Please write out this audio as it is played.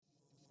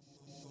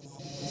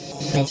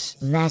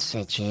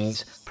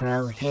Messages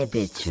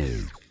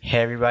prohibited. Hey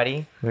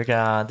everybody,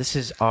 this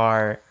is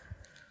our,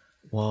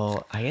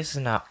 well, I guess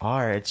it's not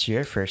our, it's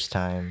your first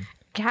time.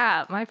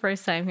 Yeah, my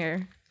first time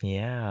here.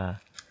 Yeah.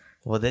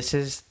 Well, this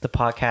is the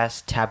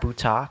podcast Taboo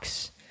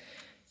Talks.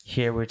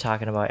 Here we're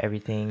talking about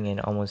everything and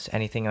almost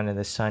anything under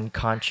the sun,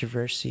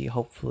 controversy,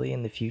 hopefully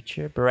in the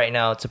future. But right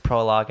now it's a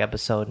prologue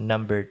episode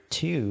number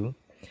 2.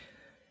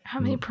 How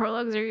many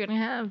prologues are you gonna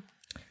have?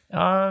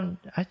 I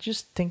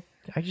just think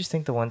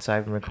the ones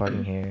I've been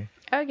recording here.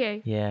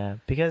 Okay. Yeah,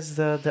 because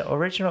the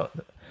original,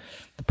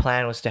 the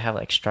plan was to have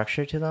like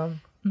structure to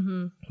them,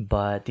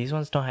 but these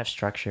ones don't have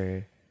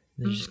structure.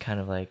 They're just kind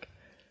of like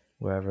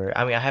wherever.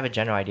 I mean, I have a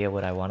general idea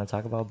what I want to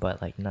talk about,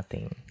 but like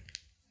nothing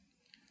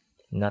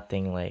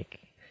like,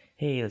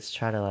 hey, let's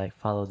try to like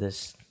follow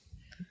this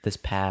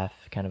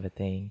path kind of a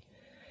thing.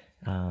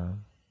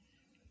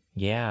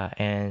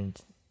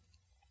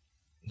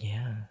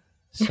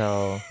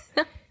 So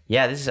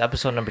yeah, this is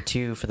episode number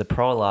 2 for the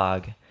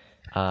prologue.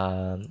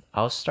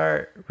 I'll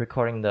start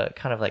recording the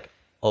kind of like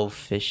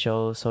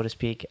official, so to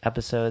speak,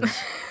 episodes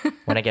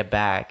when I get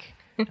back.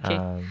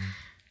 Okay.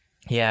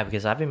 Yeah,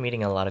 because I've been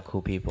meeting a lot of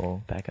cool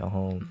people back at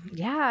home.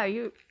 Yeah,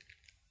 you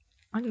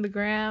on the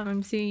gram.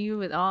 I'm seeing you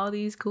with all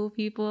these cool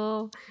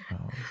people.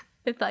 Oh.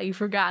 I thought you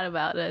forgot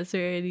about us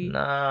already. No,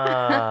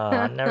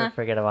 I never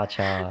forget about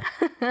y'all.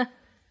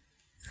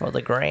 For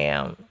the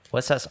gram.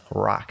 What's that?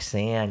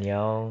 Roxanne,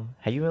 yo.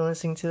 Have you been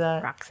listening to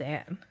that?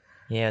 Roxanne.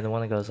 Yeah, the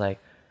one that goes like,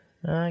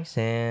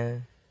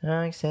 Roxanne.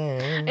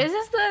 Is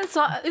this the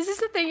song? Is this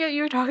the thing that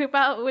you were talking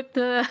about with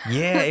the?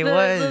 Yeah, it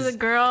was the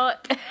girl.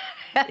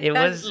 It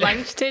was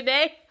lunch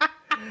today.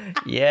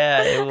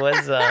 Yeah, it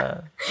was.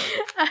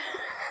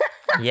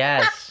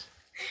 Yes.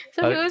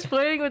 So he was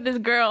flirting with this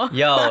girl.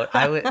 Yo,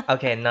 I would.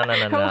 Okay, no.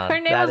 Her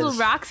name was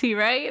Roxy,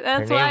 right?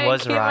 That's her name why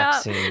was it came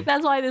Roxy. out.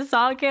 That's why this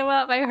song came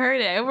up. I heard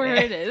it. I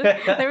overheard it.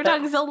 They were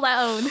talking so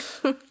loud.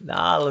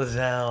 Nah,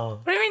 Lizelle.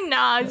 What do you mean,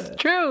 nah? It's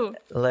true.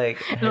 Like,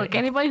 Look,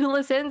 anybody who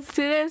listens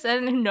to this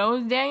and who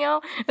knows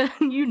Daniel,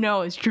 you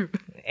know it's true.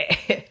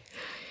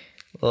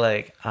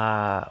 like,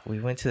 we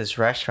went to this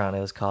restaurant.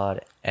 It was called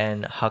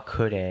En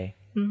Hakure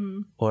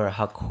or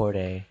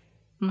Hakore.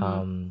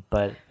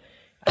 But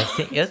I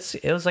think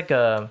it was like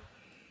a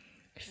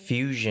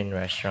fusion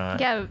restaurant.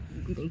 Yeah,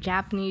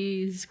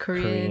 Japanese,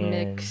 Korean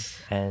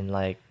mix, and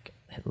like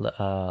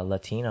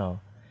Latino.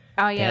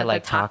 Oh yeah, they had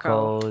like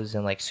taco. tacos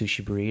and like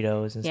sushi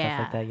burritos and stuff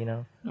like that. You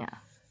know. Yeah.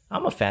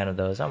 I'm a fan of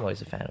those. I'm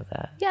always a fan of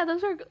that. Yeah,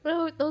 those are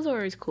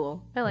always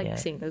cool. I like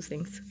seeing those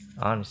things.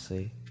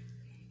 Honestly.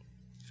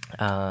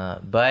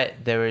 But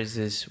there was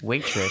this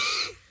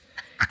waitress,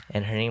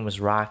 and her name was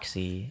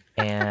Roxy,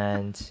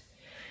 and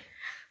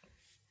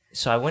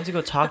so I went to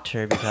go talk to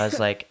her because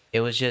like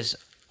it was just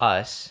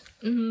us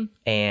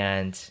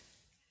and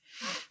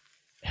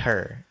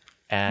her,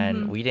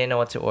 and we didn't know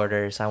what to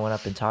order, so I went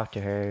up and talked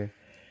to her,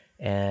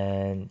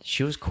 and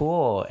she was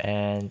cool,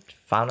 and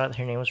found out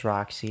her name was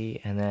Roxy,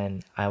 and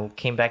then I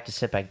came back to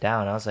sit back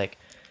down. I was like,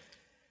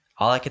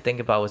 all I could think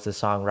about was the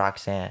song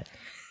Roxanne.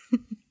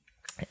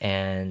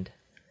 And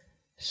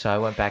so I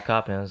went back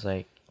up and I was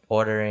like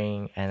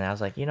ordering, and I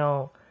was like,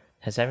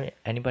 has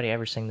anybody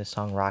ever sang the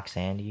song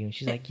Roxanne to you? And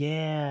she's like,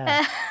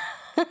 yeah.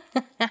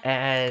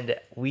 And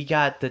we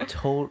got the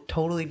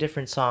totally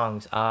different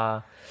songs.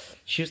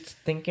 She was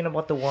thinking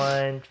about the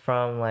one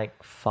from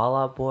like Fall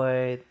Out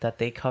Boy that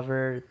they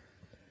covered.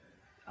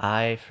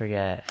 I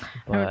forget,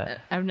 but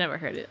I've never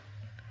heard it.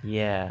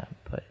 Yeah,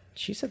 but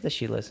she said that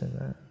she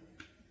listened.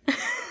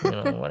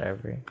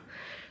 Whatever.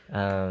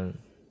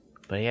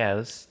 But yeah, it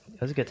was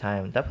a good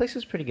time. That place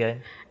was pretty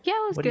good. Yeah,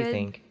 it was what good. What do you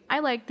think? I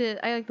liked it.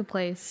 I liked the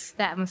place,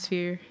 the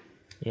atmosphere.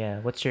 Yeah.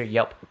 What's your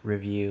Yelp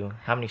review?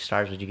 How many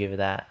stars would you give it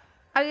that?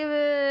 I give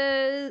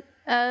it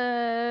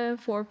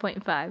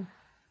 4.5.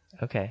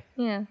 Okay.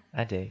 Yeah.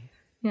 I dig.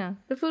 Yeah.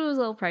 The food was a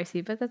little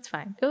pricey, but that's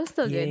fine. It was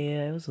still good.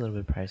 Yeah, it was a little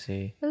bit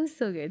pricey. It was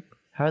still good.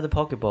 How are the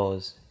poke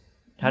bowls?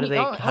 How do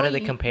they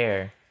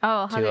compare? They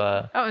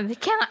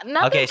cannot.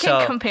 Nothing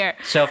can compare.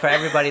 So for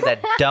everybody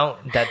that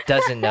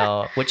doesn't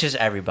know, which is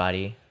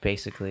everybody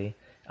basically,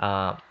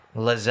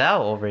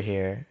 Lizelle over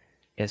here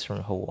is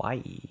from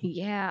Hawaii.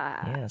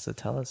 Yeah. Yeah. So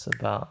tell us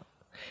about.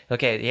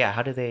 Okay. Yeah.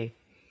 How do they?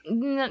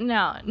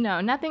 No.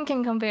 Nothing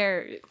can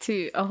compare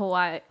to a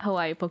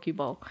Hawaii poke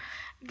bowl,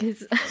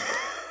 because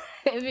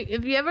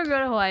if you ever go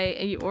to Hawaii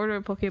and you order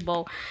a poke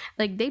bowl,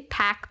 like they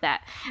pack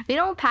that. They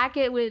don't pack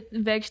it with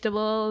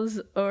vegetables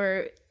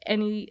or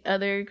any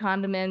other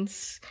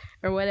condiments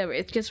or whatever.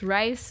 It's just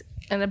rice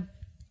and a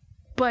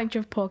bunch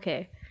of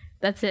poke.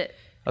 That's it.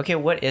 Okay,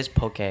 what is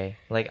poke?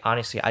 Like,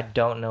 honestly, I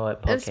don't know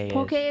what poke is.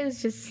 Poke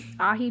is just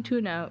ahi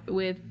tuna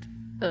with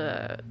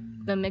a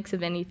mix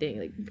of anything,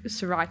 like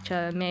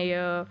sriracha,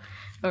 mayo,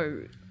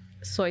 or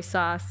soy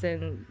sauce,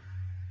 and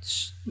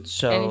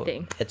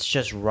anything. It's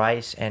just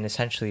rice and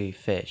essentially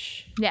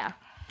fish. Yeah.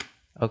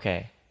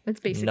 Okay.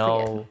 That's basically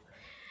it.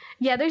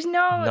 Yeah, there's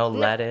no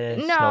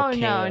lettuce, no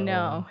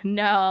no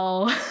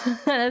no.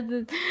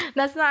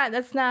 That's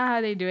not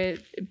how they do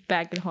it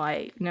back in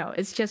Hawaii. No,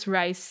 it's just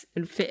rice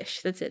and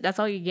fish. That's it. That's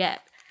all you get.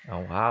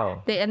 Oh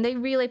wow. They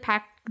really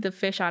pack the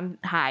fish on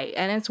high,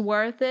 and it's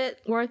worth it.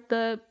 Worth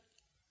the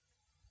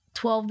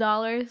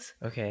 $12.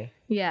 Okay.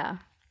 Yeah.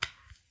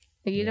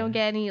 Like, you don't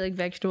get any like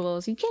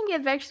vegetables. You can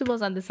get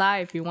vegetables on the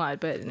side if you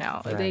want, but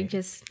no, they Right.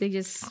 just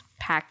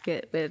pack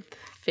it with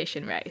fish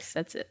and rice.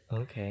 That's it.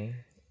 Okay.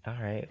 All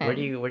right. Where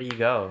do you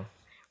go?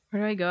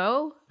 Where do I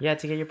go? Yeah,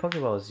 to get your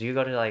Pokeballs. Do you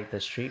go to like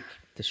the street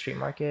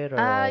market or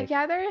like?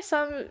 Yeah, there are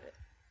some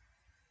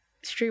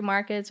street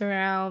markets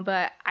around,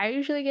 but I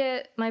usually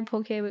get my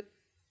poke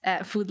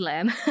at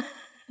Foodland.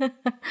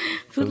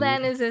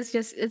 Foodland is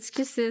just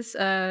this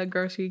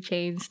grocery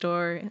chain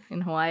store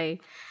in Hawaii,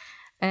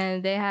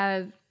 and they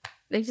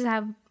just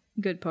have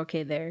good poke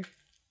there.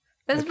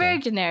 It's very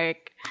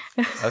generic.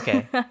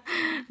 Okay.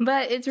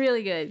 But it's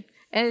really good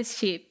and it's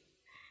cheap.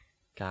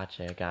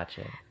 Gotcha.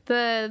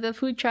 The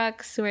food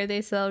trucks where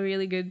they sell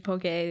really good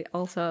poke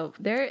also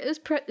it's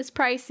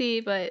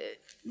pricey, but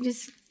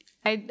just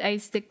I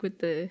stick with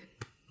the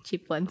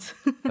cheap ones.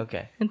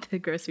 Okay. At the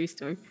grocery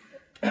store.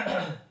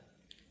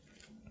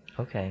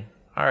 Okay.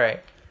 All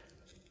right.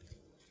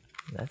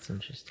 That's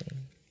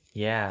interesting.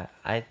 Yeah,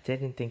 I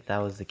didn't think that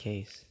was the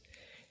case.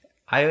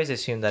 I always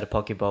assumed that a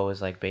Pokeball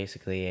was like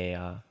basically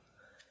a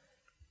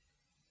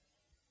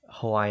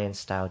Hawaiian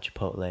style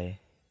Chipotle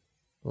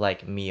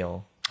like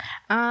meal.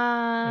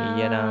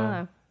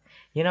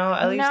 You know,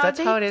 at least that's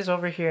how it is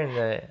over here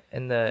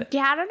in the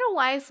Yeah, I don't know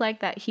why it's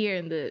like that here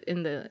in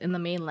the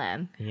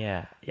mainland.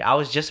 Yeah, I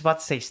was just about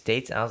to say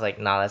states, and I was like,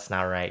 nah, that's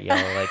not right, yo.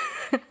 Like,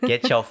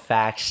 get your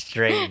facts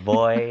straight,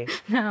 boy.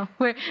 No,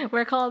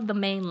 we're called the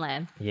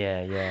mainland.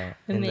 Yeah.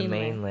 The In mainland. the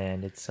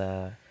mainland, it's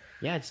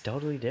it's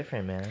totally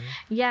different, man.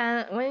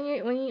 Yeah,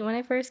 when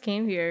I first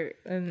came here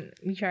and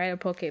we tried a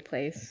poke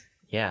place,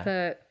 Yeah.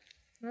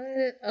 what is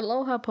it?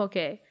 Aloha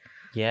Poke,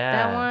 Yeah.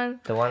 that one.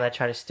 The one that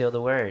tried to steal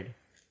the word.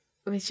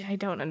 which I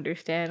don't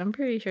understand. I'm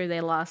pretty sure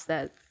they lost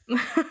that.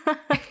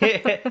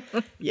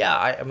 Yeah,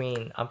 I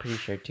mean, I'm pretty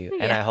sure too,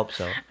 and Yeah. I hope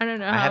so. I don't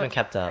know. I haven't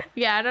kept up.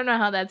 Yeah, I don't know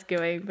how that's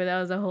going, but that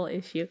was a whole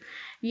issue.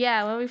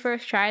 Yeah, when we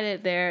first tried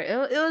it there,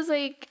 it was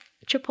like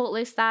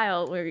Chipotle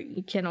style, where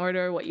you can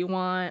order what you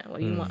want,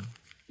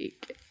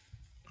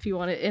 if you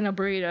want it in a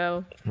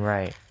burrito.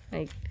 Right.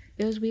 Like,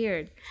 it was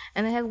weird,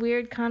 and they had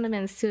weird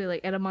condiments too,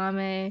 like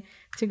edamame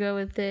to go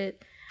with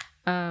it.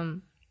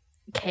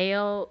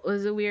 Kale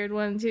was a weird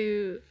one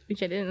too,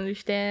 which I didn't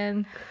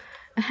understand.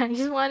 I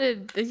just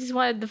wanted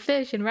the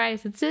fish and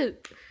rice. That's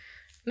it.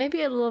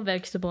 Maybe a little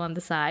vegetable on the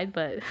side,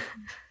 but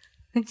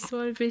I just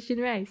wanted fish and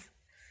rice.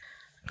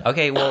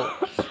 Okay, well,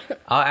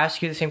 I'll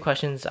ask you the same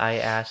questions I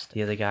asked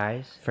the other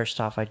guys. First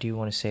off, I do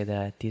want to say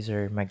that these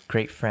are my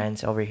great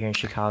friends over here in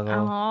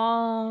Chicago.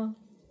 Oh,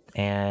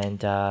 And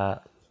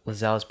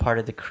Lizelle is part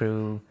of the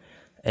crew.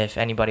 If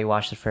anybody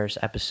watched the first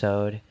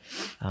episode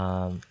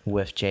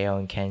with Jo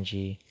and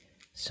Kenji.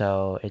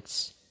 So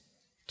it's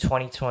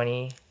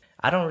 2020.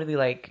 I told him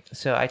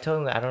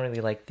that I don't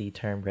really like the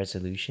term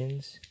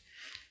resolutions.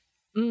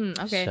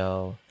 okay.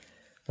 So,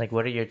 like,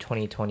 what are your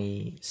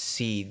 2020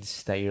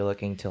 seeds that you're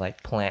looking to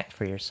like plant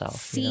for yourself?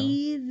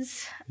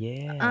 Seeds.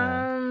 You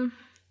know?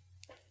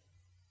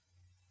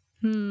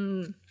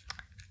 Yeah.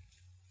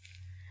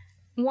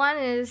 One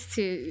is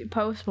to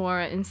post more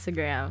on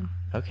Instagram,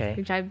 Okay.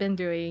 which I've been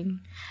doing,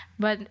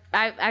 but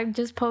I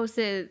just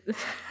posted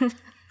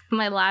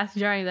my last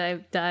drawing that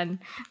I've done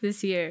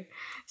this year,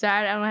 so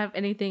I don't have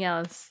anything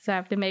else. So I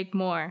have to make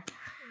more,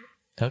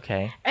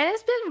 Okay. and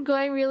it's been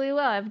going really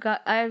well.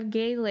 I've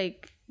gained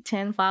like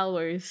 10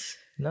 followers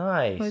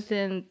Nice.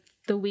 within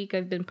the week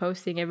I've been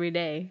posting every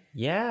day.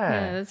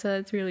 Yeah, Yeah.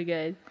 that's really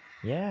good.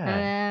 Yeah. And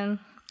then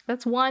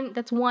that's one.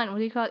 What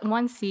do you call it?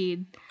 One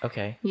seed.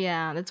 Okay.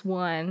 Yeah, that's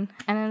one.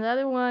 And then the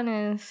other one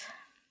is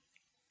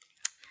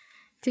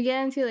to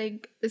get into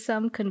like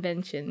some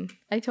convention.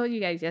 I told you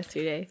guys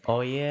yesterday.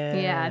 Oh yeah.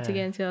 Yeah, to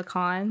get into a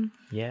con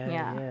Yeah.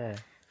 yeah. Yeah.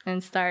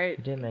 and start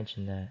You did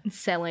mention that.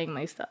 selling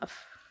my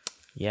stuff.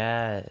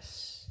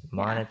 Yes.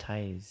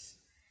 Monetize.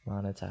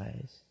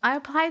 I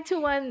applied to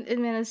one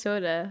in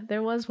Minnesota.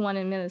 There was one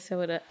in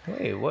Minnesota.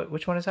 Wait,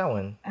 which one is that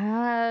one?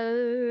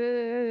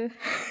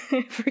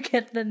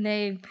 Forget the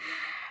name.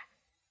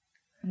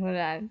 Hold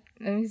on.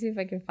 Let me see if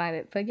I can find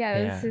it. But yeah,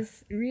 it was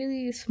this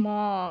really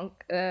small,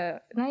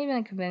 not even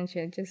a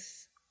convention,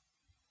 just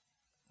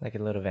Like a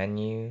little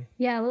venue.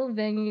 a little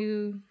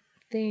venue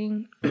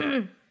thing.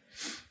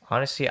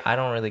 Honestly, I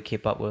don't really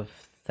keep up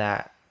with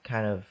that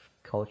kind of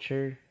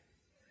culture.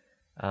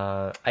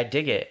 I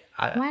dig it.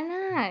 Why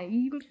not?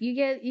 You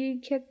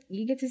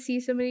get to see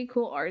so many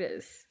cool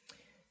artists.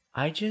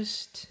 I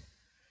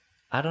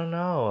don't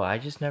know. I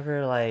just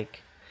never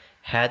like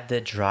had the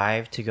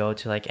drive to go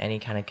to like any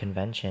kind of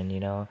convention, you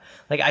know?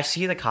 Like I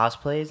see the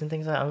cosplays and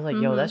things like that. I was like,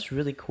 yo, that's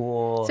really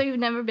cool. So you've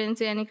never been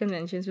to any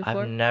conventions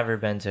before? I've never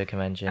been to a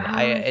convention. Oh,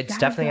 It's you gotta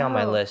definitely on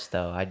my go. list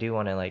though. I do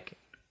want to like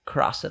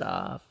cross it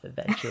off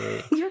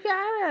eventually. You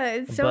gotta.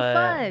 It's so But,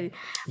 fun.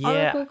 All the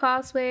yeah. cool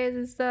cosplays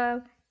and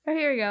stuff. Oh,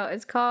 here we go.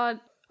 It's called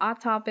Odd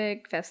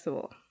Topic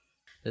Festival.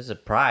 This is a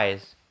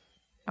prize.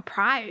 A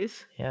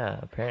prize. Yeah,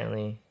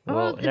 apparently. Oh,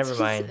 Well, it's never just-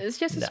 mind. It's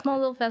just a No, small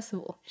little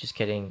festival. just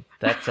kidding.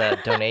 That's a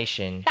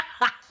donation.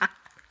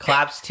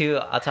 Claps to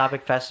A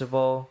Topic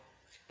Festival.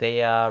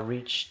 They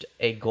reached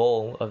a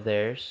goal of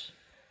theirs,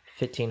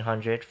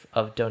 1,500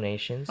 of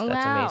donations. Oh,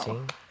 That's wow.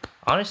 amazing.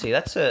 Honestly,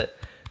 that's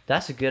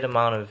a good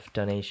amount of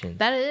donations.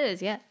 That it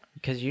is, yeah.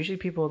 Because usually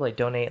people like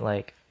donate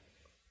like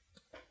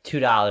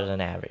 $2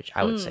 on average.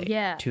 I would say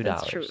yeah, $2.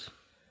 that's true.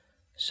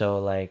 So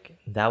like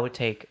that would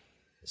take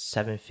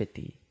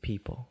 750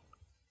 people.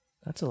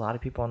 That's a lot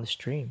of people on the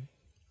stream.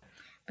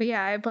 But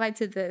yeah, I applied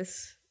to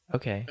this,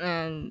 Okay.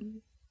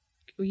 and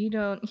we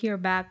don't hear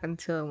back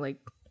until like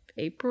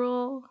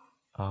April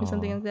or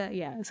something Oh, like that.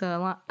 Yeah,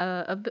 so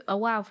a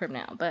while from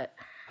now. But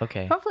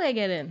okay. hopefully I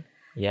get in,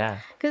 Yeah,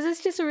 because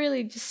it's just a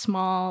really just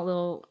small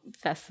little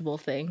festival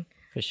thing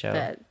for sure.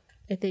 that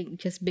I think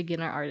just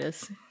beginner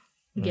artists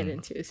get Mm.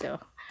 into. So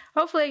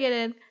hopefully I get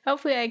in.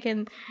 Hopefully I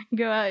can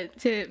go out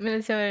to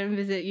Minnesota and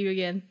visit you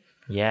again.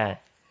 Yeah.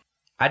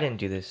 I didn't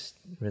do this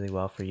really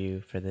well for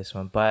you for this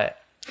one, but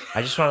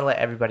I just want to let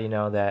everybody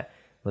know that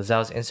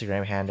Lazelle's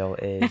Instagram handle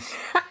is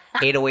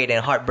 808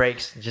 and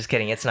Heartbreaks. Just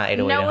kidding. It's not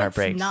 808 and No,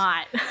 Heartbreaks. it's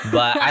not.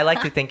 But I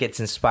like to think it's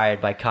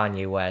inspired by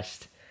Kanye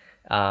West.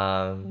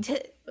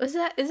 Is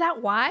that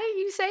why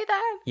you say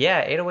that?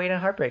 Yeah, 808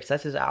 and Heartbreaks.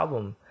 That's his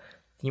album.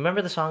 You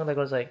remember the song that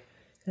goes like,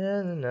 "In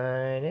the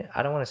night."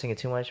 I don't want to sing it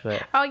too much,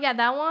 but Oh yeah,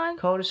 that one.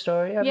 coldest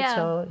story ever Yeah.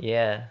 told.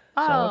 Yeah.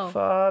 Oh. So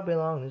far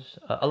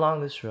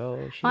along this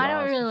road. She I don't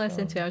lost really her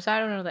listen soul. to him, so I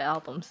don't know the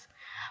albums.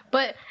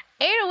 But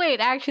 808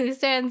 actually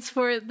stands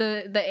for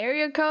the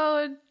area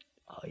code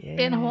Oh,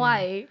 yeah. in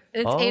Hawaii.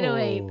 It's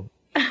 808. Oh,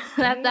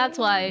 That's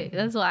why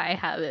I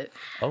have it.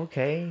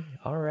 okay.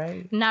 All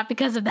right. Not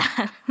because of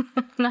that.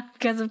 Not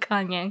because of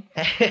Kanye.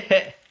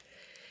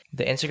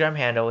 The Instagram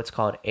handle, it's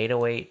called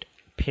 808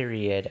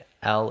 period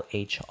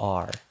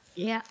LHR.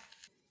 Yeah.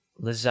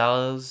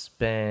 Lazelle's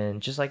been,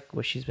 just like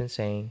what she's been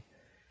saying,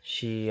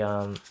 she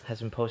has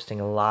been posting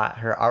a lot.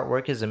 Her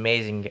artwork is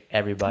amazing,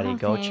 everybody. Oh,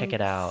 Go check it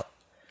thanks. out.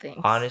 Thanks.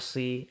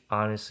 Honestly,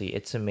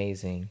 it's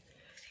amazing.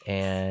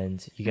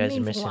 And you That guys are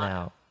means a missing lot.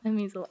 out. That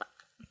means a lot.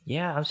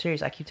 Yeah, I'm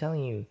serious. I keep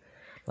telling you.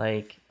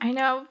 Like, I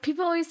know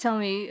people always tell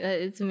me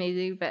that it's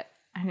amazing, but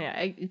I know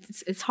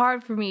it's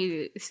hard for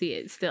me to see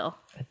it still.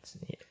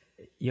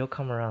 you'll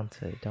come around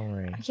to it. Don't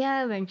worry.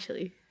 Yeah,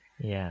 eventually.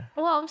 Yeah.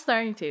 Well, I'm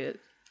starting to.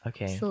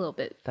 Okay. Just a little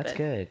bit. That's but,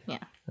 good. Yeah.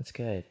 That's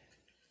good.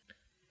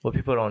 What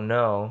people don't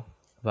know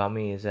about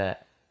me is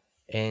that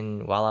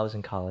while I was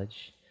in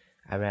college,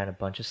 I ran a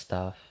bunch of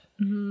stuff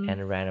and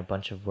I ran a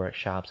bunch of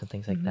workshops and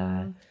things like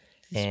that.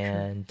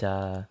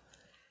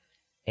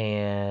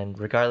 And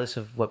regardless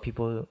of what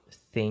people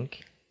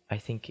think, I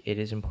think it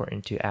is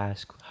important to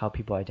ask how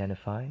people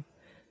identify.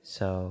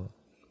 So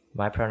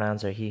my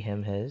pronouns are he,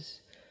 him,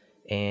 his.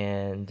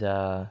 And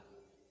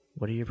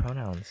what are your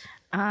pronouns?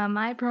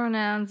 My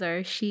pronouns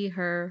are she,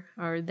 her,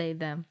 or they,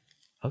 them.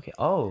 Okay.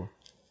 Oh,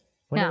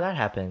 when Yeah. did that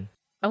happen?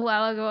 A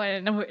while ago, I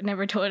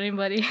never told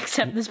anybody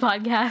except this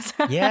podcast.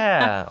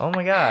 Yeah. Oh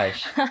my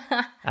gosh.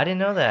 I didn't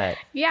know that.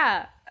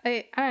 Yeah,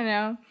 I don't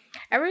know.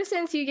 Ever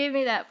since you gave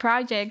me that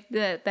project,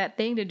 that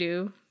thing to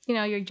do,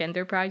 your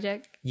gender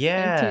project,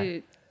 Yeah.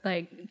 and to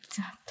like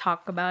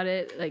talk about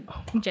it, like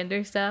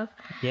gender stuff.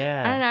 I don't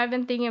Yeah. know. I've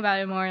been thinking about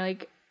it more.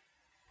 Like,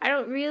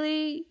 I'm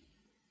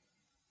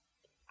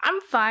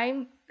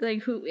fine.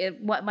 Like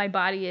what my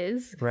body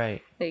is,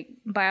 Right. like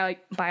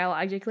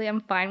biologically, I'm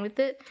fine with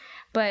it,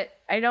 but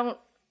I don't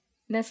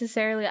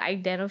necessarily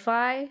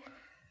identify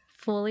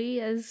fully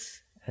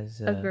as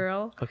As a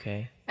girl,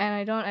 Okay. and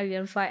I don't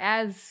identify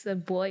as a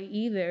boy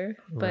either.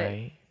 But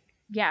Right.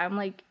 yeah, I'm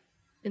like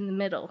in the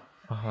middle,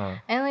 Uh-huh.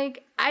 and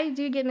like I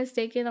do get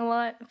mistaken a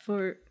lot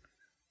for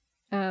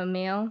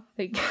male.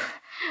 Like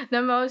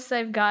the most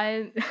I've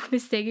gotten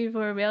mistaken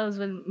for a male is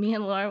when me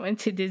and Laura went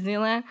to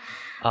Disneyland.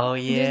 Oh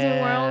yeah.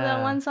 Disney World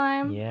at one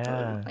time.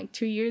 Yeah. Like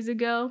 2 years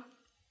ago.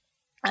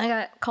 I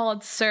got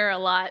called sir a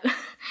lot,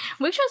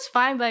 which was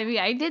fine by me.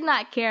 I did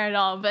not care at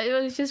all, but it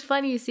was just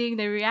funny seeing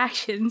the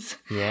reactions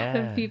Yeah.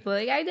 of people.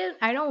 Like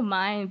I don't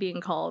mind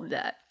being called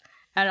that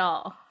at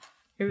all.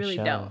 I really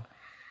sure. don't.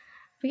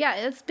 But yeah,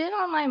 it's been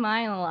on my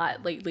mind a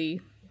lot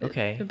lately.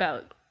 Okay.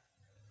 About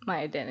my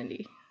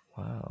identity.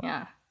 Wow.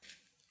 Yeah.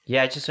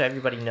 Yeah, just so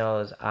everybody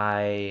knows,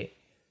 a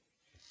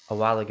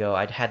while ago,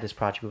 I'd had this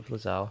project with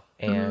Lizelle,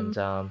 and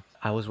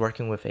I was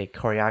working with a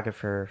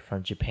choreographer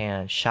from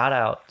Japan. Shout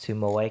out to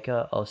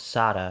Moeka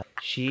Osada.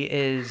 She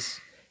is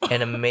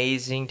an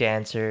amazing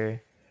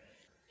dancer.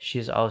 She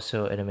is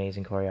also an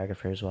amazing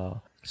choreographer as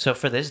well. So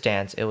for this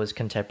dance, it was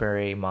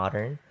contemporary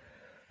modern.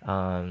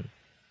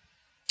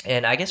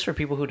 And I guess for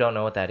people who don't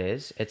know what that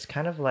is, it's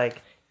kind of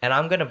like, and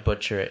I'm going to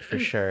butcher it for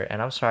sure,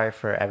 and I'm sorry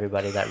for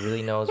everybody that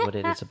really knows what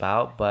it is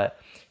about, but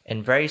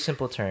in very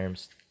simple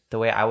terms, the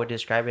way I would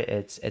describe it,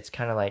 it's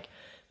kind of like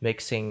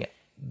mixing,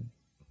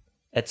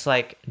 it's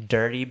like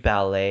dirty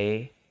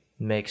ballet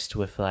mixed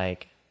with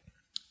like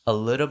a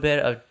little bit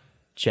of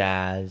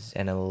jazz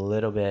and a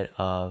little bit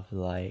of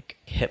like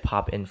hip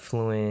hop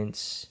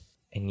influence.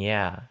 And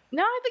yeah,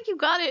 No, I think you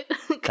got it.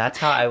 that's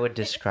how I would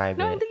describe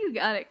No, I it. think you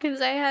got it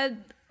because I had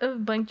a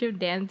bunch of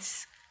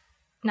dance.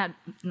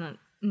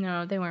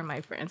 No, they weren't my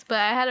friends, but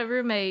I had a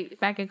roommate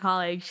back in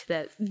college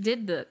that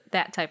did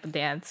that type of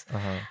dance,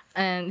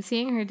 and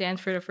seeing her dance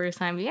for the first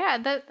time, yeah,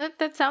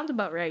 that sounds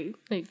about right.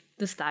 Like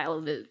the style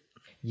of it.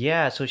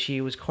 Yeah, so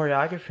she was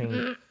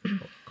choreographing.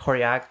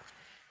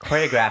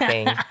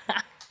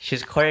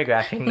 She's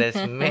choreographing this,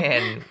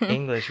 man,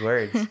 English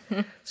words.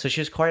 So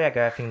she was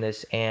choreographing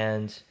this,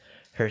 and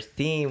her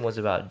theme was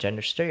about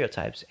gender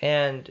stereotypes.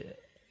 And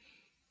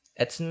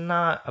it's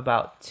not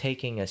about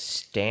taking a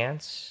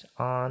stance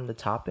on the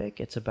topic.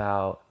 It's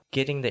about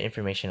getting the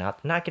information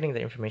out, not getting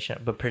the information,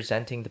 but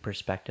presenting the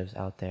perspectives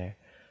out there.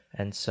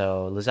 And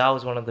so Lizelle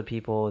was one of the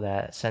people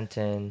that sent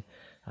in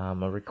a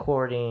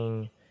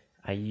recording.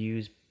 I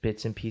used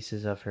bits and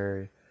pieces of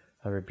her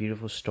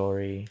beautiful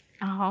story.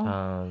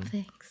 Oh,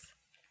 thanks.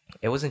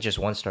 It wasn't just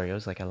one story. It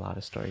was like a lot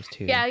of stories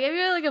too. Yeah, I gave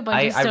you like a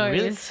bunch of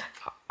stories.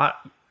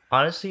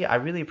 Honestly, I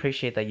really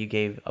appreciate that you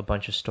gave a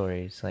bunch of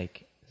stories,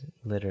 like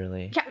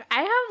literally. Yeah,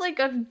 I have like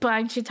a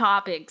bunch of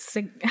topics.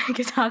 I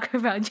could talk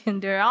about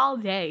gender all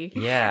day.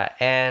 Yeah,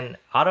 and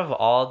out of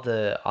all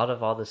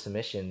the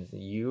submissions,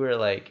 you were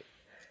like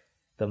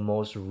the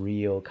most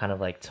real kind of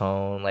like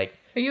tone, like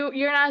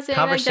You're not saying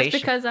that just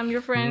because I'm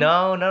your friend?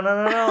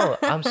 No.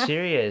 I'm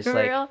serious. For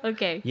like, real?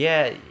 Okay.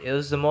 Yeah, it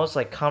was the most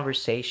like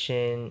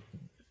conversation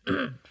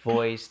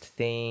voiced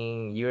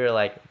thing. You were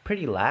like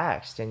pretty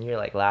laxed, and you're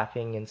like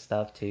laughing and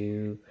stuff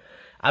too.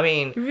 I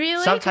mean,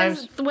 really?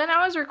 sometimes when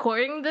I was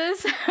recording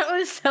this, I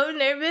was so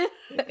nervous.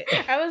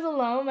 I was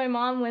alone. My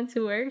mom went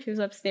to work. She was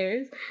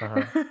upstairs.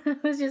 I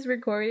was just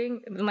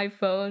recording with my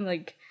phone,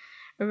 like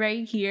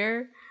right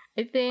here.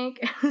 I think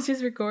I was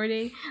just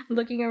recording,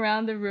 looking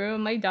around the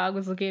room. My dog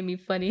was looking at me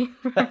funny.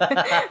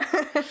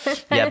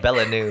 Yeah,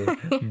 Bella knew.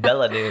 Yeah,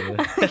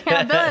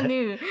 Bella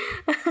knew.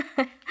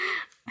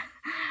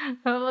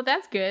 Well,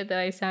 that's good that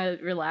I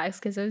sounded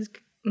relaxed because I was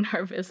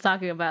nervous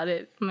talking about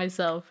it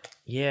myself.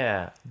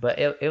 Yeah, but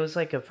it was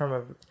like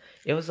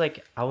it was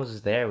like I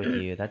was there with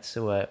you. That's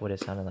what it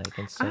sounded like.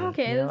 And so,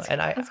 Okay, you know,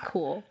 that's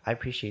cool. I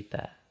appreciate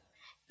that.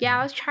 Yeah,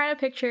 I was trying to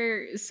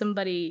picture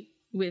somebody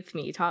with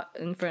me, talk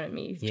in front of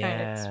me, trying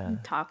to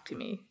talk to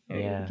me,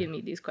 or give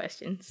me these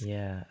questions.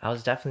 Yeah, I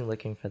was definitely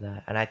looking for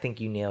that, and I think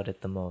you nailed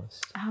it the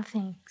most. Oh,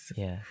 thanks.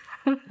 Yeah.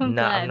 I'm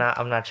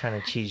not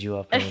trying to cheese you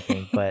up or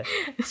anything, but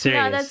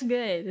serious. No, that's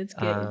good. It's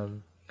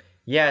good.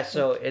 Yeah,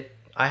 so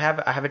I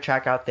have a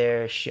track out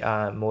there.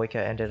 Moika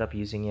ended up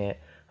using it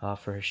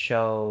for her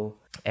show,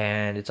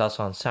 and it's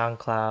also on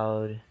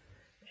SoundCloud.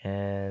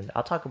 And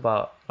I'll talk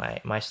about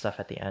my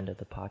stuff at the end of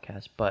the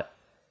podcast. But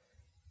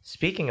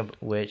speaking of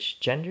which,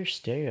 gender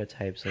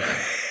stereotypes, like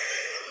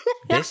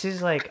this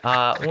is like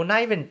well,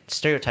 not even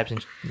stereotypes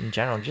in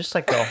general, just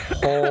like the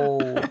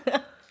whole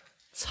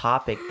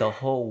topic, the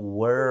whole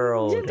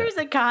world. Gender's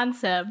a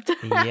concept.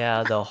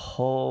 Yeah, the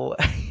whole.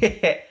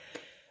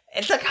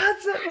 It's a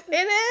concept.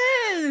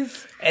 It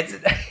is. It's.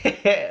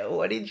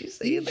 What did you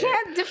say? You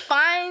can't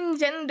define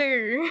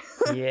gender.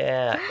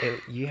 Yeah,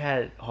 you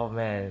had. Oh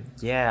man,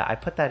 yeah, I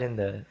put that in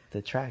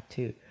the track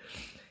too.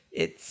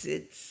 It's.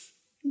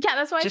 Yeah,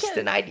 that's why just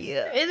an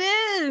idea. It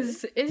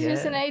is. It's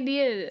just an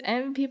idea,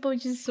 and people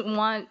just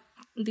want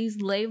these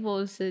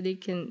labels so they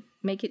can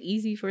make it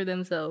easy for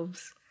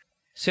themselves.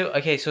 So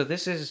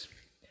this is.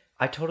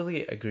 I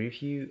totally agree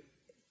with you.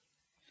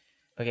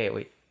 Okay,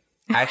 wait.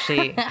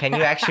 Actually, can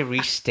you actually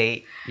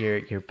restate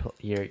your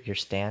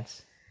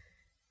stance,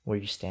 where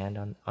you stand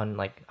on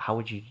like how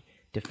would you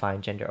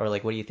define gender, or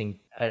like what do you think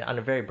on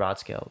a very broad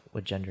scale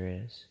what gender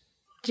is?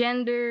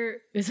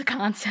 Gender is a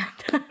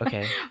concept.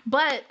 Okay.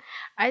 But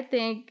I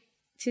think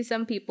to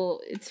some people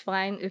it's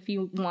fine if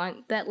you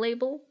want that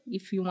label,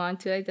 if you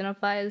want to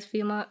identify as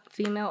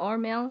female or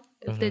male.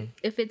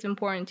 If it's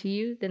important to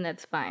you, then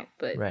that's fine.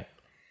 But right.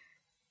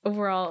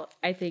 Overall,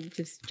 I think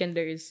just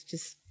gender is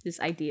just this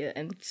idea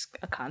and just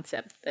a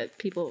concept that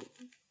people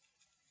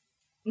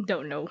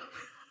don't know.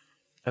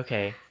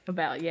 Okay.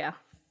 About, yeah.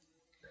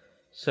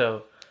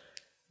 So,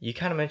 you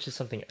kind of mentioned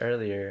something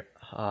earlier.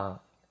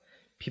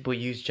 People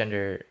use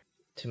gender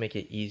to make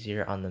it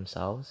easier on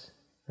themselves,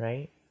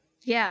 right?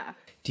 Yeah.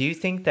 Do you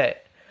think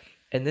that,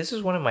 and this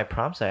is one of my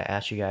prompts that I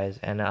asked you guys,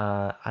 and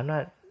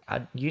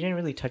you didn't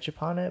really touch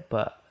upon it,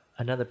 but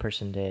another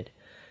person did.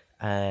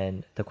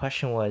 And the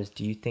question was,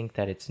 do you think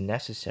that it's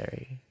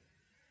necessary?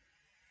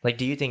 Like,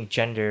 do you think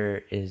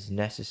gender is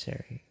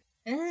necessary?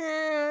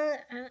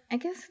 I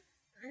guess,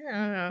 I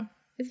don't know.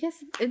 I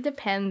guess it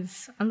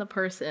depends on the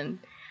person.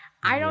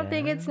 I don't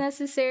think it's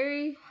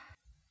necessary.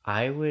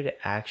 I would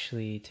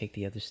actually take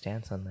the other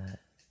stance on that.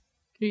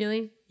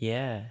 Really?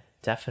 Yeah,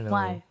 definitely.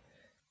 Why?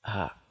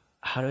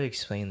 How do I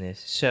explain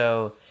this?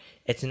 So,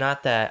 it's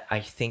not that I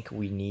think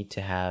we need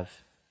to have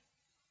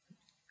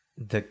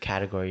the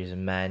categories of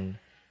men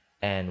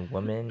and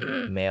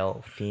women,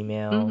 male,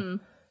 female.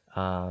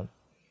 Mm-hmm.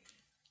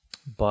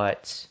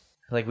 But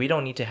Like, we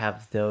don't need to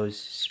have those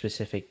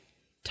specific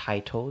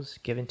titles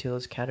given to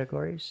those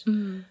categories,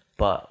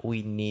 but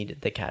we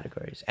need the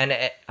categories. And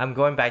I'm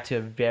going back to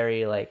a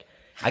very, like,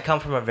 I come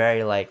from a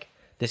very, like,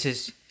 this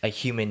is a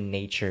human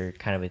nature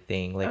kind of a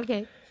thing. Like,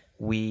 Okay.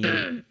 we,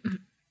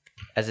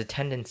 as a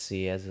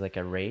tendency, as like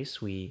a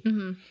race, we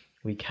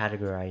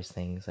categorize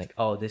things like,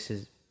 oh, this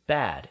is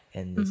bad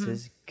and this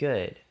is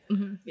good.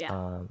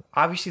 Yeah.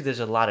 Obviously, there's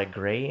a lot of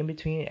gray in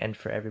between, and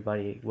for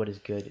everybody, what is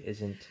good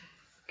isn't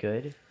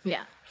good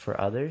Yeah. for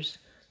others.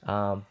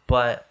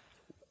 But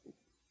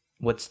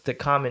what's the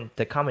common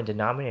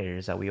denominator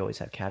is that we always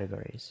have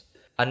categories.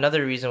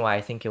 Another reason why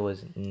I think it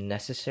was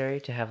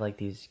necessary to have like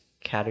these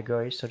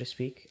categories, so to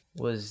speak,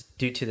 was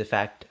due to the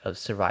fact of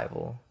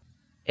survival.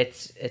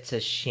 It's a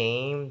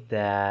shame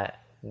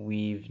that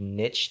we've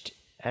niched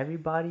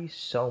everybody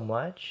so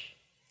much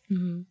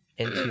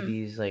into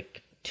these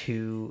like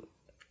two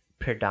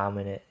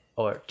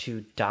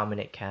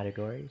dominant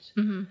categories.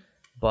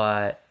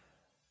 But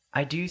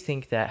I do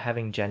think that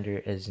having gender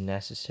is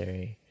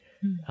necessary,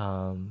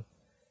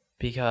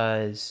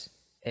 because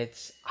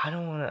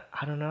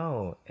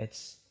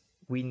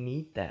we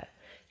need that.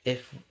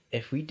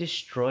 If we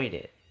destroyed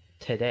it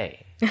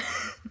today,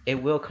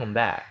 it will come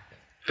back.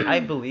 I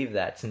believe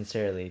that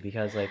sincerely,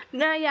 because like,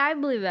 No, yeah, I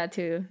believe that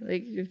too.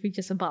 Like, if we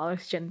just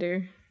abolish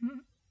gender,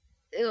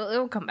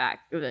 it'll come back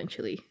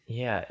eventually.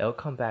 yeah, it'll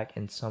come back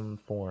in some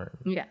form.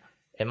 Yeah.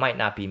 It might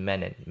not be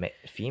men and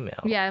female.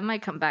 Yeah, it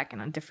might come back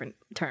in a different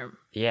term.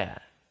 Yeah,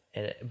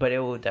 but it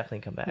will definitely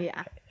come back.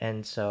 Yeah.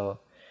 And so,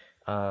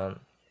 and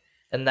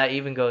that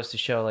even goes to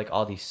show like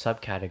all these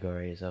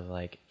subcategories of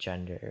like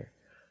gender,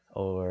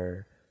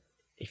 or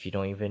if you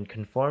don't even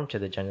conform to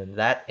the gender,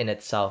 that in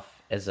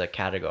itself is a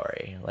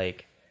category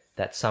like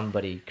that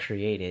somebody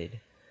created.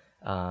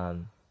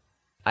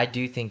 I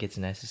do think it's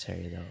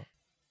necessary though.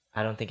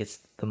 I don't think it's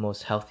the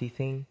most healthy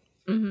thing,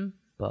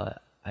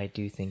 but I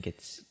do think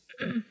it's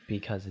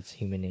because it's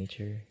human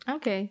nature,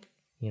 Okay.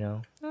 you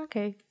know?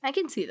 Okay. I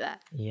can see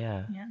that.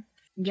 Yeah. Yeah.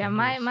 Yeah,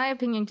 my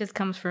opinion just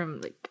comes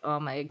from like all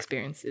my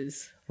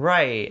experiences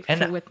Right.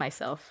 And with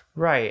myself.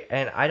 right.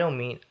 And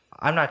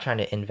I'm not trying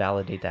to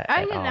invalidate that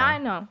at all. I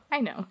know.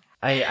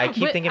 I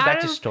keep But thinking back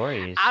to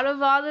stories. Out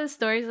of all the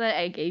stories that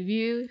I gave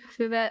you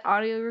through that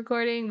audio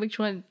recording, which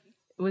one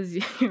was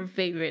your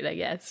favorite, I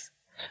guess?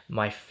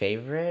 My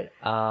favorite,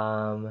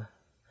 That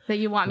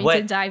you want me to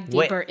What- dive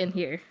what- deeper in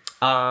here.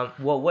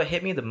 well, what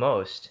hit me the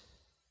most,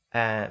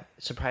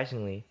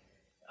 surprisingly,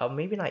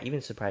 maybe not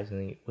even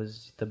surprisingly,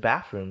 was the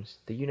bathrooms,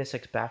 the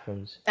unisex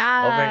bathrooms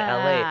over in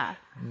LA.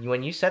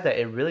 When you said that,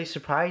 it really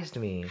surprised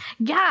me.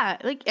 Yeah,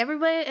 like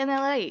everybody in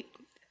LA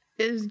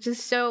is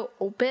just so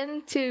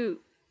open to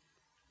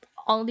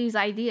all these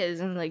ideas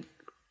and like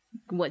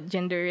what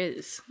gender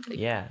is. Like,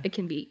 Yeah. it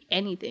can be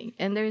anything,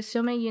 and there's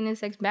so many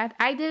unisex bath.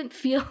 I didn't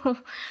feel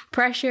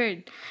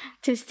pressured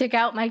to stick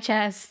out my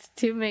chest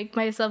to make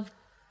myself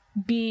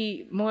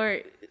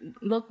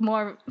look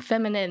more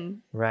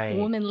feminine, Right.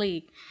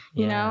 womanly.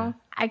 You Yeah. know,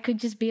 I could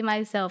just be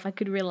myself. I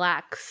could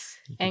relax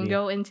and be-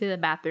 go into the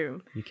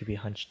bathroom. You could be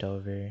hunched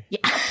over.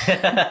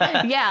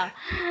 Yeah.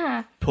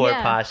 Poor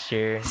Yeah.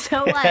 posture.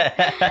 So what?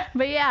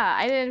 But yeah,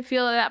 I didn't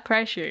feel that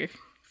pressure,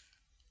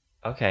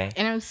 Okay.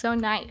 and it was so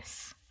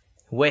nice.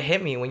 What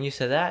hit me when you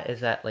said that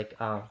is that like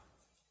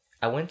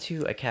I went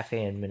to a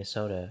cafe in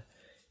Minnesota.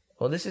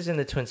 Well, this is in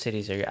the Twin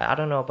Cities area. I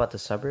don't know about the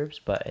suburbs,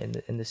 but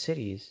in the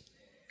cities,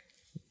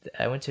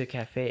 I went to a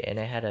cafe and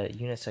it had a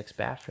unisex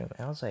bathroom,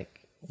 and I was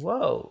like,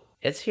 "Whoa,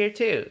 it's here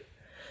too."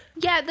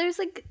 Yeah, there's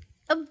like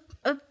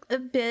a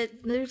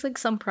bit. There's like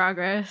some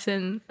progress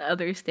in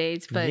other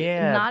states, but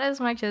Yeah. not as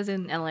much as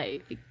in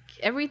LA. Like,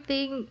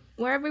 everything,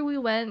 wherever we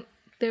went,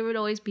 there would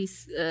always be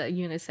a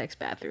unisex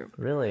bathroom.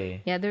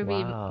 Really? Yeah, there'd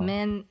Wow. be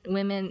men,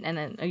 women, and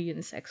then a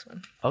unisex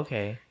one.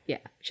 Okay. Yeah,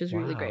 which is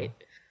really Wow. great.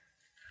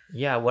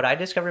 Yeah, what I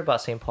discovered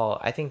about St. Paul,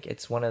 I think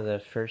it's one of the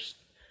first.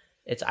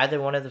 It's either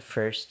one of the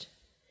first.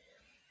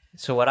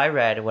 So what I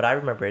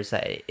remember is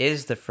that it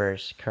is the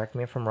first. Correct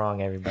me if I'm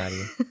wrong, everybody.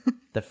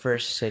 The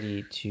first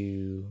city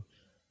to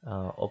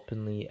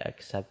openly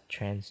accept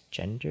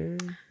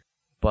transgender,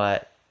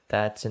 but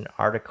that's an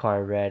article I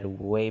read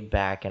way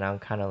back, and I'm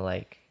kind of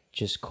like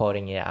just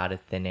quoting it out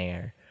of thin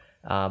air.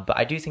 But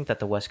I do think that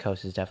the West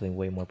Coast is definitely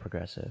way more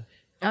progressive.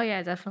 Oh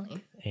yeah,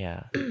 definitely.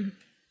 Yeah,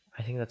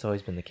 I think that's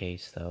always been the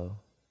case, though.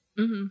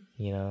 You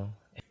know,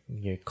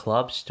 your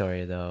club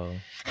story though.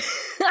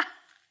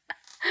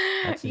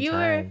 That's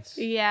intense.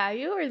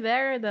 You were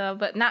there though,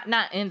 but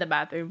not in the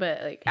bathroom,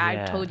 but like I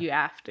Yeah. told you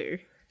after.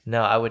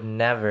 No, I would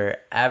never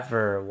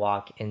ever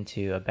walk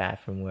into a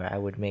bathroom where I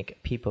would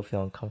make people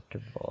feel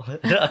uncomfortable.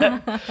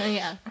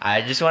 Yeah.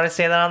 I just want to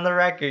say that on the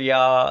record,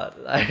 y'all.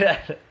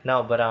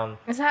 No, but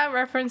Is that a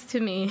reference to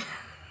me?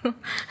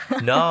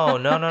 no.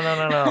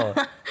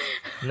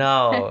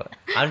 No,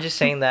 I'm just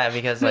saying that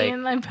because Me like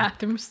and my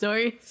bathroom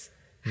stories.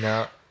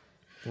 no.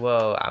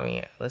 Whoa, I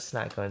mean, let's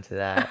not go into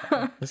that.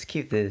 Let's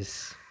keep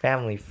this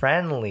family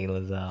friendly,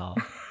 Lizelle.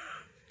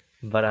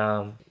 But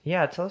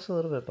yeah, tell us a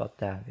little bit about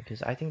that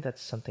because I think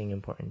that's something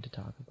important to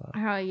talk about.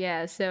 Oh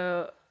yeah,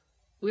 so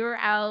we were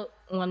out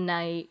one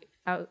night,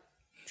 out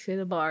to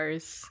the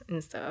bars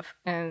and stuff,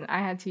 and I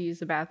had to use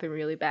the bathroom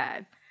really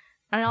bad.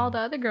 And all the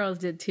other girls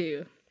did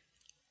too.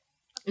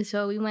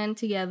 So we went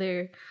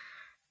together,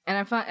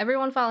 and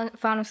everyone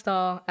found a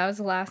stall. I was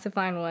the last to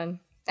find one.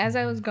 As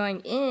I was going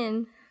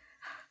in,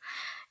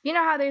 you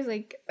know how there's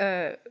like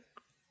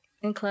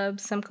in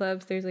clubs, some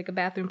clubs, there's like a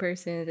bathroom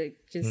person that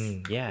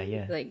just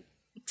yeah. like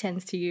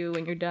tends to you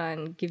when you're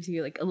done, gives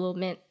you like a little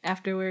mint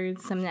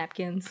afterwards, some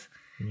napkins,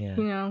 Yeah.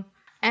 you know.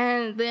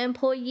 And the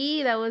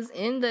employee that was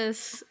in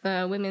this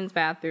women's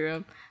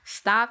bathroom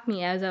stopped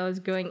me as I was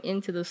going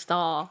into the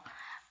stall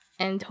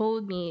and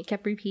told me,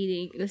 kept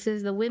repeating, "This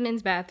is the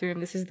women's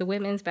bathroom. This is the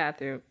women's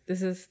bathroom.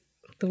 This is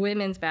the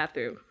women's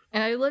bathroom."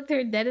 And I looked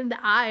her dead in the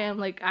eye. I'm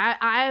like,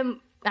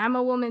 I'm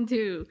a woman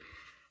too.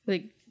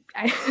 Like,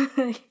 I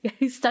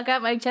stuck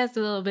out my chest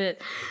a little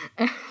bit.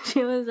 And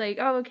she was like,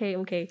 "Oh, okay.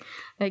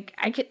 Like,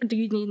 do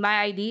you need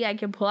my ID? I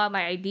can pull out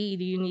my ID.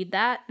 Do you need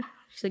that?"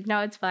 She's like,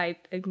 "No, it's fine.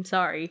 I'm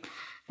sorry."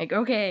 Like,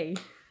 okay.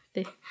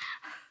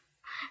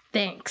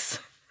 Thanks.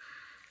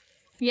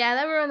 Yeah,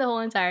 that ruined the whole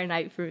entire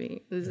night for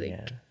me. It was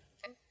like,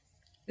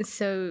 it's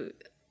so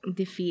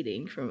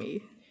defeating for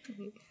me.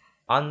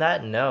 On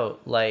that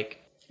note,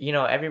 like, you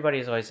know,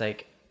 everybody's always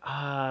like,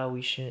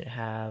 we shouldn't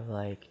have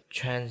like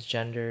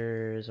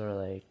transgenders or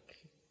like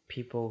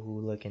people who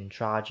look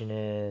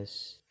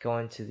androgynous go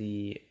into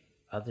the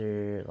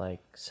other like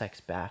sex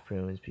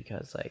bathrooms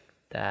because like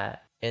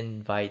that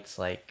invites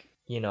like,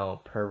 you know,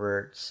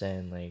 perverts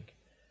and like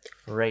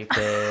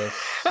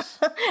rapists.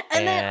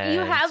 And then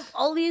you have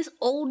all these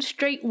old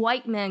straight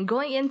white men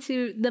going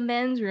into the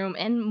men's room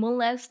and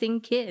molesting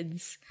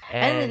kids.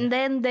 And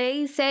then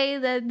they say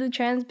that the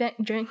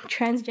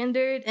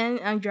transgendered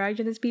and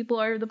androgynous people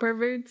are the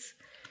perverts.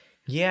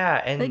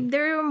 Yeah, and like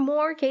there are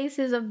more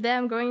cases of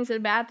them going into the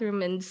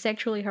bathroom and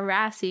sexually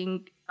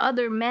harassing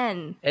other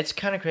men. It's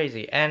kind of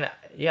crazy. And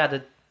yeah,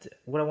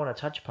 what I want to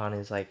touch upon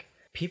is like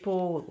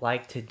people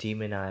like to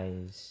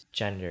demonize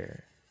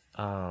gender.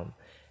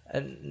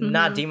 And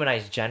not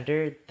demonize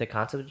gender, the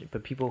concept,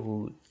 but people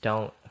who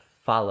don't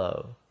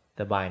follow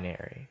the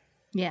binary.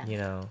 Yeah. You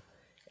know?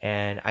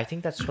 And I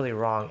think that's totally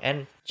wrong.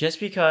 And just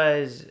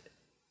because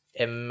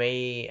it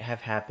may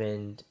have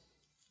happened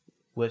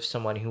with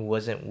someone who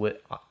wasn't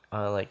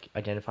like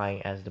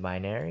identifying as the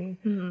binary,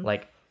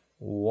 like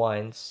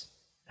once,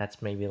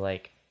 that's maybe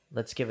like,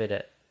 let's give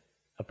it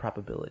a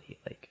probability.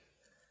 Like,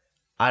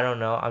 I don't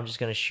know, I'm just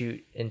gonna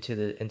shoot into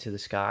the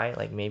sky,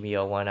 like maybe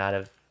a 1 out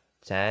of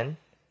 10.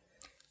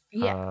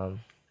 Yeah.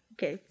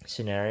 Okay.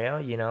 Scenario,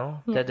 you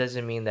know? That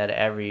doesn't mean that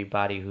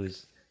everybody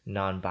who's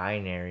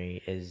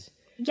non-binary is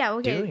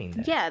doing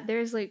that. Yeah,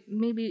 there's like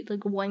maybe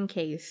like one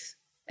case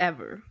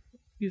ever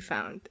you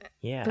found.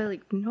 Yeah. But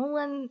like no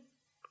one,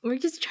 we're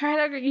just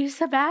trying to use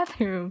the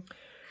bathroom.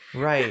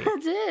 Right.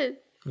 That's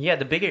it. Yeah,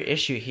 the bigger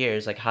issue here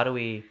is like, how do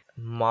we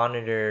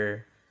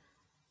monitor?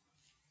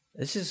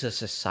 This is a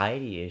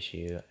society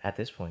issue at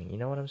this point. You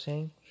know what I'm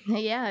saying?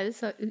 Yeah,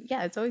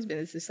 it's always been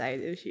a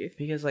society issue.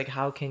 Because like,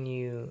 how can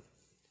you?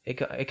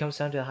 It comes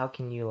down to how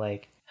can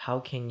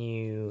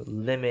you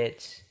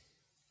limit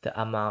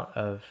the amount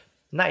of,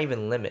 not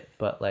even limit,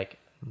 but like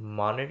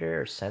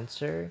monitor or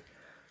censor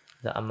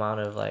the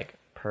amount of like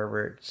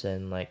perverts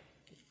and like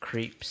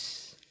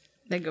creeps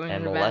and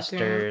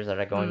molesters that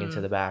are going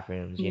into the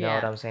bathrooms. You know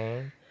what I'm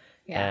saying?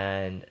 Yeah.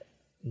 And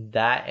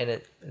that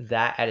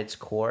at its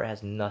core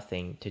has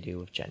nothing to do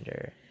with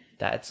gender.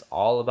 That's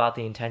all about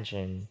the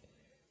intention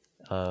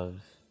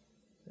of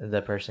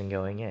the person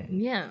going in.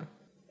 Yeah.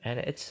 And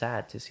it's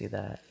sad to see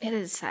that. It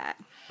is sad.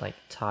 Like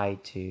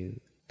tied to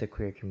the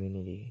queer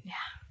community. Yeah.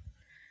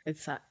 It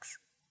sucks.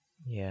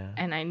 Yeah.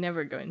 And I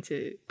never go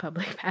into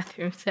public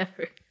bathrooms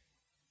ever.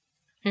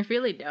 I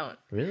really don't.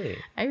 Really?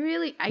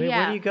 Wait,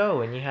 Where do you go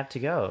when you have to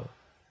go?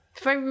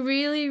 If I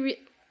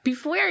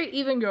before I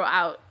even go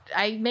out,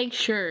 I make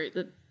sure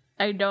that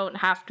I don't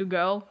have to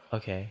go.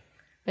 Okay.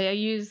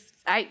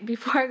 Like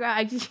before I go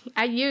out,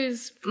 I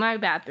use my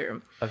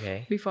bathroom.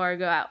 Okay. Before I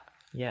go out.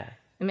 Yeah.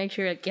 And make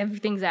sure like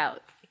everything's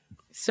out.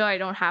 So I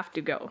don't have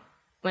to go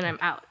when I'm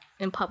out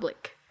in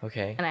public.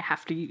 Okay. And I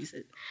have to use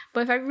it.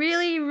 But if I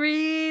really,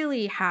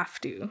 really have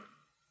to,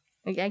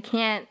 like I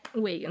can't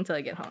wait until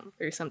I get home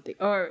or something.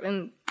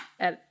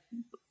 I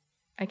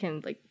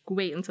can like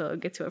wait until I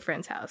get to a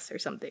friend's house or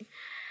something.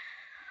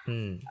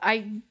 Do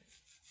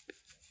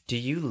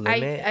you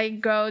limit? I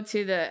go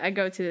to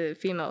the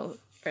female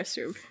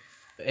restroom.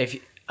 If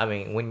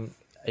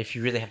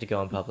you really have to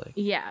go in public.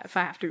 Yeah, if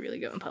I have to really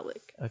go in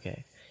public.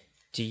 Okay.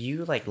 Do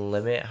you like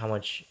limit how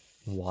much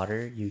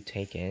water you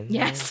take in?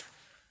 Yes.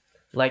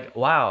 Like,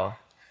 wow.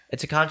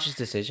 It's a conscious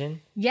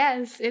decision?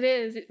 Yes, it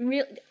is.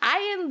 I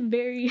am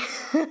very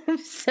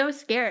so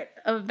scared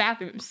of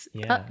bathrooms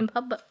in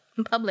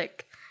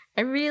public.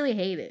 I really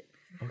hate it.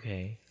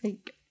 Okay.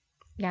 Like,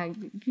 yeah,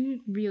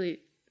 you really.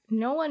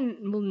 No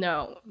one will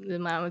know the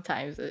amount of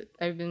times that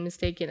I've been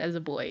mistaken as a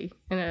boy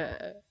in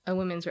a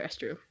women's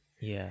restroom.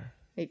 Yeah.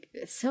 Like,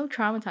 it's so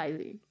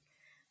traumatizing.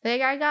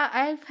 Like,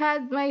 I've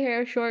had my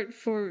hair short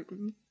for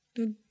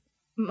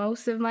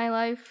most of my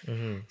life.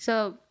 Mm-hmm.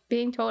 So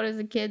being told as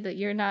a kid that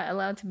you're not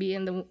allowed to be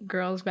in the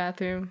girls'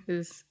 bathroom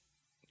is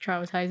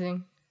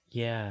traumatizing.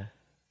 Yeah.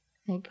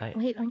 Like,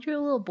 wait, aren't you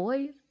a little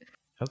boy?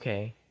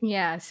 Okay.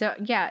 Yeah, so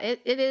yeah,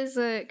 it is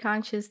a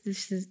conscious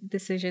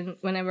decision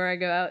whenever I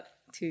go out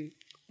to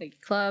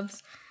like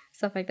clubs,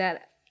 stuff like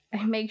that.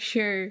 I make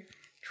sure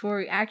before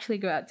we actually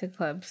go out to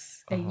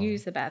clubs, I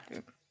use the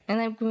bathroom. And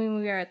then when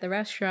we were at the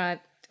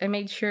restaurant, I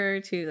made sure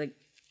to like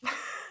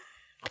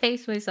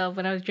pace myself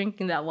when I was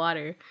drinking that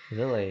water.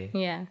 Really?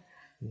 Yeah.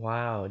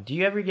 Wow. Do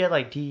you ever get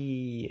like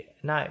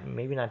not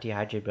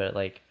dehydrated, but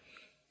like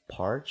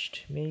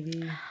parched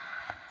maybe?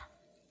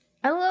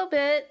 A little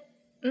bit.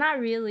 Not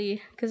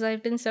really, because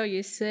I've been so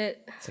used to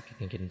it. It's like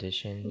a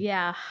condition.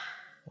 Yeah.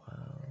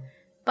 Wow.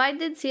 But I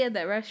did see at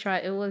that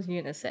restaurant, it was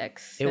unisex.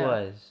 It so-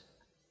 was.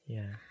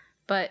 Yeah.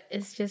 But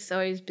it's just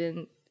always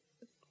been,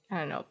 I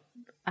don't know,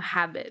 a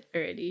habit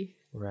already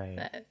Right.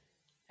 that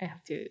I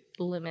have to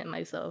limit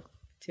myself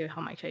to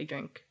how much I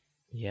drink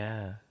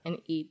Yeah. and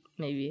eat,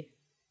 maybe.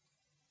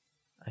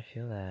 I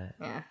feel that.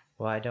 Yeah.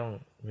 Well, I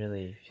don't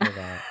really feel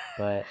that,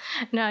 but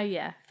No,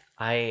 yeah.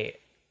 I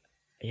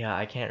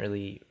can't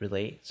really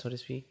relate, so to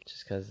speak,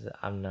 just because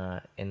I'm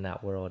not in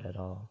that world at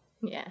all.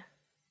 Yeah.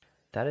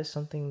 That is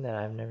something that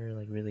I've never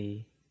like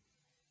really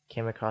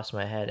came across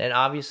my head, and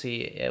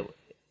obviously,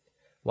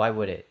 why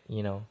would it?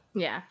 You know,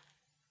 Yeah.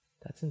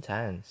 that's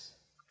intense.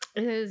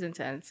 It is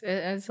intense.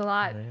 It's a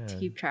lot to Man.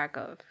 keep track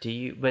of. Do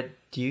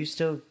you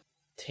still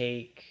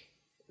take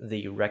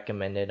the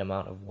recommended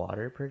amount of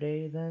water per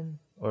day then,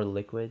 or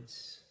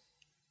liquids?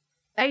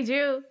 I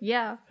do,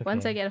 yeah.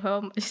 Once Okay. I get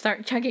home, I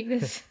start chugging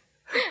this.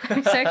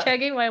 I start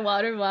chugging my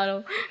water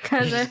bottle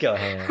because You just go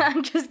ham. I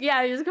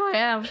just go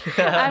ham.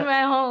 I'm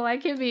at home. I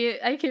can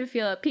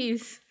feel at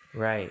peace.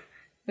 Right.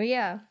 But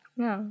yeah,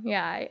 no,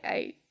 yeah.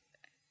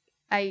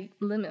 I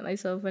limit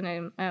myself when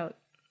I'm out,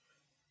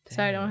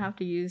 so I don't have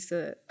to use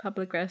the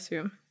public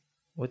restroom.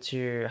 What's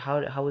your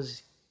how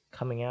was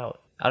coming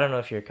out? I don't know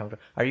if you're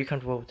comfortable. Are you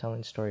comfortable with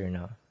telling the story or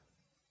not?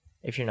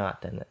 If you're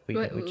not, then we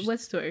just, What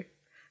story?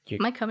 you're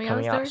my coming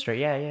out story? straight.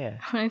 Yeah.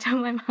 When I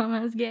told my mom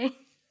I was gay.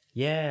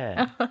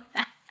 Yeah.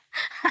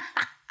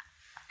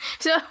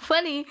 So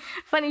funny.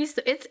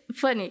 It's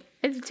funny.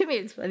 To me,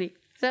 it's funny.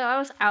 So I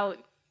was out.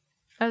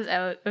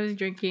 I was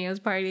drinking. I was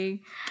partying,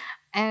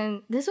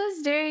 and this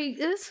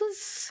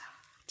was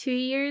 2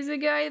 years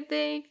ago, I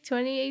think,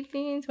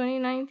 2018,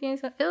 2019.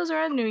 So it was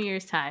around New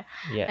Year's time.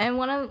 Yeah. And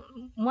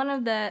one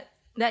of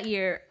that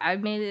year, I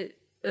made it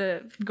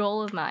a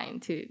goal of mine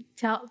to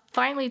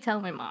finally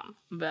tell my mom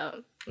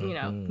about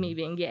me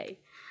being gay,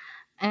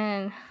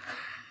 and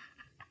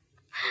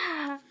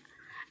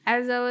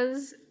as I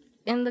was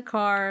in the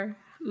car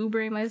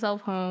Ubering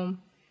myself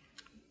home,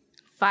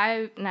 3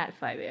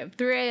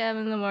 a.m.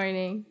 in the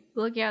morning,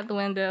 looking out the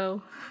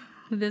window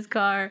of this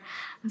car,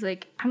 I was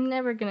like, I'm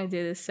never gonna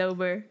do this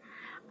sober.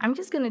 I'm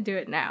just gonna do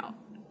it now.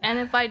 And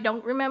if I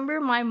don't remember,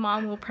 my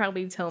mom will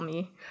probably tell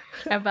me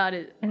about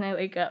it and I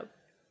wake up.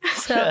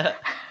 So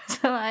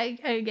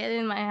I get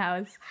in my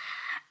house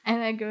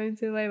and I go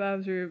into my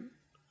mom's room.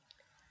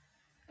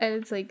 And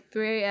it's like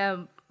 3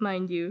 a.m.,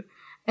 mind you.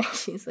 And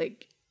she's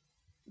like,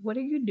 what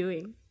are you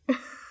doing?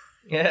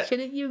 Yeah.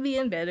 Shouldn't you be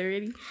in bed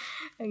already?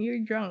 And you're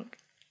drunk.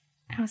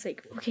 And I was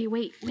like, okay,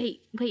 wait.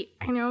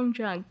 I know I'm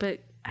drunk, but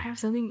I have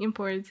something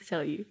important to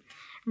tell you.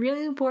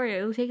 Really important.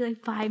 It'll take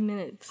like 5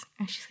 minutes.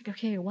 And she's like,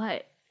 okay,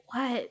 what?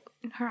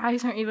 And her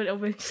eyes aren't even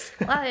open. She's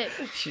like,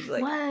 what? She's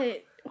like,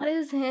 What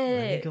is let me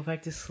it? go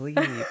back to sleep.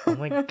 Oh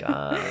my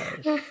gosh.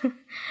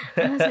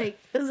 I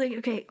was like,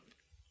 okay.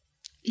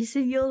 You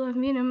said you'll love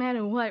me no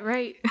matter what,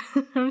 right?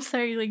 I'm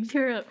sorry, like,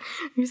 tear up.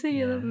 You said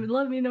you'll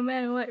love me no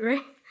matter what, right?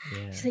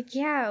 Yeah. She's like,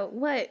 yeah,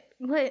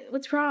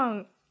 what's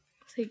wrong?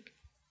 It's like,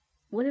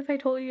 what if I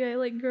told you I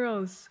like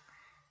girls?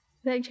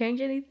 Did I change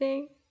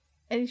anything?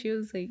 And she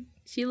was like,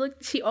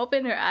 she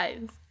opened her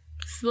eyes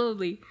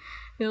slowly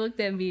and looked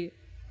at me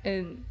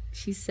and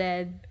she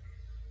said,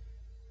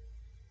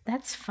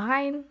 that's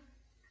fine.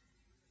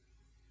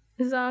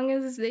 As long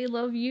as they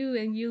love you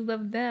and you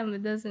love them,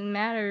 it doesn't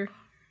matter.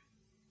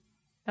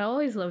 I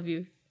always love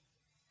you.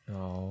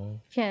 Oh.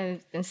 Yeah,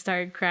 and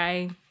started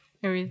crying,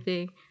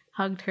 everything.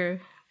 Hugged her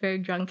very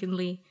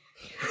drunkenly.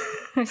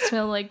 I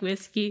smelled like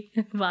whiskey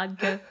and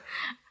vodka.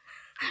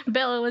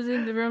 Bella was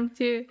in the room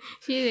too.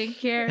 She didn't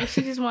care.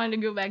 She just wanted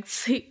to go back to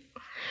sleep.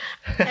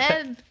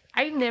 And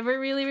I never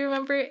really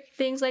remember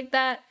things like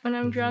that when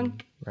I'm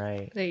drunk.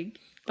 Right. Like,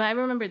 but I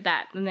remembered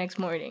that the next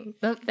morning.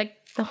 The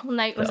whole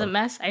night was a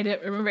mess. I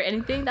didn't remember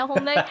anything that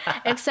whole night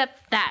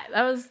except that.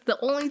 That was the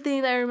only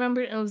thing that I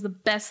remembered, and it was the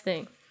best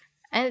thing.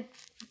 And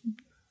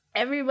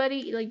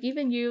everybody, like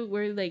even you,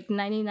 were like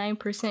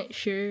 99%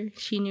 sure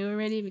she knew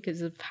already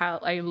because of how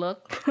I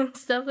look and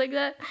stuff like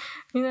that,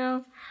 you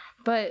know?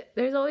 But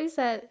there's always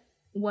that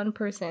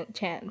 1%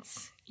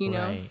 chance, you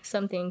know? Right.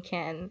 Something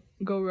can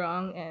go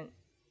wrong and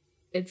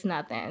it's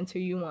not the answer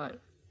you want.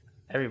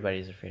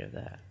 Everybody's afraid of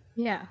that,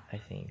 Yeah. I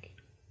think.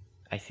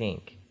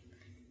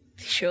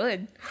 They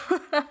should.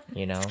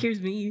 You know? Scares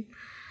me.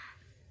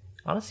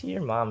 Honestly,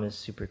 your mom is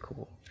super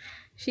cool.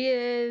 She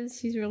is.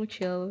 She's real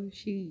chill.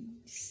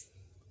 She's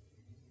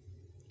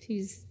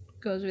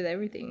goes with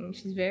everything.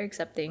 She's very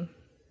accepting.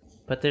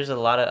 But there's a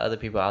lot of other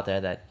people out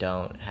there that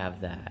don't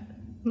have that.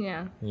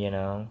 Yeah. You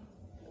know?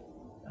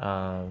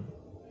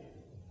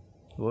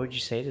 What would you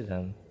say to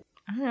them?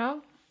 I don't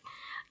know.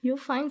 You'll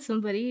find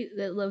somebody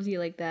that loves you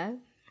like that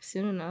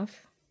soon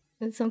enough.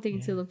 That's something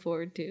to look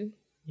forward to.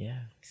 Yeah.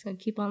 So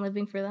keep on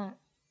living for that.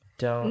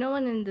 Don't. No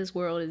one in this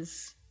world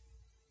is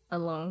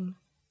alone.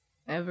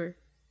 Ever.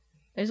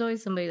 There's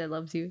always somebody that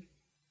loves you.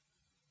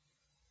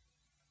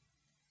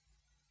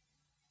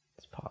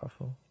 It's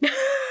powerful.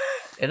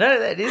 And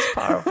that is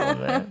powerful,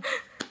 man.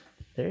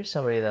 There's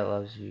somebody that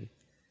loves you.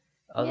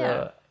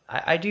 Although,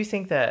 I do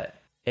think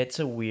that it's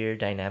a weird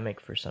dynamic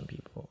for some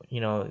people. You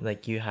know,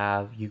 like you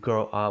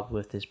grow up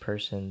with this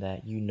person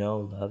that you know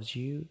loves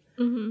you,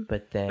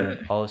 but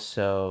then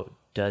also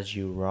does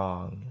you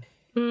wrong.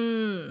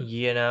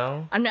 You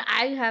know? I know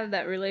I have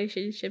that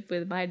relationship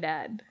with my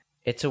dad.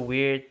 It's a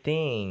weird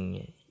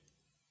thing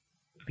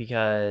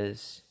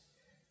because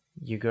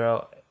you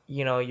grow,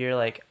 you know, you're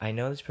like, I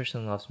know this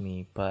person loves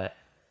me, but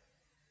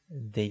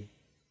they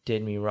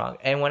did me wrong.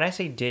 And when I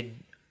say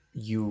did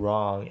you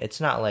wrong, it's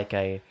not like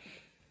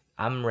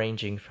I'm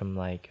ranging from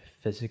like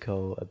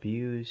physical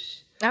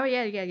abuse Oh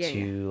yeah.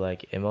 to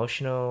like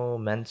emotional,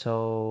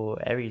 mental,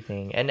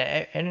 everything, and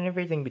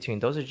everything between.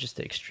 Those are just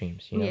the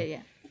extremes, you know.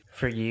 Yeah.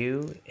 For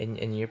you,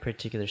 in your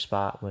particular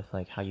spot with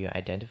like how you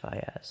identify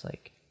as,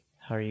 like,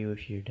 how are you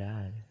with your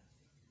dad?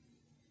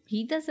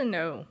 He doesn't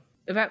know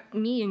about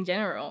me in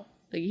general.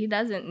 Like he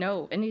doesn't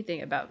know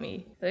anything about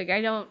me. Like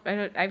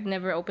I've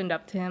never opened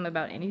up to him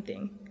about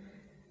anything,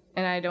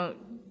 and I don't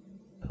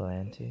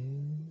Plan to?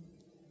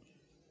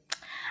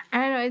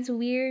 I don't know, it's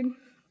weird.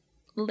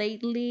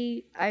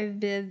 Lately, I've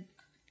been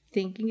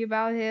thinking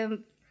about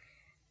him.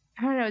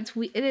 I don't know,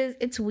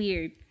 it's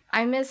weird.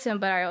 I miss him,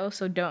 but I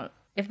also don't,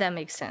 if that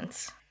makes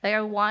sense. Like,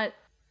 I want...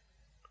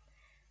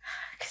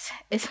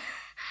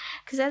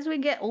 Because as we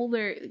get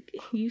older,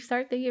 you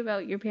start thinking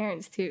about your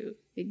parents, too.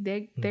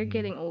 Like, they're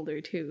getting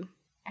older, too.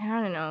 And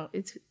I don't know,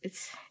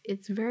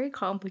 it's very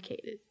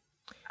complicated.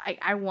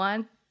 I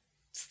want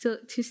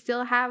to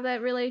still have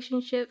that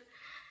relationship,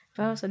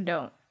 but I also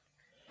don't.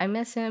 I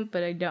miss him,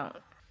 but I don't.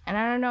 And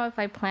I don't know if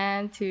I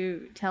plan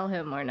to tell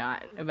him or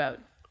not about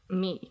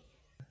me.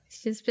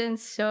 It's just been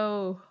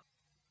so...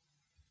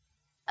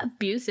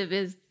 Abusive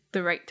is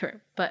the right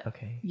term, but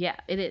Okay. Yeah,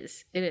 it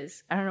is. It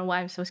is. I don't know why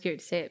I'm so scared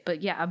to say it,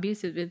 but yeah,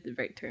 abusive is the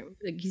right term.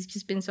 Like, he's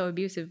just been so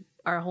abusive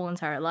our whole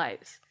entire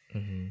lives.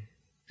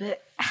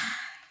 But,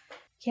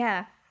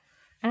 yeah,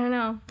 I don't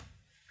know.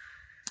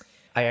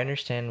 I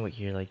understand what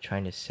you're like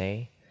trying to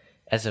say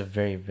as a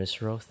very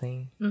visceral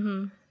thing.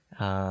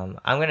 I'm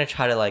gonna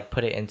try to like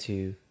put it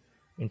into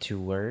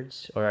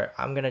words, or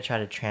I'm gonna try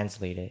to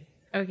translate it.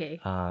 Okay.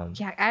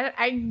 Yeah,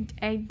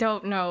 I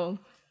don't know.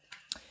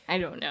 I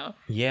don't know.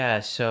 Yeah,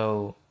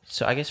 so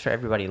I guess for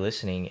everybody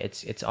listening,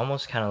 it's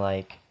almost kind of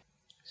like,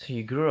 so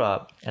you grew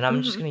up, and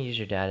I'm just gonna use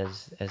your dad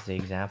as the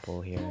example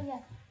here.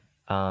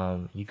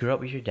 You grew up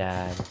with your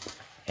dad,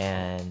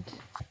 and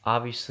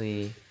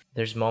obviously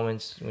there's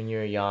moments when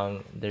you're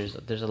young, there's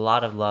a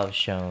lot of love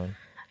shown,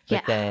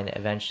 but then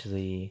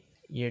eventually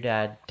your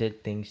dad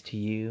did things to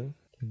you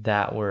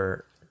that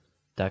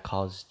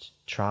caused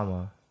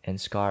trauma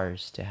and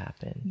scars to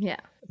happen. Yeah.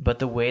 But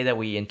the way that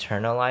we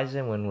internalize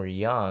it when we're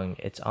young,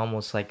 it's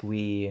almost like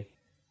we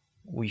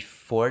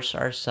force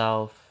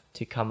ourselves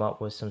to come up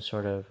with some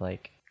sort of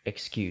like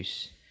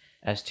excuse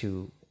as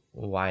to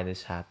why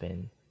this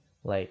happened.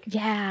 Like,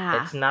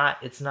 Yeah.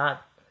 it's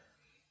not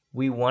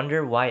we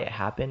wonder why it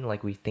happened,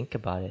 like we think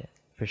about it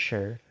for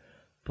sure,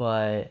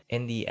 but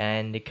in the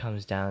end it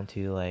comes down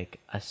to like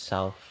a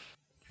self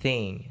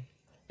thing,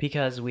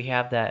 because we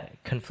have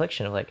that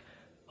confliction of like,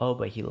 oh,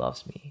 but he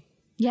loves me.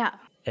 Yeah.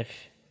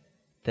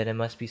 Then it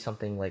must be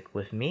something like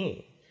with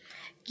me.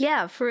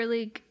 Yeah, for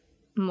like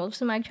most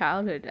of my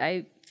childhood,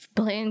 I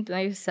blamed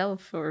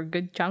myself for a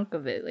good chunk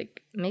of it.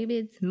 Like, maybe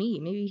it's me.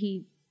 Maybe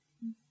he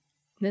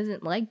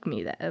doesn't like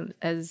me that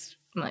as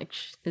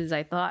much as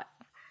I thought.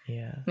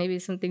 Yeah. Maybe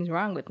something's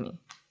wrong with me,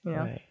 you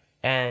know? Right.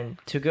 And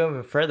to go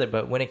even further,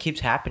 but when it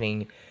keeps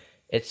happening,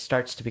 it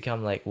starts to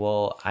become like,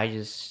 well, I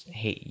just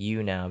hate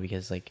you now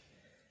because like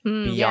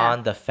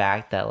beyond the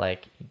fact that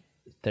like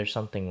there's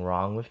something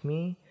wrong with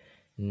me,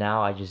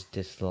 now I just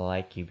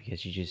dislike you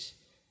because you just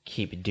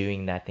keep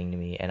doing that thing to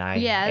me, and I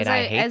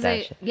hate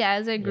that shit. Yeah,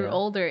 as I grew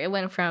older, it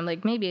went from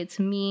like, maybe it's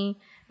me.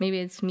 Wait,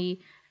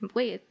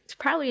 it's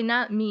probably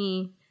not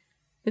me.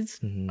 It's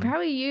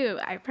probably you.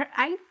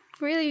 I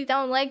really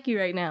don't like you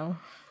right now.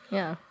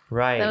 Yeah.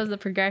 Right. That was the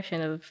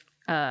progression of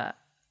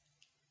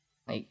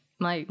like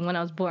when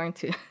I was born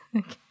to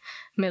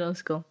middle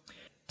school.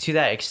 To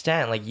that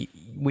extent, like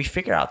we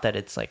figure out that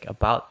it's like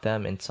about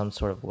them in some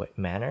sort of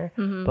manner,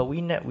 but we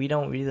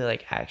don't really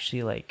like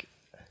actually like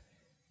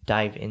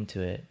dive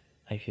into it.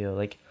 I feel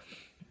like,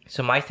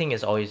 so my thing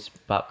is always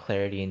about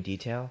clarity and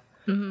detail.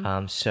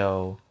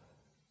 So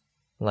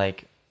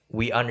like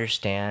we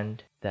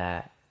understand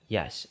that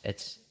yes,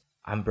 it's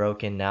I'm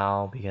broken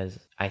now because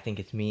I think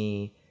it's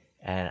me,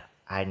 and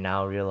I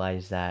now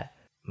realize that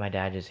my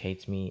dad just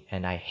hates me,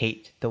 and I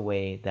hate the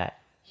way that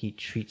he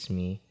treats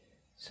me.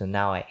 So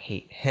now I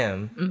hate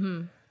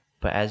him.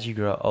 But as you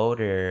grow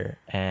older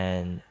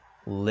and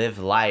live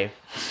life,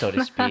 so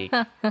to speak,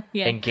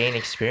 Yeah. and gain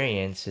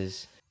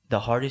experiences,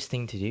 the hardest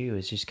thing to do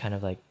is just kind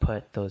of like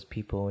put those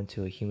people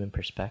into a human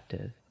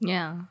perspective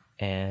Yeah.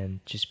 and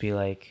just be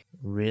like,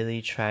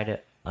 really try to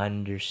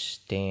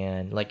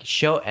understand, like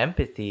show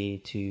empathy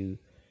to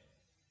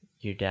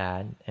your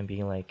dad and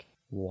being like,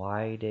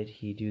 why did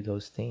he do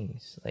those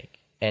things? Like,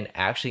 and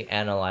actually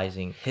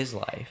analyzing his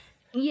life.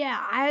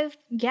 Yeah,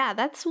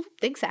 that's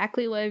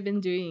exactly what I've been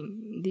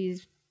doing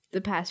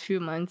the past few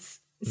months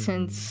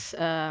since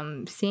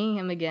seeing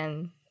him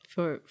again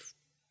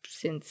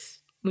since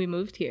we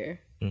moved here.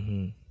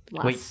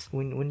 Wait,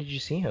 when did you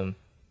see him?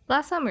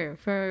 Last summer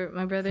for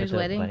my brother's the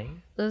wedding.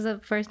 wedding? That was the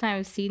first time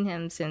I've seen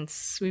him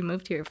since we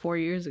moved here 4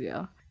 years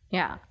ago.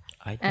 Yeah.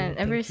 I And didn't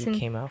ever think he since-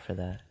 came out for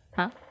that.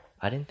 Huh?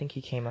 I didn't think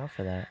he came out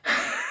for that.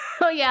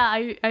 Oh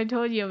yeah, I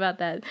told you about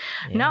that.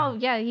 No,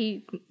 yeah,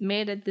 he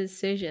made a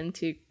decision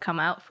to come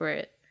out for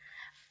it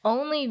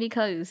only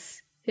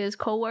because his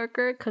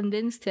coworker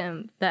convinced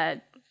him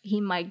that he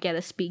might get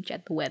a speech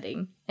at the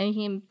wedding, and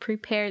he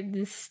prepared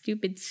this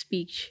stupid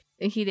speech.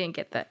 And he didn't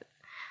get that,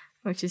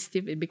 which is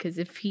stupid because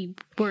if he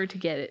were to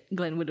get it,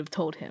 Glenn would have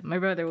told him. My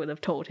brother would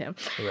have told him.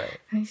 Right.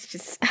 And he's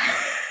just,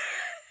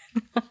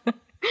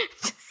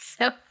 just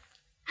so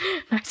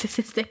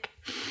narcissistic.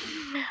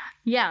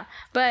 Yeah,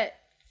 but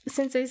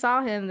since I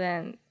saw him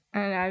then,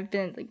 and I've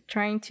been like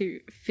trying to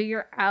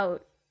figure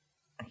out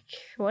like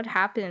what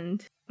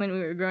happened when we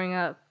were growing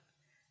up.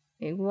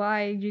 Like,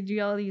 why did you do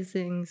all these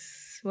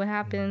things? What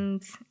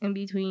happened in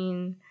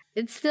between?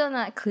 It's still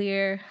not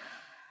clear.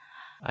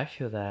 I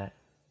feel that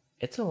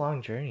it's a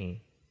long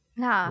journey.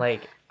 Yeah.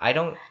 Like, I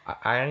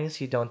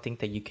honestly don't think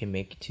that you can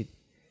make it to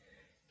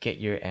get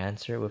your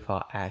answer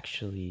without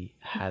actually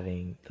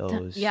having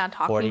those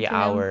talking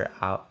 40-hour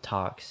out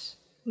talks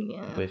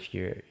yeah. with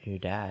your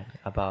dad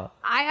about.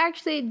 I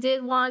actually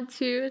did want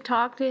to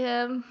talk to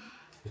him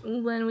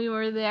when we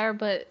were there,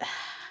 but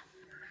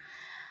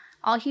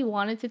all he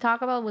wanted to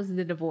talk about was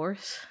the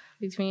divorce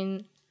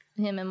between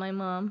him and my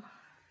mom.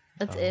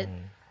 That's it.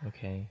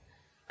 Okay.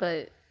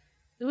 But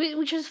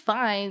which is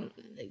fine.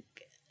 Like,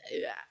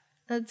 yeah,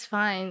 that's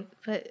fine.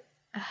 But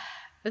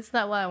that's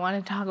not what I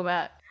want to talk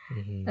about. I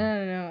don't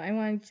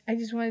know. I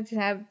just wanted to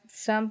have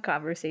some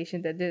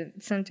conversation that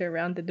didn't center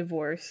around the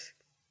divorce,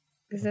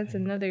 because that's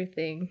another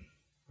thing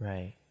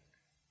Right.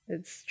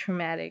 that's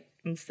traumatic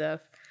and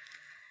stuff.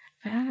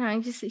 But I don't know.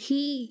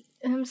 He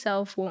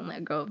himself won't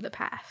let go of the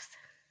past.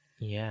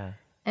 Yeah.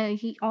 And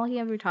all he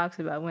ever talks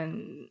about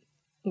when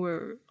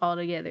we're all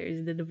together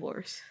is the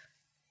divorce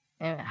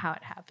and how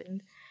it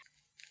happened.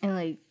 And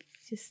like,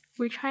 just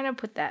we're trying to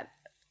put that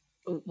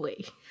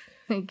away.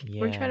 Like,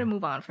 we're Yeah. trying to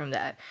move on from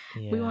that.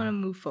 Yeah. We want to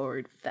move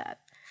forward with that.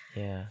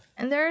 Yeah.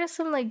 And there are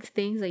some like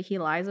things like he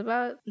lies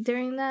about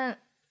during that.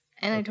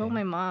 And I told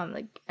my mom,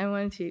 like, I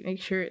wanted to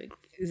make sure, like,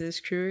 is this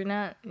true or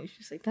not? And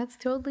she's like, that's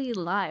totally a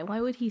lie.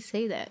 Why would he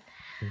say that?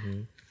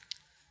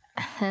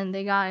 And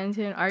they got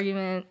into an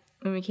argument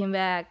when we came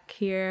back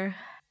here.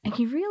 And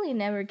you really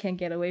never can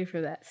get away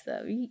from that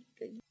stuff.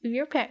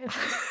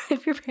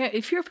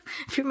 If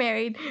you're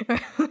married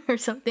or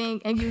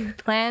something and you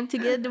plan to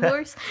get a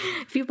divorce,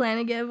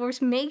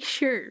 make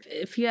sure,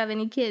 if you have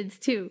any kids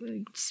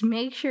too, just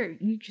make sure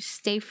you just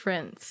stay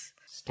friends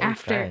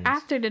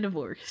after the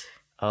divorce.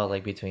 Oh,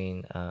 like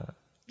between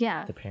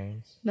Yeah, the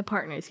parents. the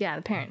partners. Yeah,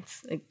 the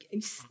parents. Like,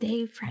 just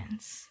stay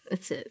friends.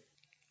 That's it.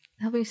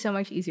 That'll be so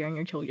much easier on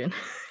your children.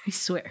 I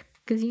swear,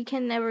 because you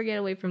can never get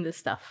away from this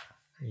stuff.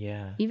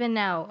 Yeah. Even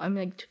now,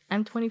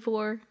 I'm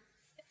 24.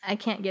 I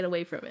can't get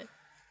away from it.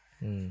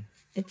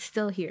 It's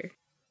still here.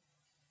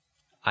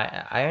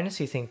 I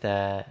honestly think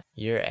that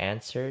your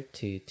answer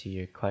to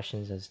your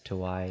questions as to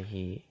why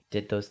he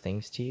did those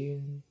things to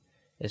you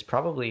is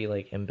probably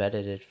like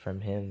embedded it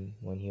from him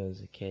when he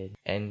was a kid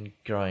and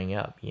growing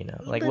up, you know,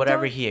 like But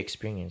whatever don't- he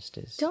experienced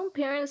is. Don't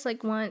parents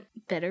like want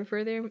better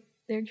for their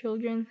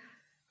children?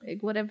 Like,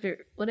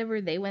 whatever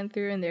they went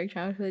through in their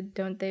childhood,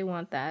 don't they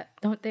want that?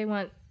 Don't they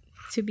want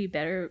to be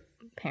better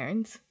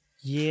parents?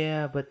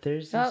 Yeah, but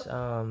there's this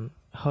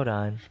hold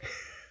on.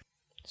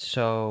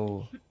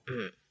 So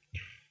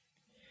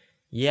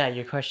yeah,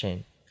 your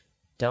question.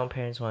 Don't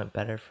parents want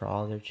better for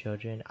all their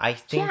children? I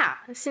think Yeah,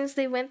 since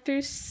they went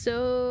through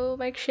so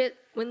much shit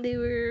when they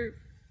were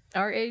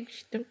our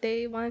age, don't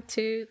they want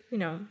to,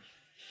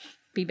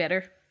 be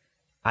better?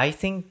 I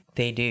think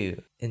they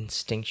do.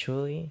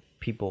 Instinctually,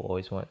 people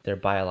always want their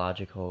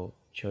biological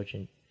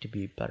children to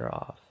be better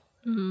off.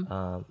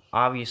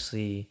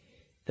 Obviously,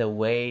 the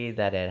way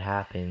that it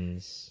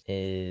happens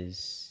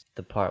is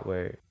the part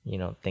where,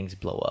 things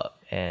blow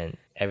up and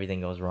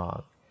everything goes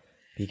wrong.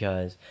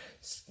 Because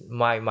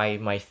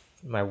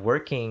my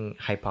working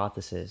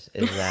hypothesis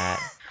is that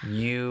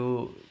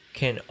you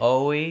can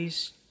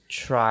always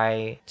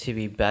try to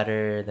be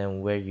better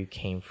than where you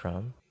came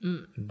from.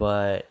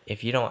 But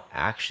if you don't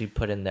actually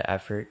put in the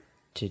effort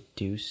to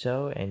do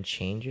so and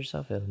change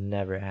yourself, it'll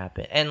never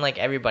happen. And like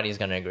everybody's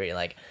gonna agree,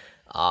 like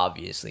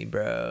obviously,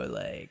 bro,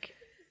 like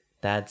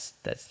that's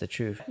the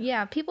truth.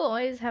 Yeah, people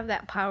always have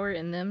that power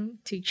in them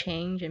to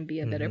change and be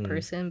a better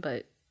person,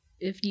 but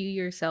if you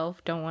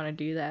yourself don't want to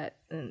do that,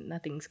 then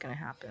nothing's gonna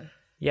happen.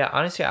 Yeah,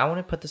 honestly, I want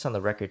to put this on the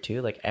record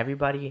too. Like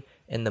everybody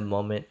in the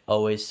moment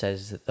always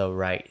says the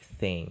right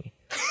thing,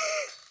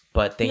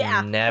 but they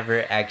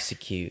never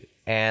execute.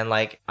 And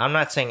like, I'm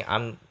not saying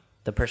I'm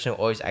the person who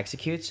always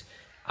executes.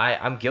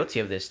 I'm guilty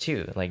of this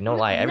too. Like, no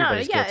lie,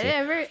 everybody's guilty.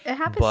 It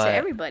happens to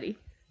everybody.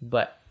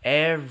 But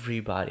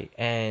everybody,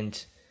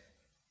 and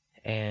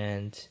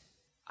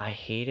I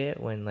hate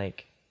it when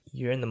like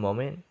you're in the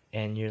moment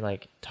and you're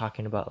like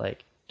talking about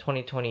like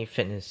 2020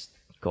 fitness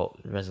goal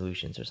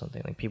resolutions or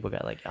something. Like people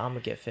got like, oh, I'm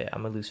gonna get fit,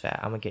 I'm gonna lose fat,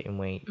 I'm gonna get in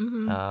weight,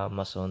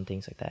 muscle and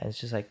things like that. And it's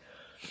just like,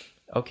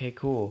 okay,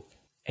 cool.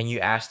 And you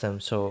ask them,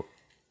 so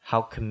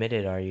how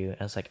committed are you?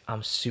 And it's like,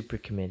 I'm super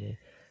committed.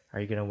 Are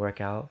you gonna work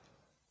out?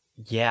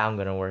 Yeah, I'm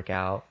gonna work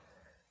out.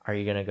 Are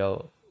you gonna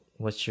go?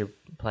 What's your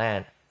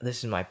plan?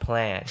 This is my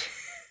plan.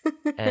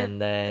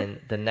 And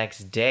then the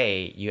next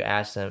day you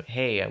ask them,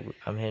 hey,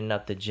 I'm hitting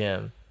up the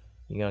gym,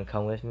 you gonna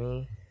come with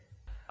me?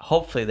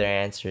 Hopefully their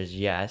answer is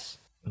yes.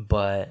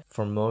 But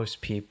for most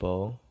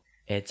people,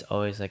 it's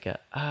always like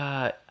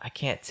I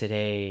can't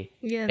today.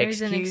 Yeah,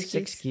 there's an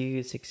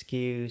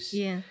excuse.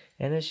 Yeah.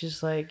 And it's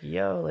just like,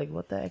 yo, like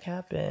what the heck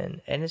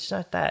happened? And it's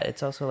not that.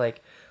 It's also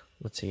like,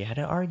 let's say you had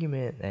an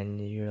argument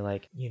and you're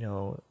like, you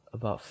know,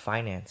 about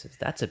finances.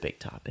 That's a big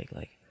topic.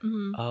 Like,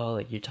 oh,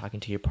 like you're talking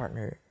to your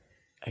partner.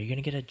 Are you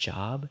going to get a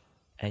job?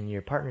 And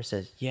your partner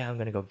says, yeah, I'm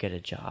going to go get a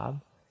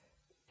job.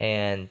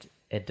 And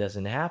it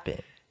doesn't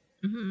happen.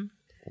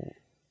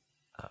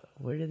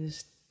 Where did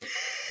this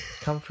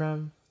come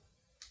from?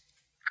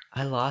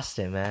 I lost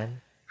it,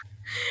 man.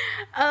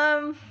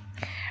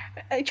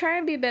 Try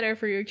and be better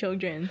for your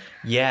children.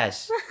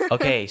 Yes.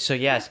 Okay, so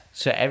yes.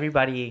 So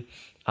everybody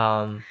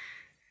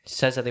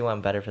says that they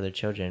want better for their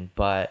children,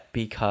 but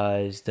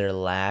because their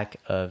lack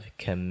of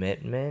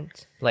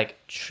commitment, like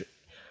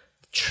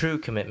true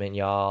commitment,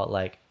 y'all,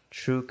 like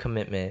true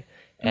commitment.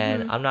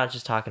 And I'm not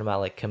just talking about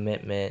like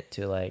commitment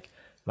to like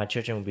my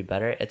children will be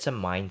better. It's a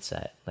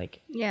mindset.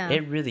 Like,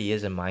 it really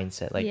is a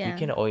mindset. Like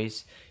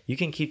you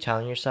can keep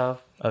telling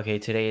yourself, okay,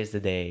 today is the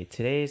day.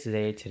 Today's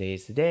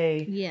the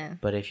day. Yeah.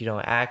 But if you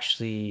don't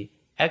actually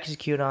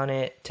execute on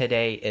it,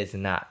 today is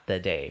not the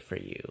day for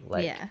you.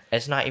 Like,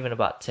 it's not even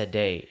about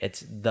today.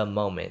 It's the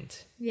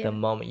moment. Yeah. The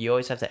moment. You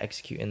always have to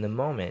execute in the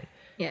moment.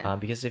 Yeah.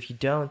 Because if you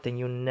don't, then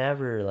you'll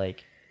never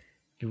like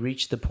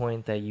reach the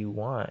point that you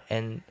want.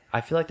 And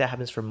I feel like that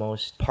happens for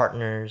most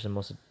partners and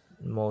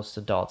most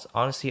adults.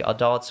 Honestly,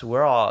 adults,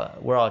 we're all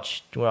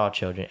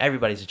children.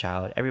 Everybody's a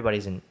child.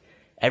 Everybody's an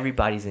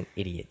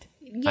idiot.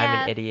 Yeah,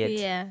 I'm an idiot.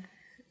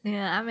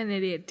 Yeah, I'm an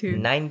idiot too.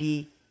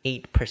 98%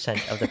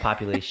 of the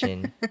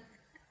population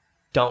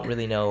don't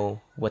really know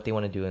what they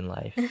want to do in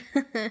life.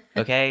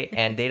 Okay?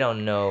 And they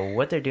don't know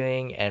what they're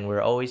doing, and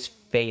we're always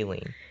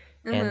failing.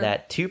 And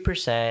that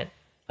 2%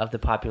 of the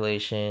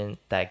population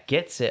that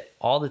gets it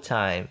all the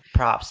time,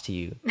 props to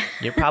you.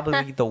 You're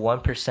probably the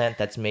 1%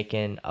 that's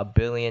making $1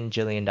 billion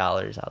jillion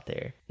out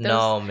there.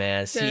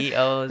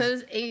 CEOs.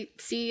 Those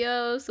 8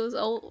 CEOs, those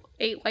old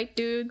 8 white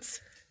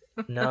dudes.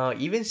 No,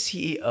 even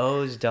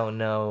CEOs don't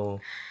know.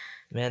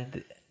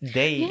 Man,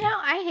 they... You know,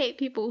 I hate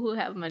people who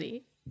have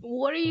money.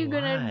 What are you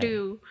gonna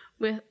do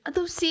with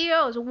those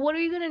CEOs? What are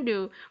you gonna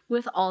do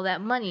with all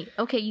that money?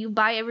 Okay, you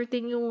buy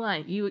everything you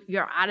want.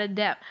 You're out of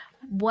debt.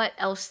 What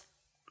else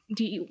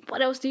do you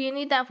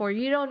need that for?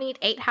 You don't need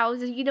 8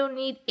 houses. You don't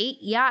need 8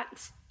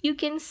 yachts.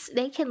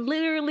 They can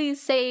literally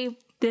save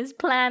this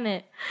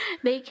planet.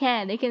 They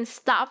can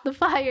stop the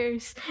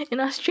fires in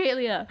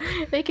Australia.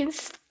 They can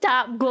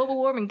stop global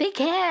warming. They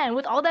can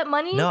with all that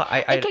money. No,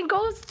 it can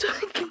go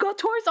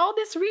towards all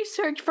this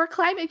research for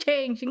climate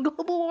change and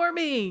global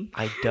warming.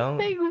 I don't.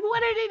 Like,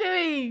 what are they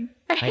doing?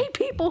 I hate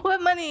people who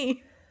have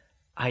money.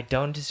 I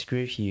don't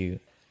disagree with you.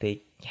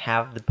 They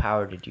have the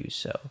power to do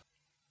so.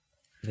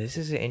 This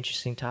is an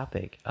interesting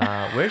topic.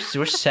 We're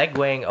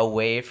segueing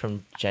away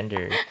from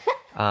gender,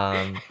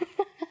 and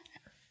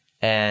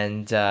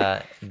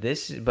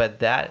but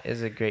that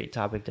is a great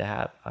topic to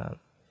have.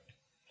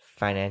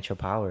 Financial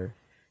power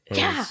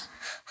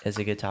is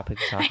a good topic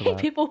to talk I hate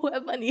people who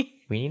have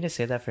money. We need to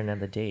say that for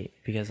another date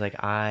because, like,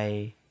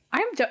 I'm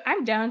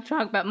down to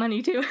talk about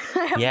money too.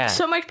 I have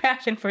so much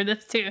passion for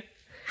this too.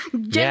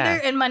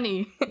 Gender and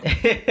money.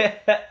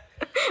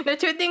 The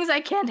 2 things I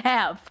can't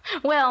have.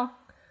 Well,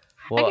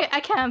 I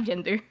can't have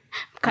gender,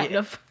 kind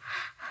of.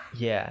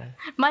 Yeah.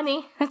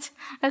 Money, that's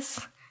I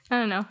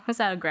don't know,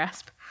 that's out of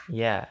grasp.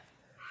 Yeah,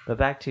 but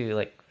back to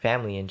like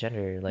family and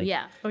gender, like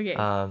okay,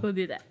 we'll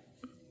do that.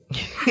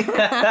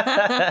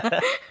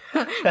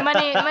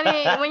 money.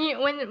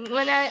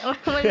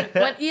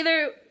 When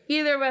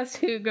either of us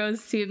who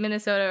goes to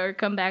Minnesota or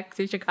come back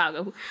to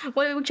Chicago,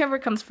 whichever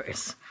comes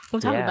first,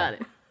 we'll talk about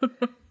it.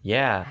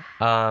 Yeah.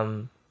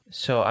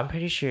 So I'm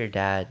pretty sure your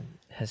dad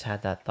has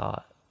had that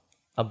thought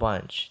a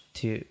bunch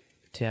to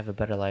have a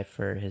better life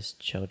for his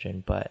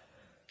children, but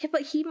Yeah,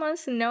 but he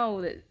must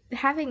know that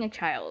having a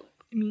child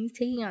means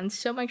taking on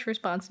so much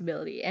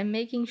responsibility and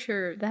making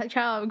sure that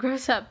child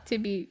grows up to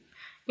be,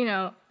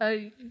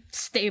 a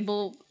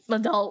stable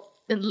adult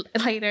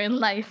later in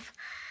life.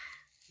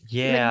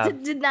 yeah.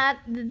 Like, did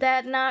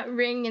that not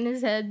ring in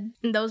his head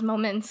in those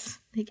moments?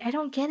 Like, I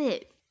don't get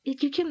it.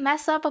 Like, you can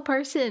mess up a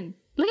person.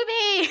 Look at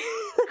me.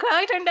 Look how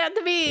I turned out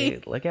to be.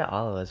 Dude, look at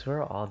all of us.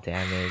 We're all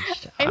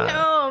damaged. I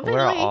know, but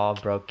we're like... all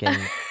broken.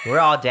 We're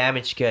all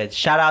damaged goods.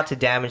 Shout out to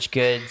Damaged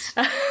Goods,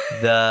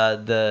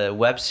 the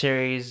web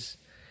series.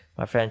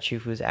 My friend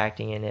Chufu's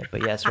acting in it.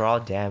 But yes, we're all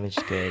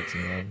damaged goods,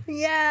 man.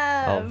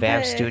 Yeah. Oh,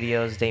 Vamp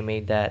Studios, they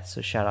made that.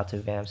 So shout out to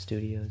Vamp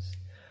Studios.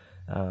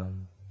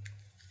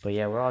 But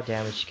yeah, we're all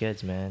damaged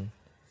goods, man.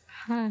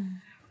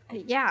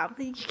 Yeah,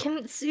 but you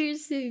can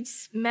seriously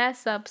just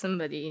mess up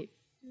somebody,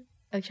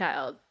 a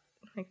child,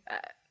 like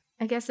that.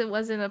 I guess it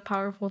wasn't a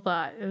powerful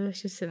thought. It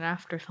was just an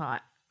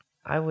afterthought.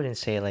 I wouldn't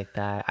say it like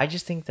that. I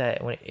just think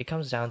that when it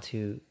comes down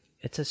to,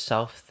 it's a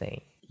self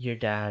thing. Your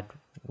dad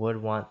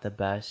would want the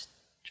best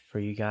for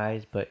you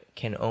guys, but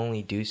can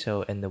only do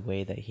so in the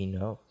way that he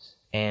knows.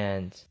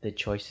 And the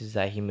choices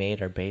that he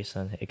made are based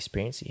on the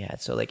experience he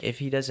had. So like if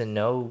he doesn't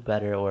know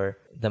better, or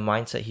the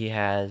mindset he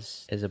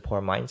has is a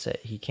poor mindset,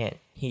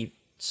 he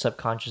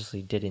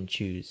subconsciously didn't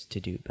choose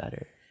to do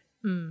better.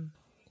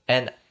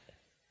 And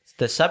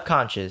the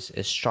subconscious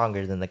is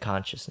stronger than the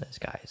consciousness,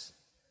 guys.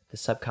 The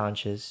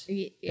subconscious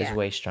is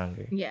way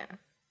stronger. Yeah.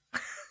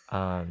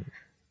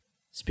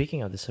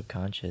 Speaking of the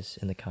subconscious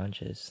and the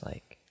conscious,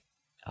 like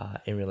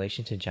in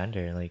relation to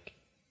gender, like,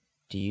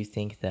 do you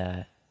think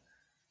that...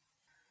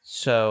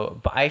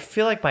 But I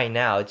feel like by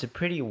now it's a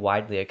pretty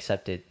widely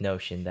accepted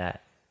notion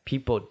that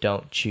people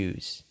don't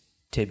choose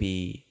to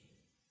be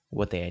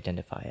what they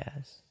identify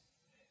as.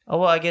 Oh,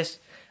 well, I guess...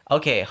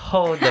 Okay,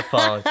 hold the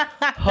phone.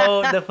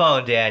 Hold the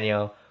phone,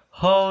 Daniel.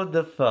 Hold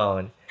the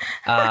phone.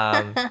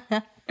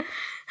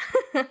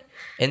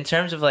 In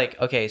terms of like,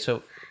 okay,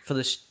 so for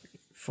this,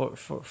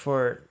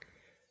 for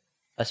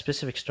a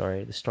specific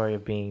story, the story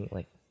of being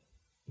like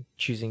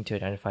choosing to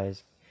identify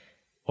as,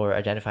 or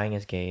identifying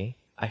as gay,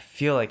 I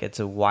feel like it's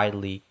a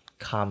widely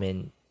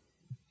common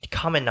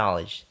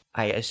knowledge.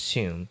 I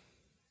assume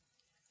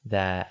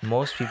that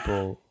most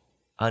people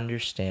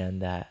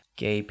understand that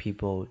gay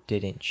people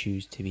didn't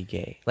choose to be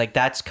gay. Like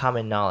that's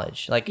common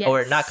knowledge. Like, yes.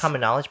 Or not common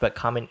knowledge, but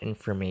common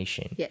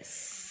information.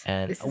 Yes.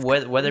 And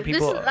whether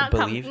people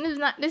believe,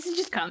 this is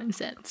just common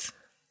sense.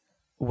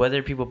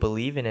 Whether people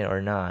believe in it or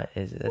not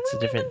that's a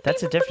different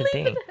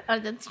thing. Oh,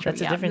 that's true.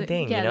 That's a different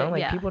thing, yeah, you know?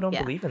 Like yeah, people don't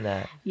yeah. believe in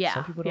that. Yeah,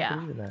 Some people don't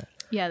believe in that.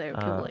 Yeah, there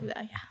are people like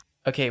that. Yeah.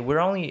 Okay,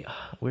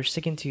 we're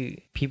sticking to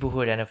people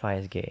who identify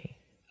as gay.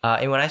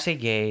 And when I say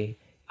gay,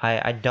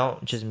 I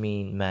don't just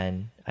mean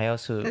men. I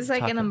also It's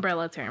like an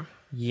umbrella term.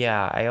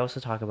 Yeah, I also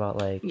talk about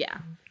like Yeah.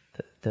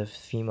 the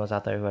females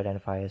out there who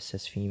identify as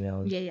cis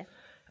females. Yeah,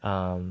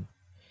 yeah.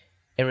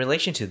 In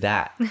relation to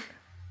that,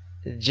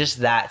 just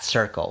that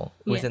circle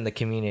within the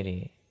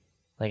community,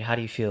 like how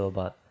do you feel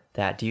about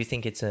that? Do you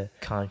think it's a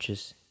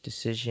conscious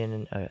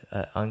decision,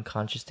 a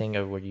unconscious thing,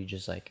 or were you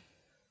just like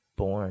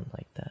born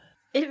like that?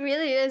 It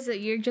really is that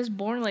you're just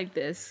born like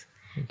this.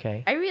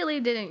 Okay. I really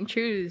didn't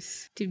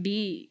choose to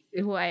be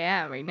who I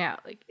am right now.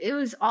 Like it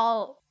was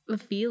all a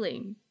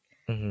feeling.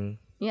 Mm-hmm.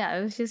 Yeah,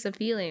 it was just a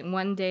feeling.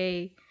 One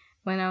day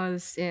when I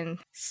was in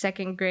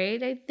second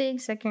grade, I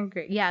think second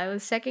grade. Yeah, it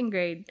was second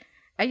grade.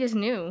 I just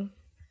knew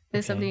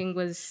that something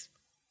was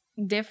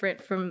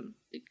different from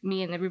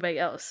me and everybody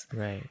else.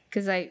 Right.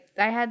 Because I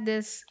had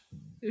this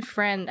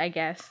friend, I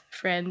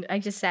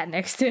just sat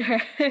next to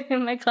her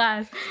in my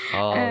class.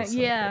 Oh,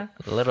 yeah.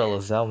 Little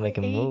Lizelle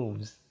making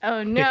moves.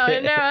 Oh no!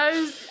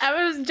 I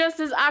was just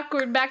as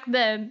awkward back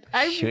then.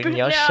 Shooting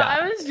your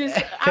shot.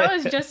 I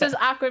was just as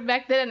awkward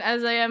back then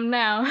as I am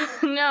now.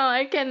 No,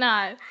 I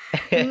cannot.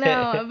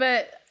 No,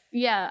 but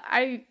yeah,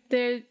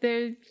 there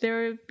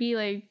would be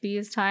like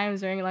these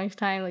times during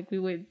lunchtime, like we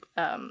would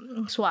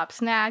swap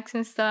snacks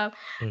and stuff,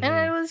 and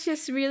it was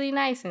just really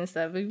nice and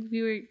stuff.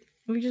 We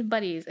were just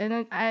buddies, and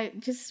then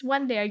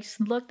one day I just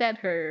looked at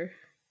her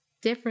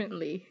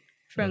differently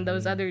from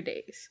those other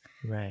days.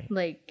 Right.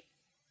 Like,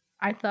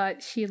 I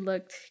thought she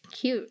looked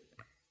cute.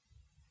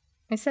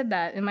 I said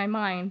that in my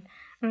mind.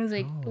 And I was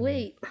like,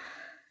 wait,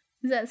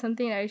 is that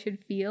something I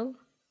should feel?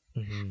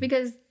 Mm-hmm.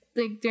 Because,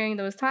 like, during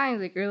those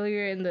times, like,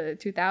 earlier in the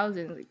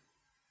 2000s, like,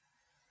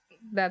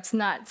 that's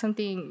not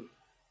something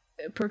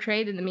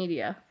portrayed in the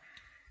media.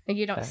 Like,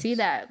 you don't Facts. see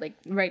that, like,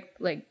 right,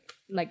 like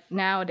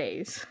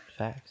nowadays.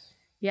 Facts.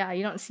 Yeah,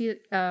 you don't see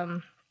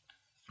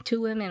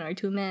two women or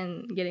two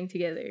men getting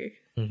together,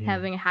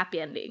 having a happy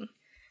ending.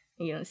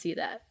 You don't see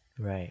that.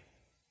 Right.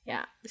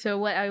 Yeah. So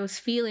what I was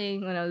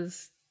feeling when I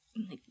was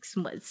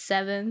like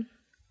 7,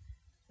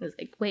 I was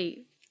like,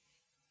 wait,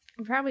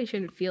 I probably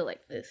shouldn't feel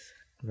like this.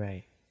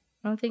 Right.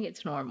 I don't think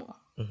it's normal.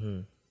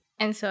 Mm-hmm.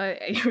 And so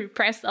I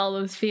repressed all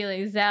those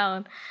feelings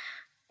down,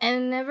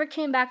 and it never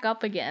came back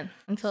up again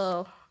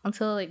until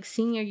like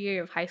senior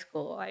year of high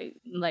school. I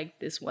liked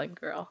this one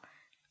girl.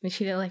 but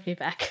she didn't like me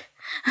back.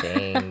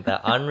 Dang,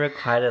 the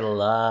unrequited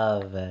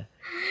love.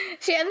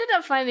 She ended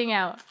up finding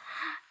out.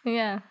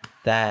 Yeah,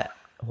 That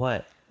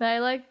what? that I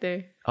liked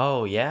her.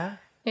 Oh yeah.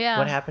 Yeah.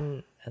 What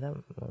happened at that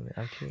moment?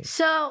 I'm curious.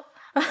 So,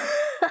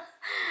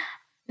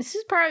 this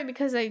is probably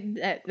because I've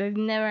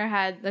never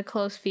had a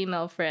close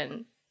female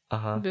friend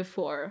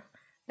before.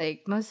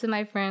 Like, most of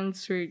my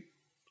friends were...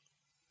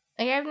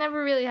 Like, I've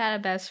never really had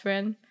a best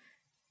friend.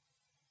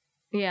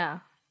 Yeah.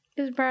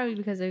 It's probably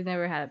because I've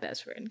never had a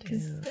best friend.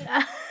 'Cause,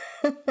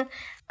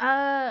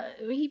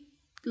 we,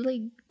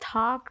 like,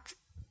 talked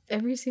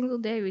every single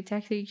day. We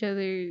texted each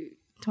other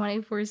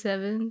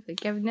 24/7.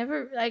 Like, I've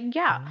never... Like,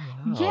 yeah.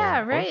 Oh, wow. Yeah,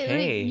 right?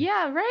 Okay. Like,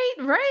 yeah, right?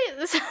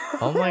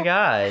 Oh my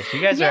gosh,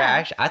 you guys are Yeah.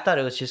 actually. I thought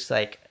it was just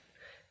like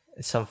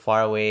some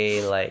far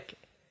away, like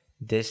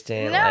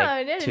distant,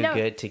 too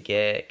good to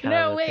get. Kind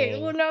of a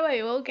thing.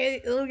 We'll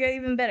get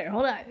even better.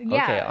 Hold on.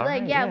 Yeah, Okay, all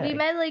right, yeah. we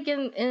met like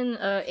in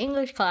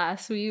English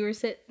class. We were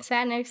sat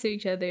next to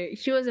each other.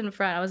 She was in the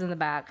front, I was in the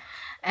back,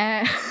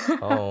 and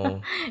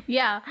Oh.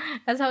 yeah,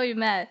 that's how we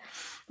met.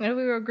 And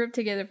we were grouped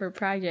together for a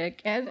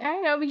project, and I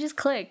don't know, we just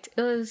clicked.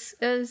 It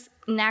was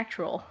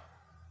natural,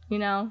 you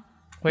know.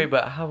 Wait,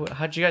 but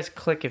how'd you guys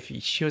click if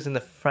she was in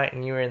the front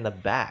and you were in the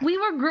back? We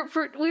were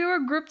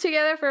grouped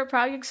together for a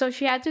project, so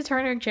she had to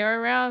turn her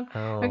chair around.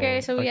 Oh,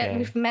 okay, so we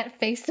okay. met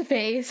face to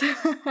face.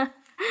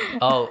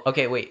 Oh,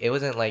 okay. Wait, it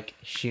wasn't like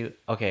she.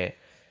 Okay,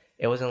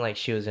 it wasn't like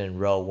she was in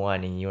row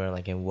 1 and you were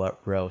like in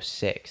what row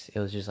 6. It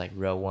was just like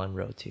row 1,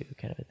 row 2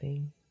 kind of a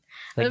thing.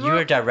 Like you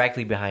were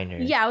directly behind her.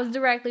 Yeah, I was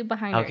directly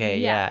behind her. Okay,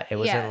 yeah. It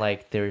wasn't yeah.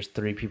 like there's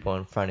 3 people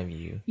in front of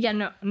you. Yeah,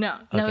 no, it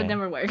Okay. would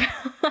never work.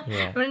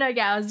 Yeah. But no,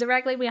 yeah, I was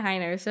directly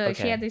behind her, so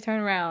she Okay. had to turn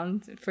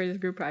around for this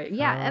group project.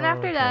 Yeah, and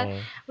after that,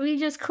 Okay. we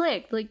just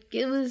clicked. Like,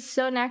 it was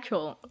so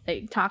natural.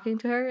 Like, talking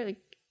to her, like,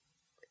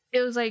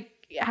 it was like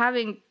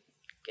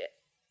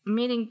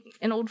meeting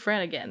an old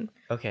friend again.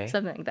 Okay.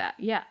 Something like that.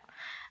 Yeah.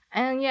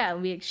 And yeah,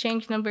 we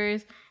exchanged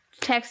numbers,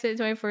 texted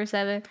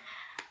 24/7.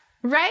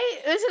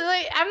 Right? This is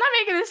like, I'm not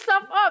making this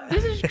stuff up.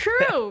 This is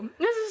true.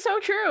 This is so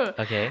true.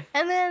 Okay.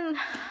 And then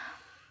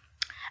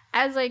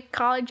as like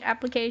college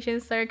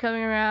applications started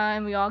coming around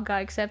and we all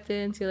got accepted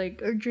into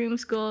like our dream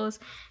schools,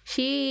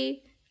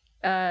 she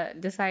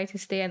decided to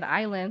stay on the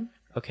island.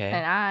 Okay.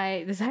 And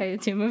I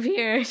decided to move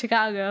here in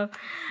Chicago.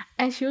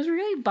 And she was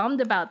really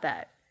bummed about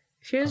that.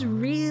 She was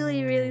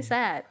really, really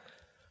sad.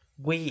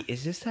 Wait,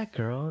 is this that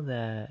girl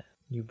that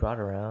you brought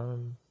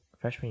around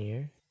freshman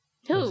year?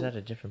 Who? Or is that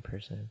a different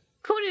person?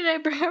 Who did I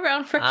bring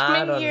around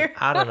freshman year?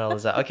 I don't know.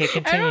 Lisa. Okay, I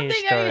continue don't your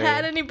think story. I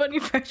had anybody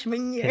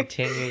freshman year.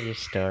 Continue your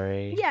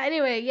story. Yeah,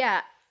 anyway,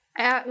 yeah.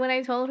 When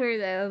I told her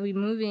that I'll be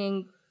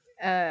moving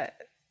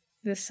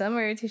this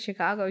summer to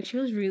Chicago, she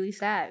was really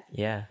sad.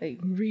 Yeah. Like,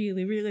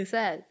 really, really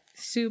sad.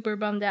 Super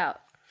bummed out.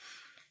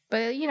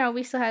 But, you know,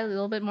 we still had a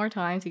little bit more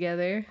time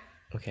together.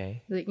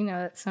 Okay. Like, you know,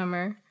 that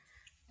summer.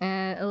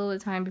 And a little bit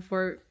of time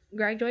before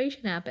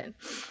graduation happened.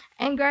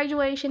 And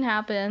graduation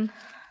happened.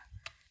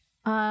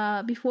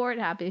 Before it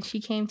happened, she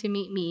came to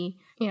meet me.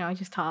 You know,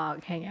 just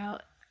talk, hang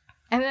out.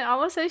 And then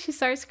all of a sudden, she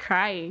starts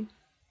crying.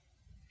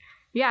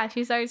 Yeah,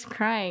 she starts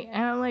crying.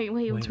 And I'm like,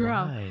 wait, what's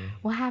wrong? Why?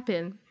 What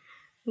happened?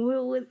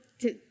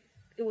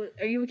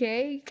 Are you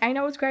okay? I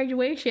know it's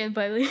graduation,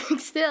 but like,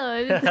 still,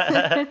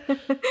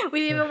 we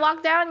didn't even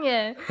walk down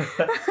yet.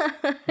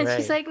 And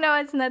she's Right. like, no,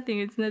 it's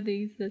nothing.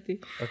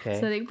 Okay.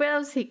 So like, but I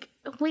was like,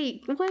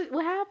 wait,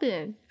 what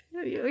happened?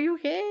 Are you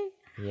okay?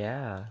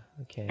 Yeah.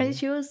 Okay. And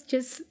she was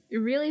just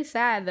really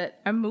sad that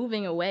I'm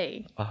moving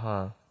away.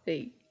 Uh-huh.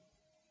 Like,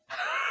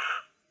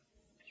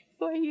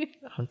 what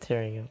I'm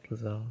tearing up,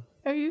 Lizelle.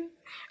 are you?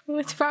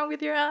 What's wrong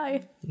with your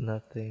eye?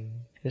 Nothing.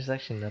 There's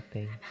actually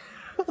nothing.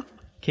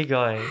 Keep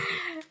going.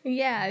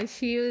 Yeah,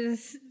 she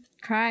was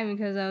crying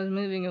because I was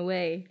moving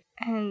away.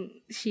 And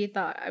she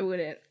thought I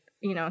wouldn't,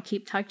 you know,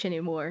 keep touch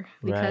anymore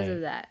because of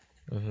Right. that.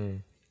 Mm-hmm.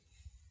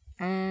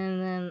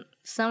 And then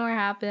summer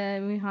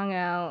happened, we hung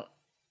out,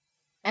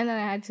 and then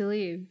I had to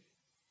leave.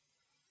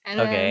 And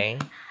Okay.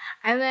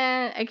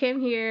 then I came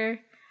here,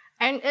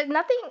 and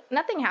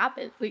nothing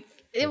happened. Like,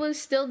 it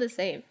was still the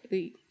same.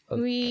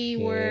 We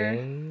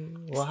were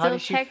Well, how still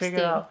did she figure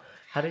texting. out?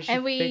 How did she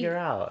And we- figure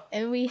out?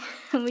 and we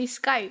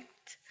Skyped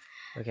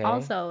Okay.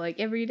 also, like,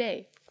 every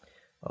day.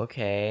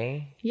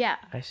 Okay. Yeah.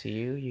 I see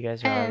you. You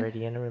guys are And-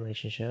 already in a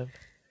relationship.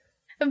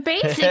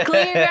 Basically,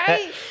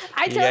 right?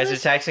 I You tell guys are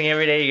this texting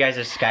every day. You guys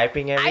are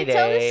Skyping every day. I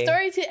tell this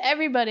story to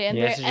everybody, and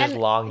You guys they're- are just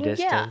and- long Yeah,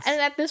 distance. and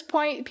at this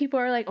point, people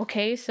are like,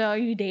 "Okay, so are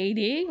you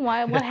dating?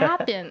 Why? What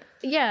happened?"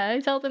 Yeah, I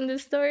tell them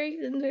this story,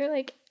 and they're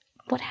like,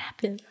 "What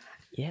happened?"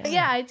 Yeah.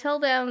 Yeah, I tell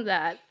them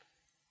that,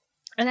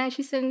 and then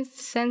she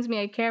sends me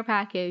a care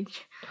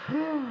package.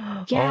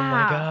 Oh Yeah.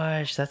 my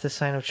gosh, that's a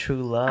sign of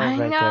true love I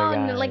right know, there,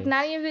 and guys. like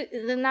not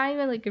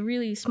even like a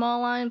really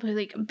small one, but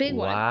like a big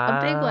one,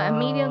 a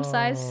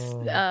medium-sized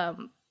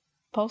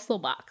postal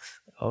box.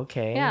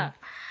 Okay. Yeah.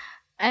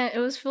 And it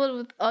was filled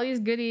with all these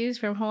goodies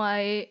from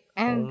Hawaii.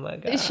 And Oh my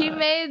God. she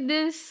made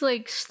this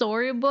like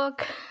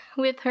storybook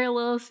with her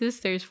little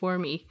sisters for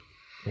me.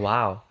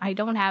 Wow. I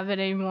don't have it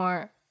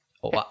anymore.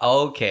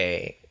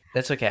 Okay.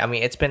 That's okay. I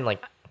mean, it's been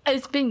like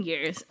It's been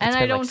years, and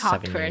I been, don't like,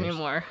 talk to 7 her years.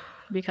 anymore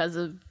because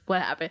of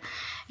what happened.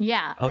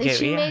 Yeah, Okay,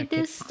 she yeah, made okay.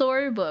 this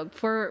storybook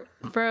for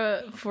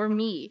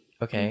me.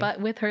 Okay. but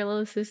with her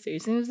little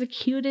sisters, and it was the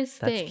cutest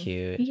That's thing.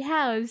 cute.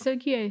 Yeah, it was so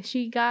cute.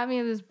 She got me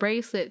this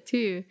bracelet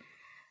too.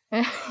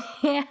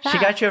 Yeah. she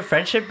got you a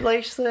friendship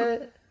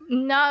bracelet,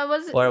 No, it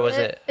wasn't. or was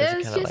it? It Was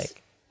was it kind of just.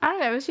 like I don't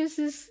know. It was just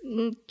this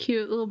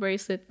cute little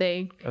bracelet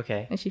thing,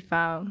 okay? and she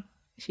thought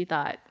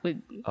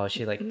would Oh,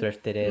 she like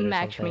thrifted it or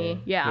match me,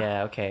 something. yeah.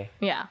 Yeah. Okay.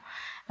 Yeah.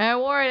 And I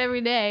wore it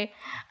every day.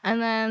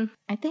 And then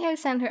I think I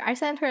sent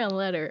her a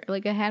letter,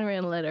 like a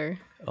handwritten letter.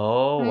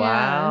 Oh Yeah,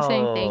 wow!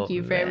 saying thank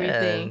you for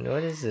everything.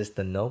 What is this?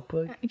 The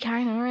Notebook?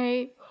 Kind of,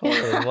 right?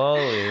 Holy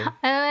moly! And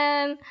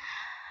then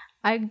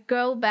I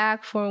go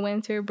back for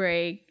winter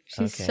break.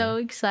 She's Okay. so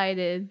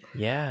excited.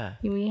 Yeah.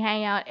 We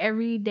hang out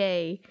every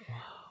day.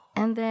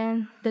 And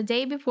then the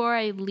day before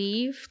I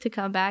leave to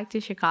come back to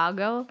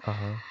Chicago,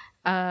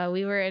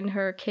 we were in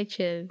her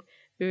kitchen.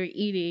 We were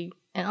eating.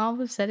 And all of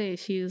a sudden,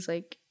 she was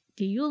like,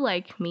 "Do you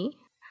like me?"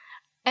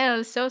 And I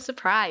was so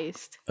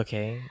surprised.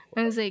 Okay.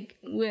 I was like,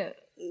 "What?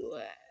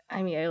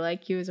 I mean, I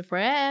like you as a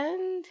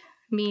friend."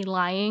 Me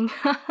lying.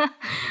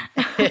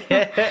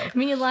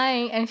 Me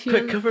lying. And she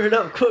Quick, was, cover it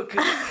up, quick.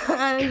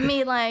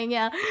 me lying,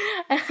 yeah.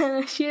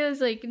 And she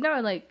was like, "No,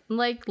 like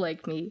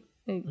me.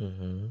 Like,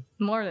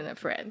 more than a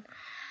friend."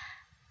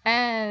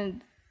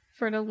 And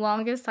for the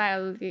longest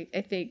time,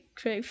 I think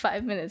for like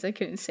 5 minutes, I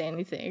couldn't say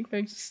anything.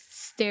 I just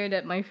stared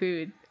at my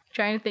food,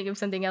 trying to think of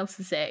something else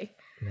to say.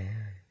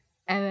 Man.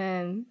 And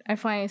then I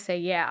finally say,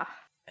 "Yeah."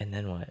 And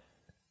then what?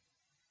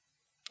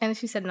 And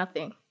she said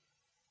nothing.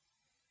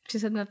 She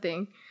said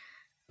nothing.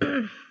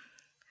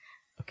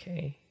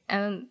 Okay.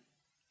 And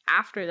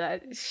after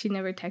that, she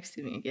never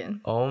texted me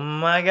again. Oh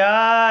my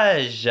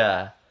gosh!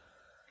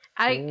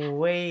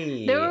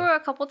 Wait. There were a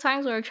couple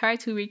times where I tried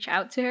to reach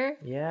out to her,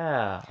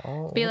 Yeah.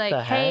 Oh, be what like,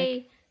 the heck?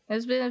 "Hey,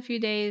 it's been a few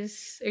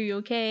days. Are you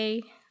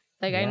okay?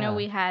 Like, I know Yeah.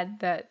 we had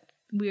that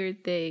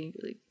weird thing.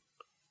 Like,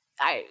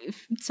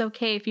 it's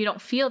okay if you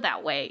don't feel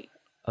that way.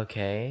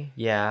 Okay.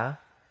 Yeah.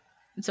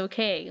 It's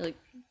okay. Like,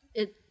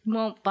 it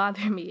won't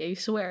bother me. I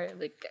swear.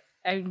 Like,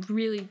 I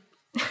really,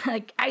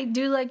 like, I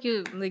do like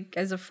you, like,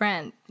 as a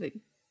friend. Like,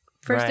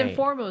 first and Right.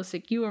 foremost,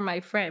 like, you were my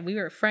friend. We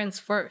were friends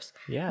first.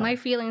 Yeah. My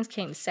feelings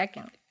came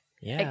second.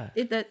 Yeah.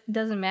 Like, that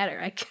doesn't matter.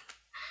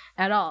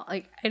 At all.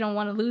 Like, I don't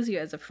want to lose you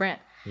as a friend."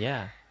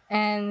 Yeah.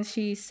 And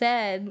she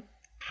said,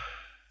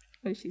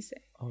 what did she say?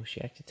 Oh,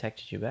 she actually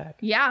texted you back.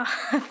 Yeah,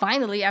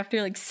 finally,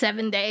 after like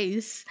 7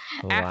 days.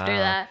 After Wow.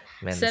 that,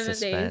 Man, the 7 days.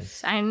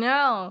 suspense. I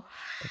know.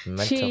 The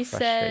mental She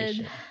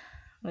frustration. said,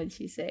 what did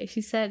she say?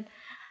 She said,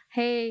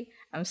 "Hey,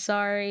 I'm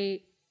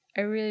sorry.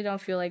 I really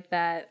don't feel like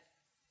that.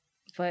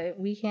 But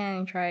we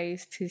can try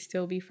to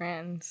still be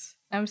friends.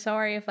 I'm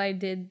sorry if I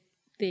did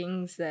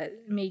things that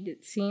made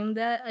it seem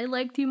that I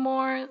liked you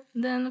more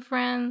than a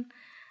friend.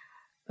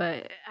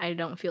 But I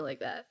don't feel like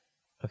that.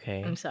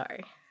 Okay. I'm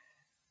sorry."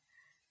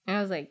 And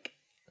I was like,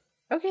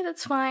 "Okay,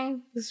 that's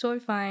fine. That's totally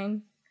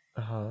fine.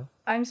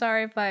 I'm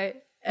sorry if I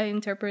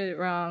interpreted it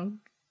wrong.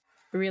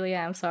 Really,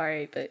 I'm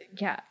sorry. But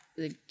yeah,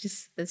 like,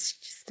 let's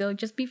still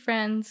just be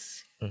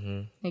friends.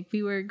 Like,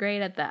 we were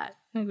great at that.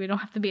 Like, we don't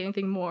have to be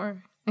anything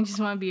more. I just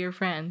want to be your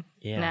friend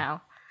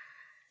now."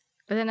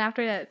 But then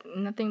after that,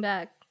 nothing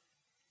back.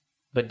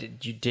 But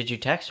did you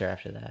text her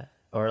after that,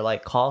 or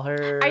like call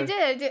her? I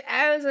did.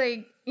 I was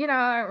like,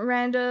 not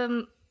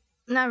random,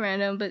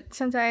 but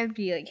sometimes I'd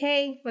be like,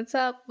 "Hey, what's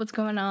up? What's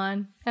going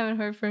on? Haven't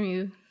heard from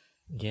you."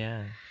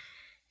 Yeah.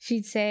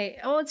 She'd say,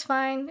 "Oh, it's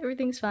fine.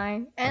 Everything's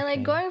fine." And like,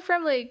 Okay. going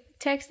from like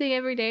texting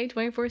every day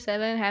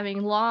 24/7,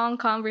 having long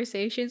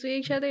conversations with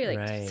each other, like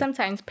Right.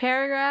 sometimes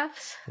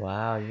paragraphs,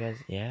 Wow, you guys.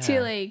 Yeah.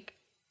 to like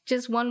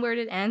just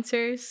one-worded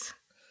answers.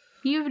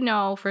 You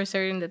know for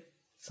certain that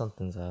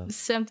Something's up.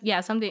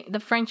 something, the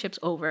friendship's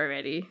over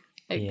already.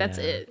 Like, that's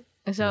Yeah. it.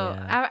 And so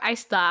Yeah. I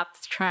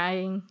stopped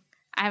trying.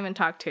 I haven't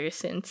talked to her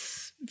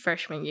since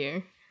freshman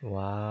year,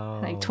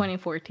 Wow. like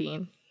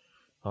 2014.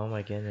 Oh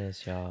my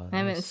goodness, y'all. I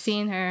haven't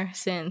seen her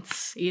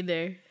since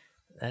either.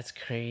 That's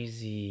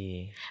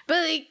crazy.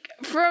 But like,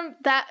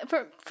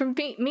 from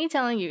me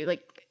telling you,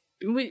 like,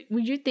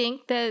 would you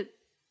think that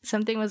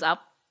something was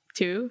up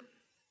too?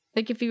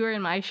 Like, if you were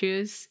in my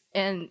shoes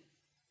and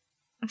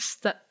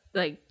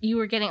like, you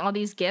were getting all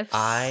these gifts.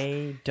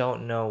 I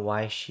don't know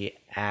why she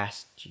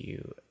asked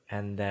you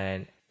and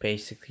then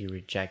basically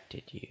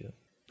rejected you.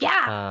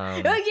 Yeah.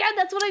 Um, Yeah,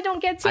 that's what I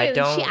don't get too. I Like,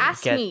 don't she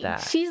asked get me.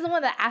 that. She's the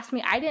one that asked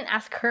me. I didn't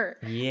ask her.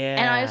 Yeah.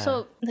 And I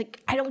also,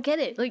 like, I don't get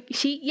it. Like,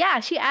 she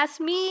asked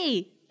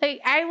me. Like,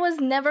 I was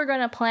never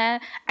gonna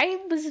plan. I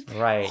was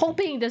Right.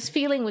 hoping this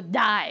feeling would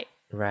die.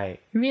 Right.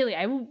 Really,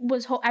 I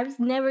was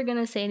never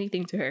gonna say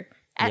anything to her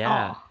at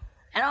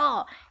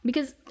all,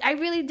 because I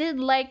really did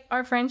like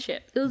our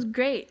friendship. It was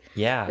great.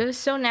 Yeah. It was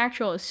so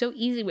natural. It was so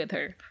easy with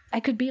her. I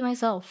could be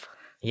myself.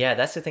 Yeah,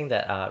 that's the thing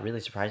that really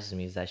surprises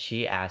me is that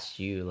she asked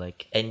you,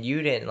 like, and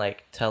you didn't,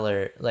 like, tell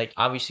her, like,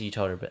 obviously you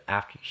told her, but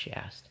after she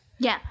asked.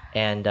 Yeah.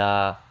 And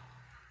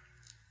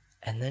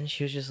then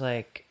she was just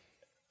like,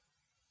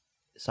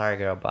 sorry,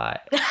 girl, bye.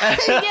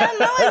 Yeah,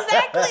 no,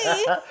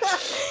 exactly. No,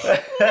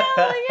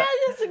 yeah,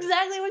 that's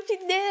exactly what you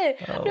did.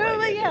 Oh, No,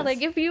 my but yeah, goodness.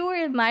 like if you were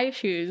in my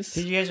shoes.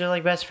 Dude, you guys are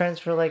like best friends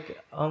for like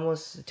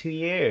almost 2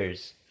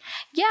 years.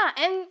 Yeah,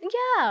 and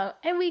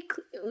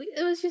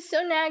it was just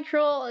so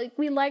natural. Like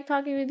we liked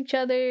talking with each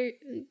other.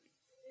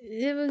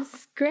 It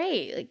was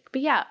great. Like,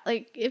 but yeah,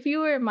 like if you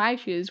were in my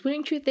shoes,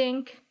 wouldn't you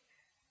think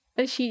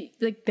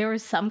that there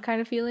was some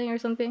kind of feeling or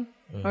something,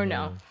 or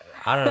no?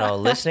 I don't know.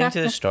 Listening to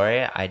the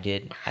story, I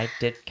did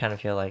kind of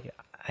feel like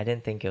I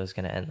didn't think it was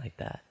gonna end like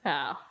that.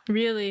 Oh,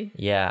 really?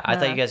 Yeah, I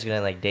thought you guys were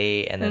gonna like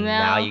date, and then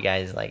now No. you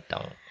guys like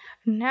don't.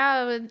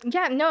 No,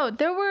 yeah, no.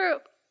 There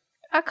were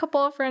a couple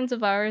of friends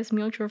of ours,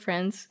 mutual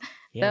friends,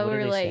 Yeah, that what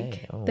were did they like,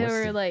 say? Oh, they what's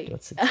were the- like,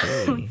 what's the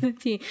tea? what's the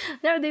tea?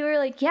 No, they were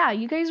like, yeah,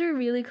 you guys were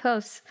really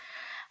close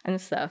and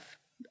stuff.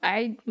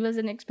 I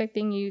wasn't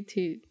expecting you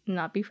to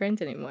not be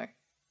friends anymore.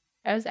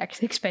 I was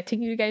actually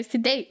expecting you guys to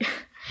date.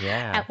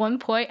 Yeah. At one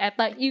point, I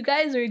thought you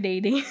guys were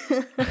dating.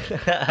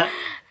 I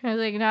was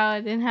like, no,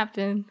 it didn't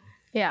happen.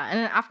 Yeah, and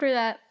then after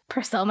that,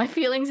 pressed all my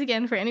feelings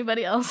again for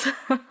anybody else.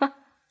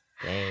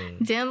 Dang.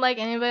 Didn't like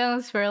anybody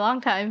else for a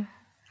long time.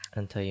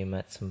 Until you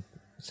met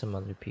some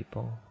other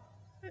people.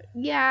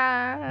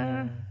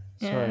 Yeah.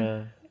 Sort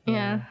of.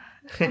 Yeah.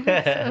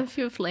 A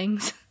few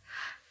flings.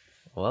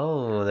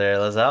 Whoa, there,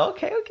 Lizelle.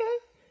 Okay.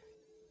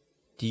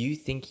 Do you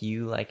think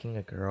you liking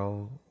a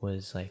girl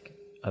was like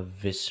a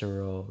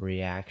visceral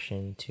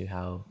reaction to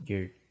how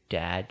your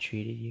dad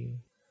treated you?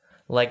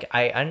 Like,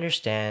 I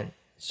understand.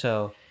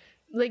 So,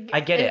 Like I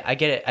get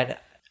it.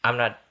 I'm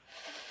not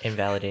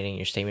invalidating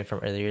your statement from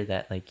earlier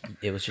that like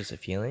it was just a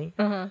feeling.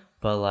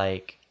 But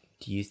like,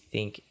 do you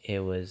think it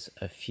was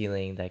a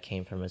feeling that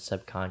came from a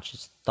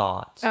subconscious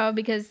thought Oh,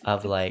 because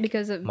of like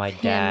because of my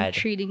him dad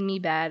treating me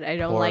bad. I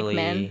don't poorly? like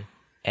men.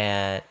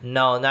 And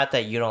no, not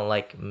that you don't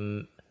like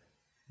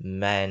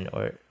men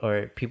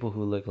or people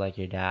who look like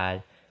your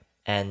dad,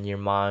 and your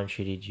mom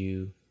treated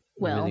you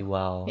really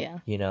well. yeah.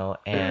 You know,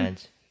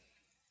 and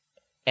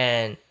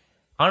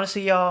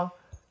honestly, y'all,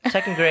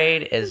 second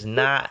grade is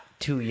not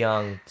too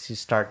young to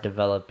start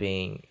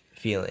developing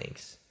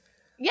feelings.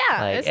 Yeah,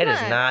 Like it's it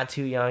not. is not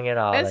too young at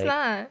all. It's Like,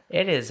 not.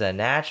 it is a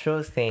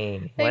natural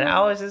thing. When I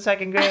was in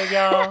second grade,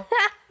 y'all,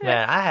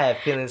 man, I had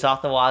feelings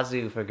off the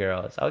wazoo for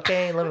girls.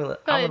 Okay, I'm gonna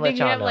Did let you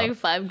y'all have know. like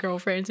 5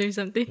 girlfriends or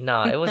something?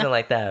 No, it wasn't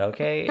like that.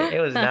 Okay, it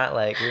was not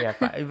like we have.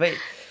 But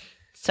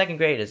second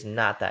grade is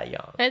not that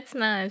young. It's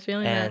not. It's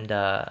really not.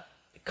 And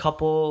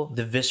couple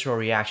the visceral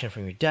reaction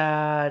from your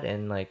dad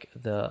and like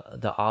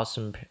the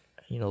awesome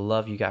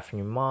love you got from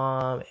your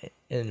mom,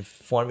 and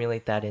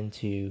formulate that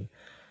into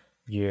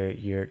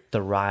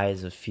the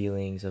rise of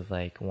feelings of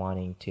like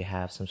wanting to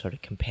have some sort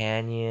of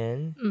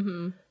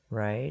companion,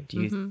 right?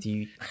 Do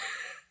you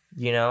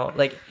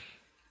like,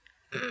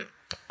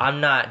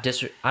 I'm not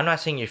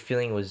saying your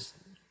feeling was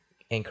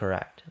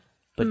incorrect,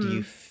 but do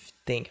you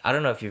think, I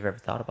don't know if you've ever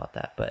thought about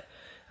that, but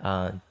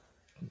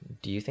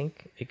do you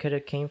think it could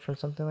have came from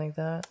something like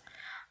that?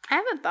 I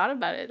haven't thought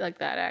about it like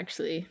that,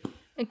 actually.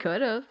 It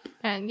could have.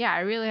 And yeah, I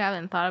really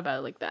haven't thought about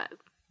it like that.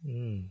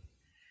 In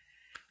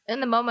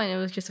the moment, it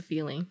was just a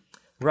feeling.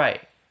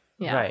 Right.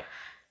 Yeah. Right.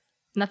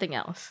 Nothing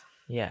else.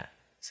 Yeah.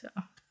 So.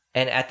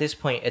 And at this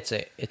point, it's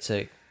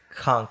a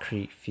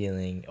concrete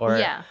feeling, or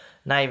Yeah.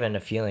 not even a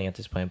feeling at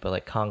this point, but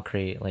like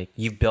concrete, like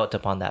you built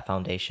upon that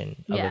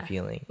foundation of Yeah. a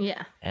feeling.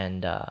 Yeah.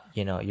 And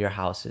your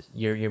house is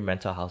your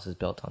mental house is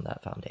built on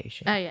that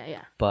foundation. Oh,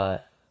 yeah.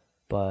 But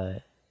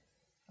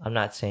I'm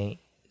not saying,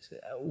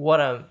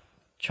 what I'm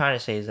trying to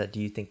say is that, do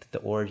you think that the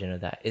origin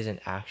of that isn't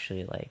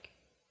actually like,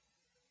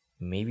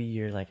 maybe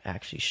you're like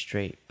actually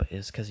straight, but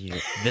it's because of your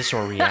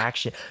visceral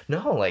reaction?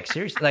 No, like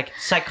seriously, like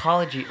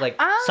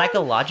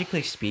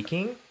psychologically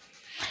speaking,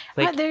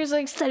 like there's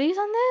like studies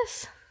on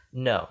this?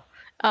 no.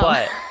 Oh.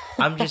 But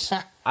I'm just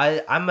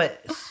I'm an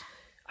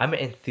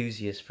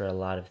enthusiast for a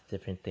lot of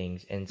different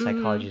things, and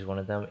psychology is one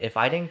of them. If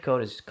I didn't go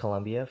to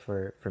Columbia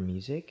for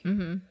music,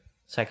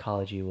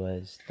 psychology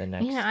was the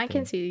next. Yeah, I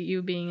can thing. see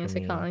you being a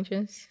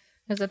psychologist.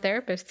 As a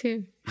therapist,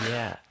 too.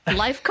 Yeah.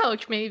 Life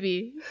coach,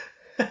 maybe.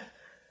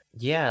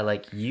 Yeah,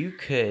 like you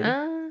could,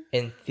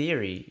 in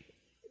theory,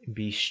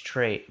 be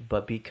straight,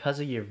 but because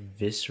of your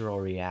visceral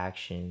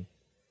reaction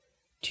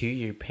to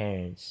your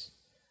parents,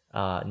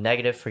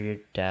 negative for your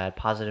dad,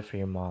 positive for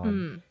your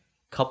mom,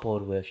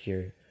 coupled with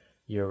your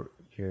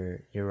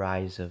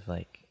rise of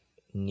like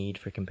need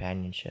for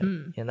companionship,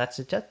 and that's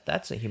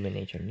a human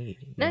nature need.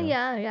 No, you know?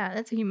 yeah,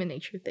 that's a human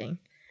nature thing.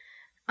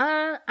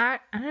 I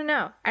don't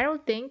know. I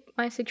don't think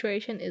my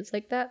situation is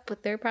like that,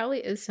 but there probably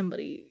is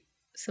somebody's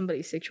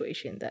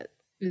situation that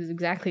is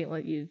exactly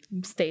what you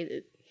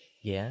stated.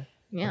 Yeah.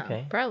 Yeah,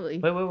 Okay. probably.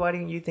 Wait, why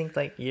didn't you think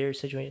like your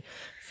situation?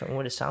 From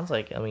what it sounds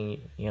like, I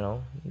mean, you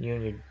and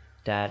your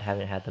dad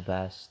haven't had the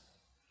best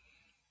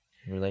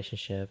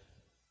relationship.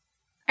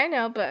 I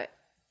know, but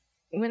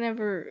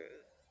whenever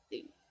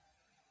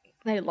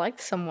I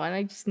liked someone,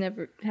 I just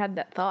never had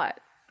that thought.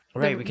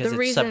 Right, because the it's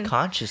reason-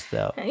 subconscious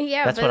though.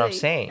 Yeah, That's but what I'm like,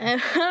 saying.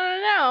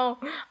 I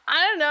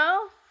don't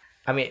know.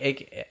 I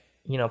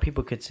mean,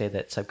 people could say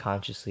that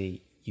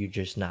subconsciously you're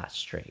just not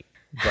straight.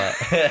 But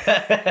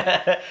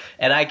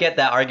and I get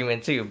that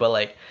argument too, but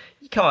like,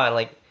 come on,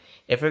 like,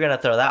 if we're gonna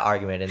throw that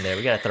argument in there,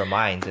 we gotta throw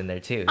mines in there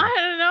too. I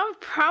don't know.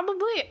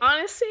 Probably,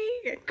 honestly,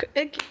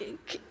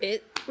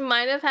 it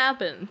might have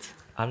happened.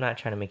 I'm not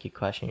trying to make you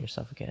question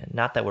yourself again.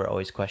 Not that we're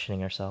always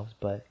questioning ourselves,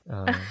 but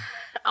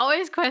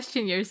Always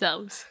question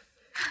yourselves.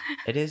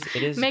 it is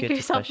Make good to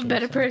yourself a question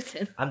better yourself.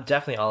 person. I'm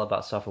definitely all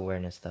about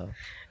self-awareness, though.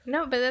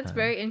 No, but that's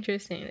very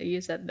interesting that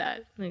you said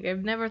that. Like,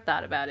 I've never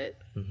thought about it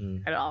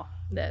at all.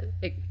 That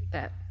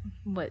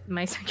what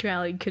my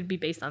sexuality could be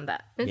based on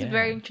that. It's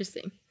very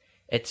interesting.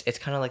 It's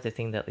kind of like the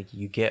thing that like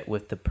you get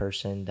with the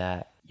person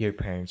that your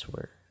parents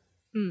were.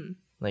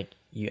 Like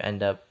you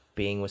end up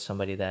being with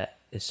somebody that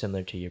is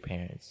similar to your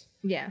parents.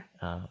 Yeah.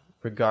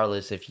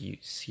 Regardless if you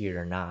see it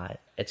or not.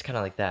 It's kind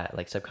of like that.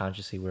 Like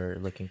subconsciously, we're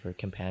looking for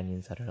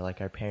companions that are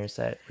like our parents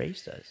that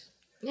raised us.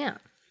 Yeah.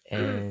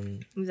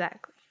 And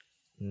Exactly.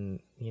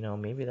 you know,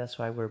 maybe that's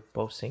why we're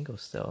both single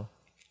still,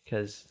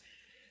 because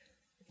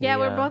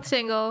we're both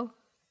single.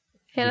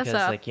 Hit us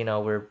up. Like, you know,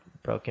 we're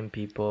broken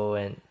people,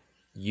 and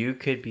you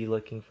could be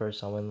looking for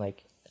someone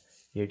like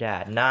your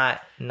dad,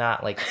 not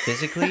like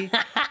physically,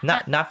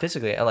 not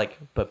physically, like,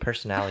 but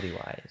personality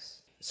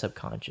wise,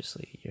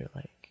 subconsciously, you're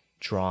like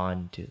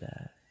drawn to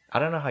that. I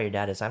don't know how your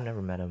dad is. I've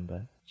never met him,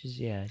 but just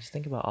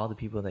think about all the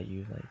people that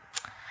you've like.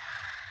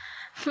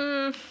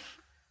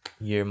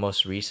 Your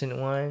most recent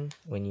one,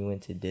 when you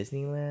went to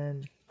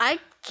Disneyland. I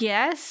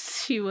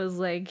guess she was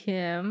like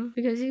him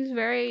because he's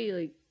very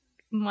like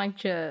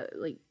much a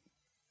like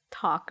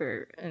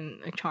talker and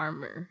a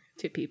charmer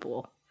to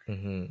people,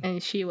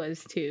 and she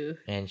was too.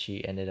 And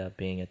she ended up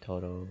being a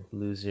total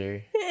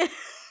loser.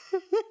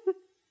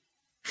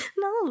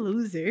 Not a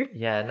loser.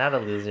 Yeah, not a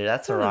loser.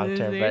 That's a wrong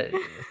term, but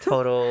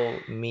total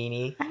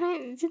meanie. I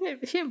mean, she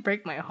didn't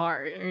break my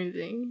heart or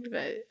anything,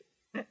 but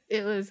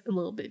it was a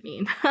little bit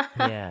mean.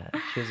 Yeah,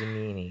 she was a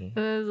meanie. It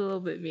was a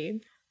little bit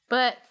mean.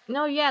 But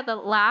no, yeah, the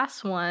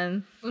last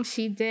one,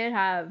 she did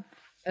have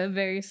a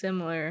very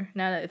similar.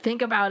 Now that I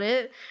think about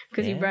it,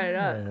 because you brought it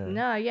up.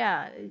 No,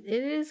 yeah,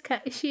 it is.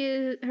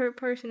 Her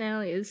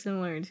personality is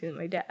similar to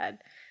my dad.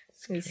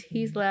 Because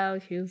he's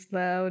loud, she's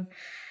loud.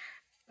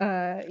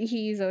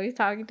 He's always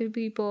talking to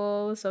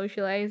people,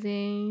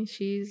 socializing.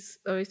 She's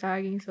always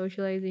talking,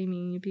 socializing,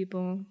 meeting new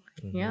people.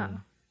 Yeah.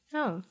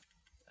 No.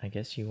 I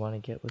guess you want to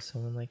get with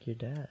someone like your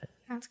dad.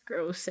 That's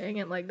gross saying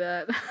it like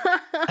that.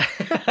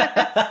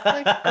 That's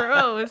like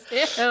gross.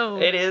 Ew.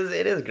 It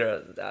is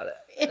gross.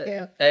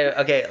 Ew.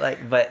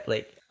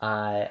 Okay,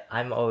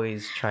 I'm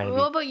always trying to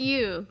What about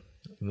you?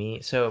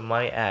 me. So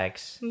my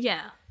ex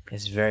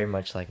is very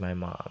much like my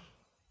mom.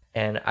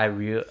 And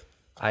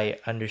I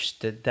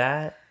understood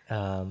that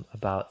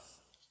about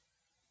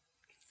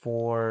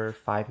 4 or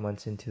 5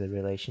 months into the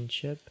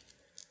relationship.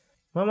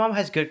 My mom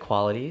has good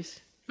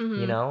qualities.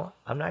 You know,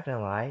 I'm not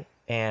gonna lie.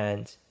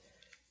 And,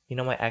 you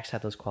know, my ex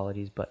had those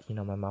qualities, but, you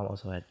know, my mom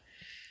also had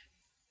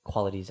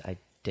qualities I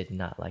did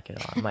not like at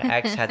all. My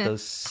ex had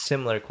those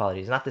similar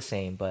qualities. Not the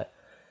same, but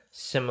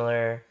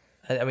similar.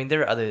 I mean,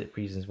 there are other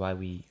reasons why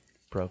we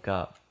broke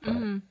up.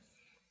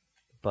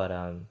 But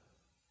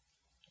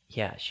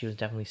yeah, she was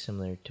definitely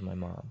similar to my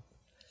mom.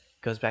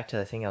 Goes back to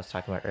the thing I was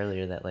talking about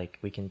earlier, that, like,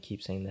 we can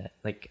keep saying that.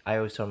 Like, I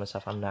always told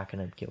myself, I'm not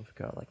gonna get with a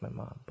girl like my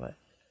mom, but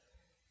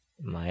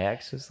my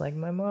ex was like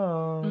my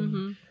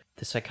mom.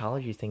 The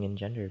psychology thing in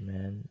gender,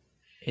 man,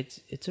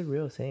 it's a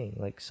real thing.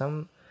 Like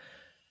some,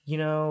 you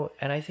know,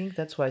 and I think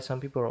that's why some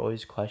people are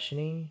always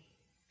questioning,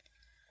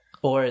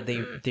 or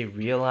they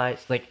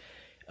realize, like,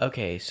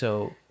 okay,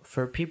 so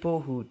for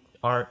people who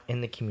aren't in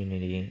the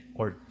community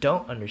or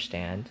don't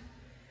understand,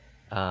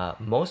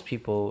 most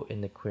people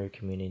in the queer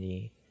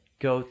community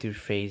go through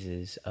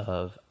phases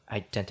of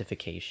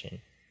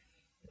identification.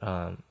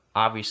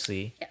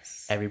 Obviously,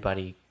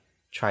 everybody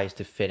tries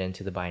to fit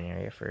into the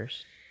binary at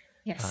first.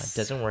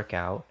 Doesn't work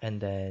out,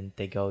 and then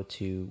they go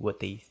to what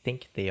they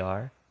think they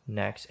are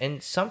next,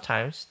 and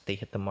sometimes they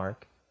hit the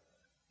mark.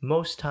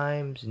 Most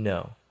times,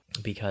 no,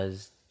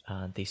 because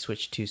they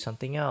switch to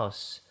something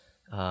else,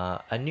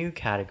 a new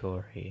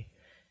category,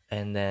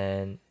 and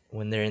then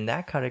when they're in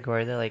that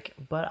category, they're like,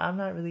 but I'm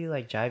not really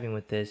like jiving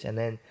with this, and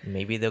then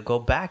maybe they'll go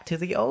back to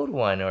the old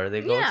one, or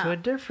they go to a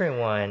different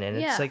one, and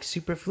it's like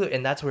super fluid,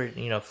 and that's where,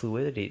 you know,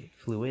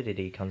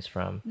 fluidity comes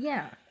from.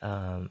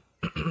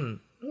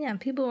 Yeah,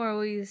 people are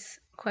always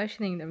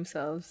questioning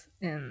themselves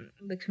in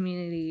the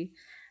community,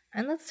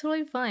 and that's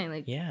totally fine.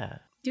 Like,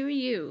 do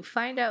you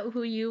find out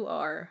who you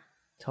are?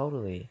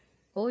 Totally.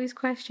 Always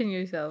question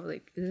yourself.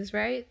 Like, is this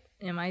right?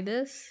 Am I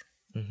this?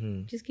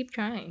 Just keep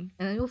trying,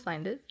 and then you'll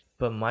find it.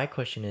 But my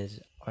question is,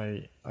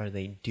 are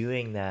they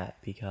doing that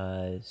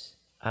because,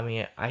 I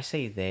mean, I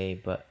say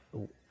they, but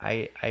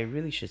I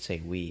really should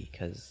say we,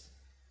 because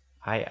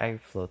I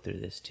flow through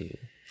this too.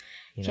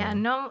 You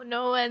know?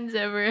 No one's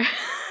ever,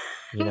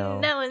 you know,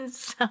 no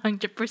one's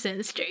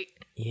 100% straight.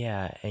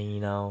 Yeah, and you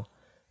know,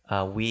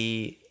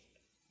 we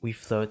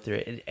flow through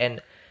it. And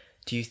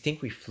do you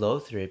think we flow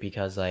through it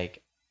because,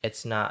 like,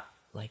 it's not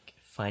like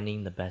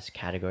finding the best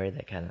category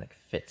that kind of like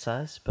fits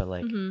us, but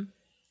like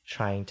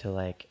trying to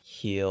like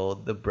heal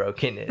the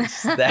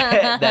brokenness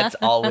that's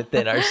all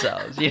within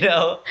ourselves,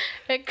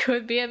 It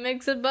could be a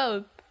mix of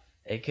both.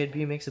 It could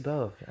be a mix of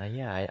both.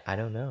 Yeah, I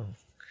don't know.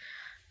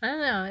 I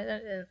don't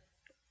know.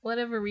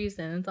 Whatever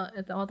reason,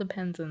 it all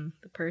depends on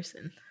the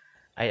person.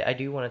 I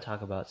do want to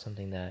talk about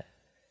something that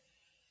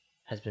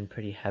has been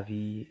pretty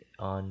heavy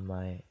on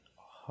my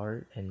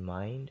heart and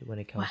mind when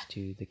it comes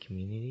to the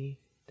community,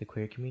 the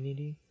queer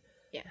community.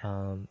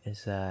 Yeah.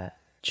 Is that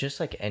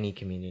just like any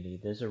community,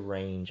 there's a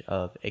range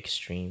of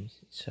extremes.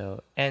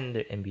 So, and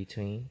the in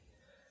between.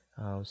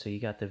 So you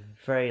got the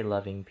very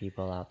loving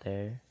people out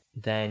there.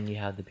 Then you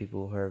have the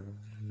people who are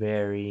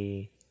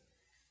very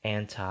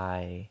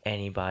anti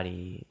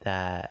anybody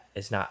that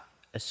is not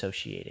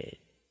associated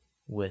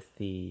with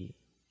the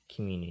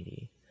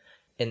community.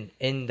 And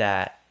in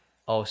that,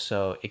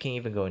 also, it can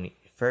even go any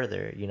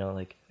further.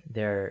 Like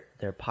there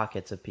are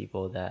pockets of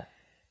people that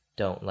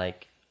don't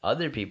like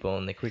other people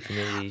in the queer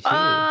community too.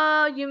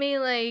 Oh, you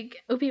mean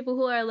like people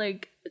who are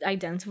like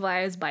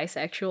identify as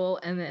bisexual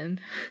and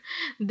then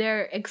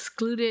they're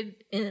excluded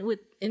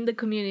in the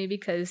community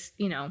because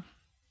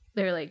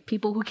they're like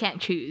people who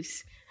can't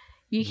choose.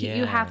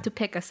 You have to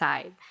pick a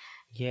side.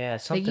 Yeah,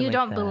 something like you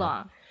don't that.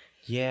 belong.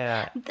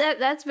 Yeah,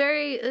 it's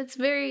very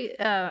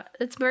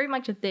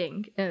much a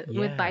thing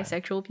with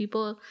bisexual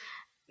people,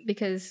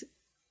 because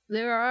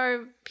there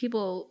are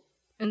people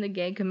in the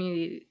gay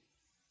community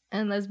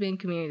and lesbian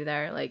community that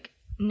are like,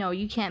 no,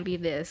 you can't be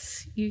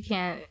this. You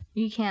can't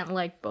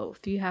like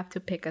both. You have to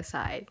pick a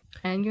side.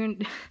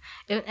 And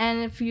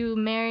if you're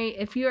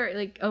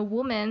like a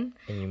woman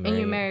and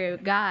you marry a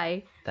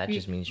guy, that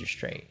just means you're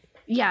straight.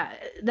 Yeah,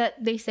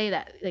 that they say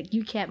that like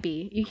you can't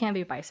be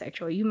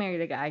bisexual. You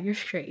married a guy, you're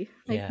straight.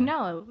 Like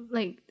no,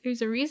 like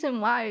there's a reason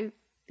why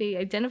they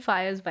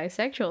identify as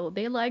bisexual.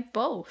 They like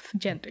both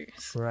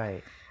genders.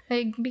 Right.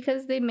 Like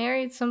because they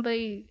married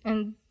somebody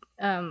and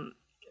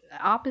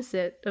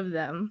opposite of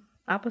them,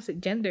 opposite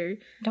gender,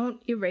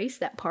 don't erase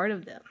that part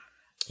of them.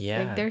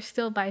 Yeah. Like they're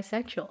still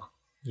bisexual.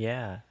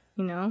 Yeah.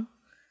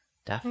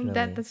 Definitely.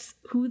 Like that's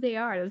who they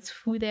are. That's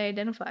who they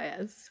identify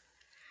as.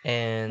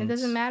 And it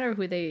doesn't matter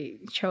who they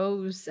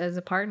chose as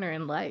a partner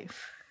in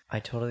life. I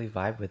totally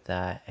vibe with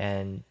that.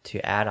 And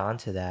to add on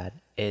to that,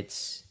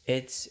 it's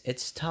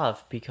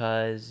tough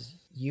because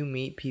you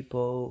meet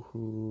people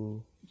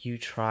who you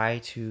try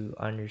to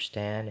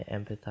understand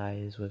and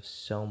empathize with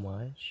so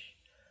much.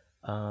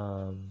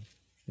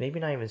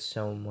 Maybe not even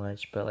so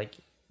much, but like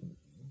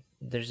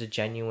there's a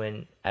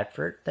genuine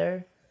effort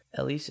there,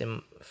 at least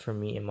for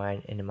me in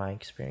my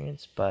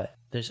experience. But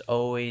there's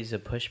always a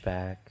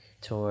pushback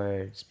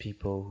towards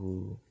people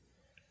who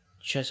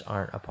just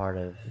aren't a part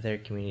of their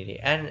community.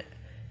 And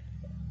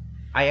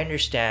I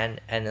understand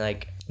and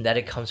like that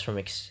it comes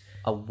from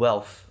a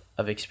wealth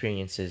of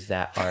experiences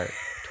that are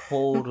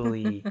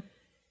totally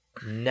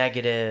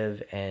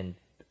negative and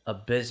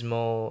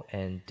abysmal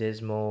and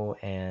dismal,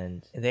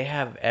 and they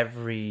have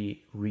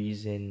every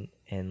reason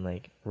and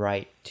like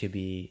right to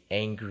be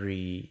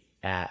angry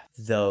at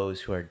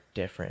those who are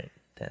different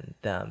than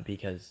them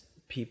because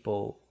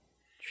people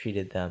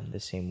treated them the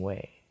same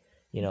way.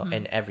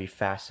 In every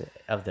facet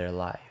of their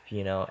life,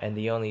 and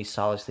the only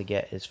solace they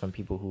get is from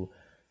people who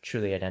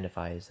truly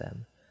identify as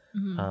them.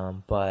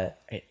 But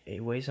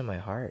it weighs on my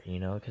heart,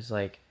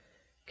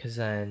 because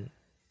then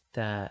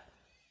that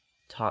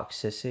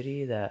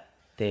toxicity that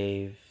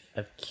they've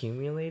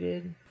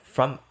accumulated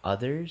from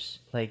others,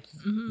 like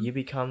you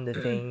become the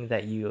thing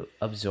that you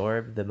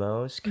absorb the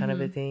most kind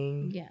of a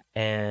thing. Yeah.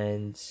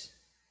 And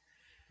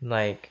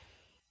like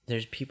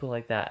there's people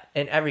like that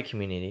in every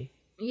community.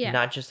 Yeah.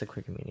 Not just the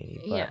queer community,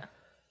 but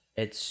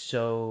it's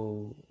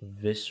so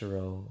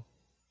visceral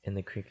in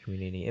the queer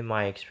community, in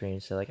my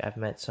experience. So like I've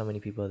met so many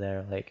people that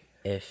are like,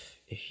 if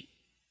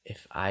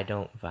I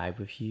don't vibe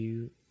with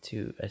you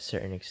to a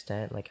certain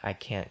extent, like I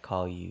can't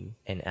call you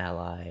an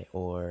ally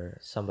or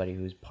somebody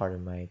who's part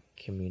of my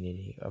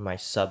community or my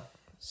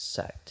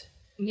subsect.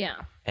 Yeah.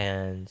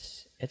 And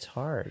it's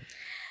hard.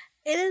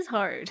 It is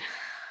hard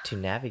to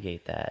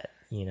navigate that,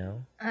 Yeah,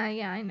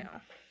 I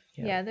know.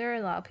 Yeah, there are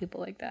a lot of people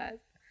like that.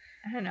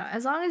 I don't know.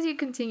 As long as you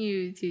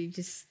continue to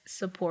just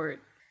support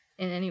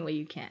in any way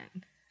you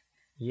can.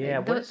 Yeah,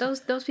 like,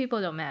 those people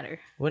don't matter.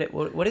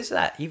 What does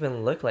that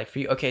even look like for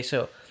you? Okay,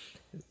 so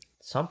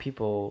some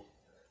people,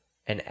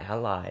 an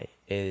ally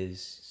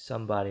is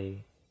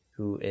somebody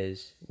who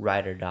is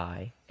ride or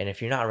die, and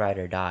if you're not ride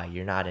or die,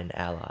 you're not an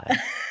ally.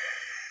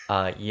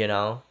 That's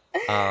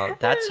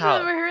how.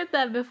 I've never heard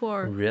that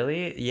before.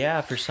 Really?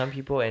 Yeah, for some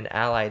people, an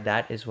ally,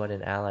 that is what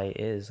an ally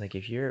is. Like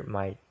if you're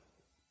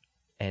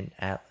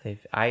if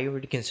I were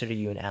to consider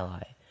you an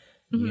ally,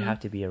 you have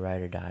to be a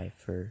ride or die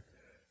for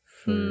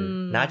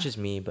not just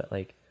me, but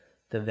like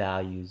the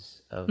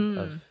values of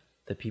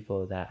the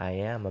people that I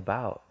am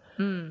about.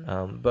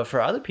 But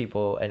for other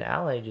people, an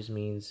ally just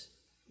means,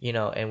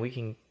 and we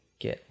can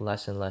get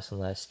less and less and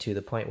less to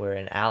the point where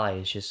an ally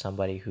is just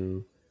somebody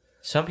who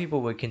some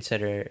people would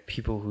consider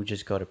people who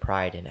just go to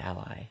Pride an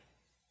ally.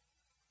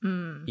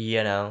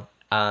 Yeah.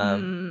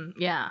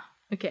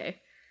 Okay.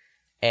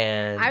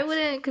 And I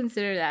wouldn't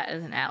consider that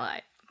as an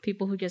ally.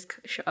 People who just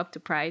show up to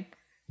Pride.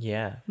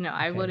 yeah. No,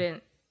 I Okay.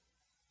 wouldn't.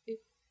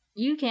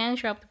 You can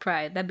show up to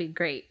Pride. That'd be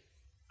great.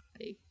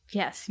 Like,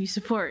 yes, you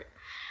support.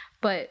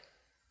 But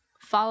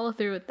follow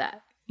through with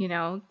that. You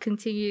know,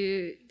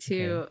 continue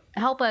to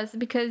help us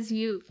because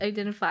you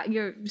identify,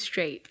 you're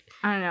straight.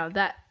 I don't know,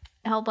 that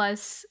help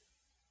us,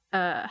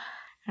 I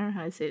don't know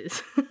how to say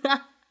this.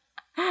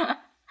 I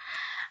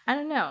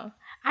don't know.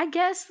 I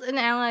guess an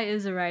ally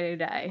is a ride or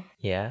die.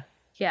 Yeah.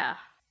 Yeah.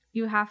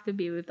 You have to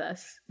be with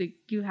us. Like,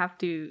 you have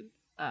to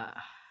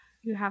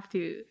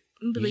You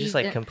believe just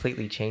like in-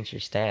 completely changed your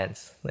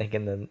stance like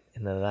in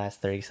the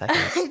last 30 seconds.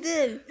 I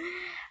did.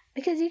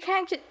 Because you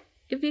can't just,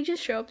 if you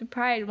just show up to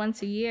Pride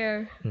once a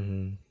year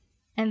Mm-hmm.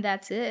 and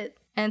that's it,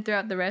 and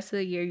throughout the rest of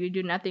the year you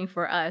do nothing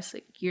for us,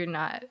 like, you're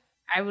not,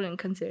 I wouldn't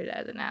consider that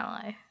as an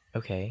ally.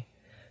 Okay.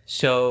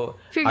 So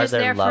If you're are just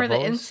there there for the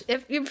levels?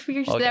 if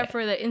you're just there Okay.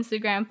 for the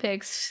Instagram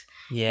pics,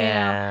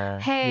 Yeah.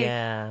 hey,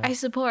 yeah. I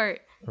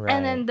support. Right.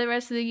 And then the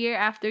rest of the year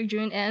after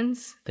June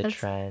ends, The that's,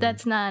 trend.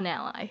 that's not an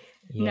ally.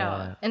 Yeah.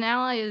 No, an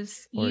ally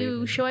is Or you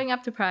even- showing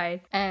up to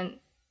Pride and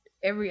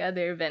every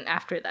other event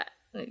after that.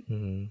 Like,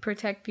 Mhm.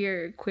 protect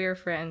your queer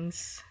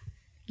friends,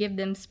 give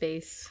them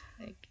space,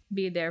 like,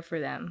 be there for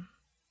them,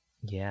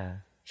 Yeah.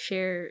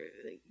 share,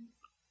 like,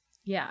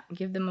 yeah,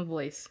 give them a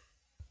voice.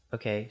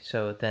 Okay,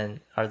 so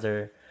then are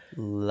there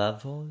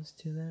levels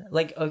to that?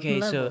 Like, okay,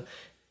 so Levels.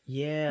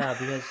 yeah,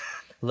 because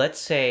let's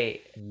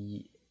say,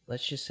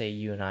 let's just say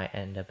you and I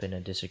end up in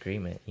a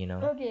disagreement, you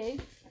know? Okay.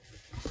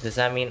 Does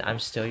that mean I'm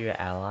still your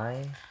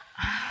ally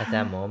at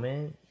that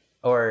moment?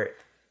 Or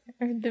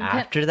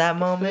after that It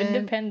moment?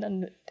 depends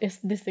on this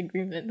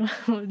disagreement.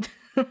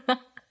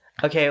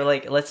 Okay,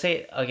 like, let's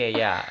say, okay,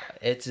 yeah,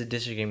 it's a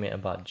disagreement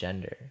about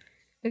gender.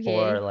 Okay.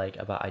 Or, like,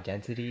 about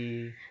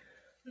identity.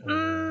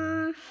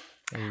 Mm,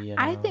 You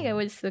I think I know?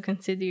 would still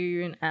consider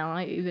you an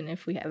ally even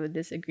if we have a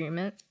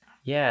disagreement.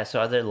 Yeah, so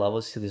are there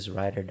levels to this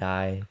ride or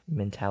die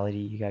mentality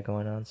you got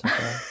going on so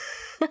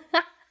far?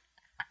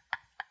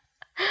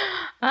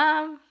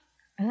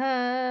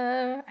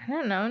 I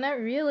don't know, not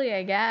really,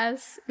 I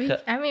guess.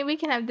 I mean, we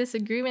can have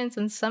disagreements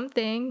on some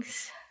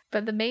things,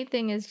 but the main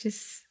thing is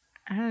just,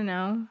 I don't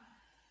know.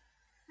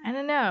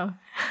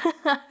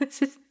 It's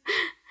just,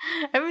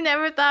 I've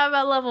never thought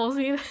about levels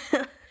either.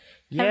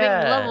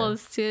 Having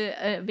levels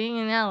to being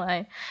an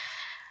ally.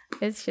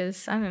 It's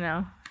just, I don't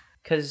know.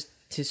 Because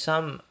to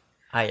some,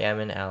 I am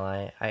an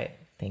ally. I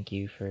thank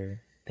you for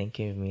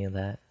thinking of me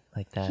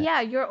like that.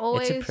 Yeah, you're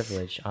always It's a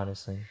privilege,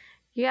 honestly.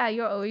 Yeah,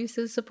 you're always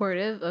so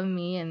supportive of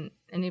me and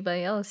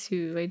anybody else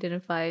who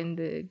identify in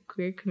the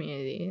queer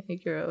community.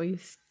 Like, you're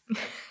always,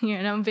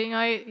 you know, being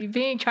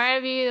trying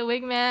to be the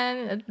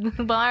wingman at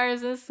the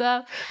bars and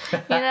stuff, you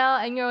know,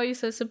 and you're always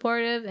so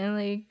supportive and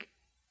like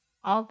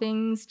all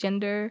things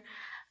gender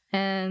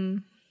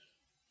and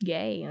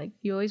gay. Like,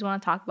 you always want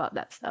to talk about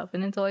that stuff,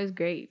 and it's always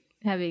great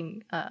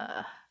having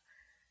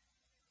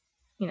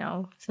you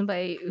know,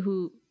 somebody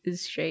who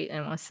is straight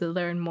and wants to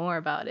learn more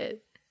about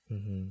it.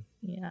 Hmm.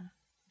 Yeah,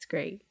 it's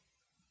great.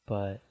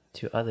 But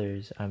to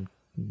others, I'm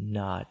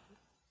not.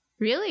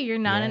 Really, you're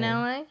not an Yeah.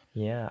 ally?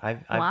 Yeah,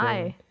 I've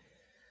Why?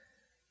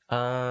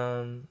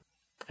 been.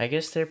 I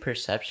guess their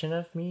perception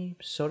of me,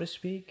 so to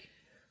speak.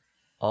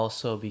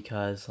 Also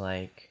because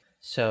like,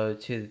 so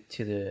to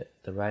the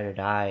ride or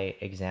die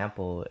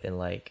example, in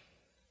like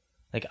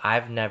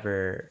I've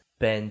never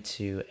been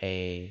to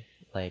a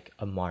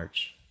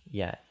march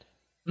yet.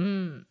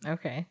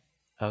 Okay.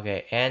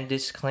 Okay, and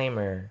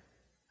disclaimer,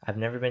 I've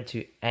never been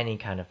to any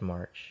kind of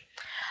march.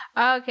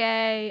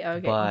 Okay.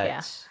 But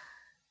Yeah.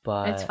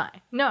 but It's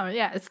fine. No,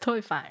 yeah, it's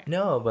totally fine.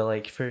 No, but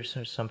like for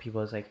some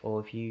people, it's like, oh,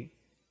 if you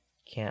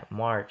can't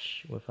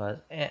march with us,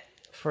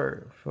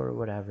 for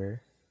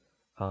whatever,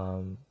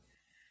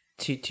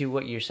 to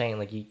what you're saying,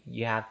 like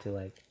you have to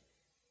like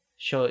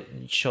show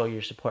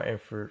your support, and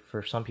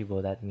for some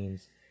people that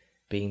means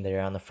being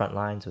there on the front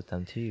lines with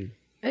them too.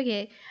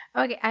 Okay.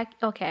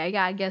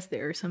 I guess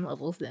there are some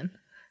levels then.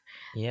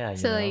 Yeah.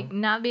 So you know? like,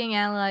 not being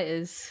ally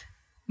is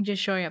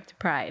just showing up to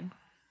Pride,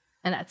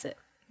 and that's it.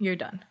 You're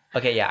done.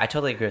 Okay, yeah, I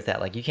totally agree with that.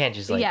 Like, you can't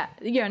just like,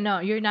 No,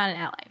 you're not an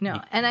ally.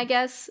 No, and I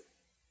guess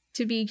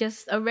to be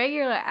just a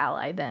regular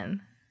ally,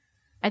 then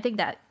I think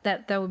that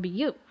would be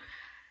you.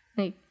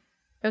 Like,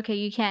 okay,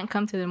 you can't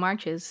come to the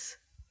marches,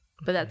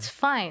 but that's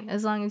fine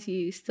as long as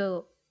you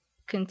still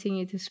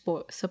continue to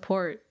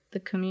support the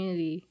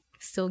community,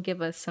 still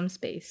give us some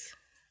space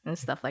and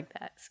stuff like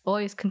that.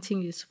 Always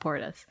continue to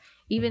support us,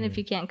 even if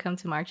you can't come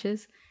to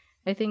marches.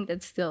 I think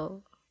that's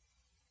still,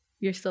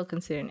 you're still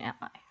considered an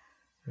ally.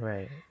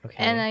 right? Okay.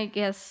 And I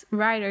guess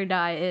ride or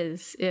die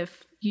is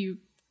if you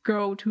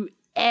go to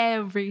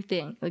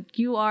everything. Like,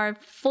 you are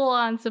full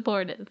on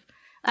supportive.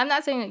 I'm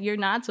not saying that you're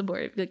not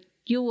supportive. Like,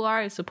 you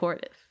are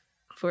supportive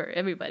for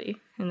everybody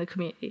in the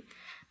community.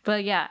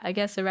 But yeah, I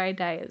guess the ride or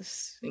die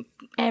is like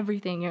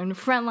everything. You're in the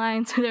front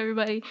lines with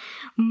everybody,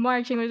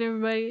 marching with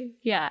everybody.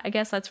 Yeah, I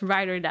guess that's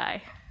ride or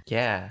die.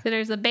 yeah. So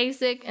there's the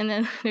basic, and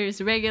then there's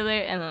regular,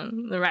 and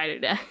then the ride or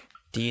die.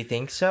 Do you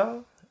think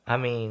so? I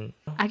mean,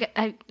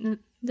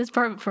 That's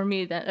probably for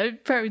me. That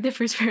it probably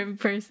differs for every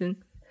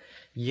person.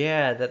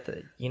 Yeah,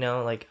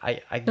 like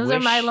I Those wish, are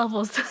my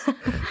levels.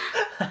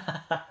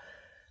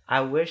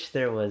 I wish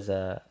there was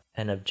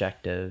an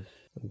objective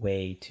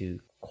way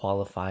to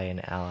qualify an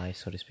ally,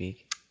 so to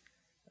speak.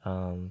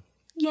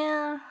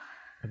 Yeah.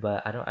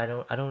 But I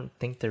don't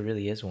think there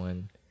really is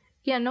one.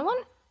 Yeah, no one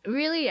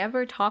really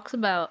ever talks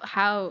about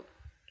how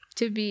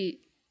to be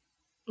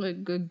a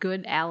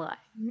good ally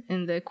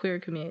in the queer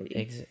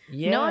community.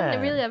 Yeah. No one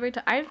really ever.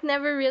 I've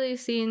never really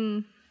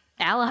seen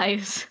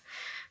allies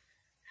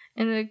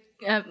in the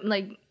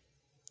like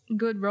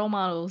good role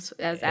models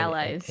as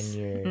allies in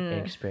your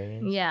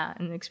experience. Yeah,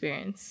 in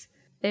experience,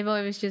 they've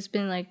always just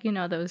been like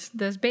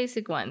those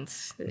basic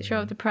ones. That show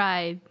up to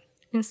Pride,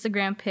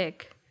 Instagram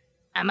pic,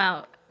 I'm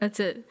out. That's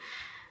it.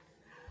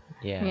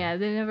 Yeah. Yeah,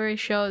 they never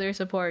show their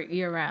support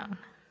year round.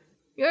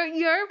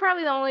 You're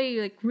probably the only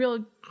like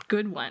real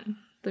good one,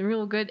 the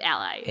real good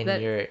ally in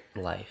your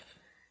life.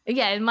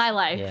 Yeah, in my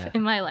life. Yeah.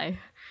 In my life.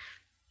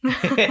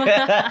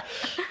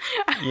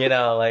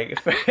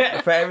 Like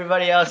for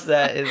everybody else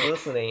that is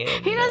listening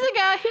in, He doesn't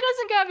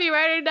got me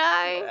ride or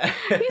die.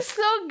 He's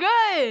so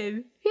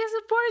good. He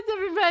supports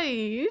everybody.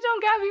 You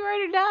don't got me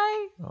ride or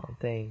die. Oh,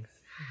 thanks.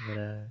 But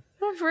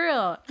No, for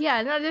real.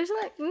 Yeah, no, there's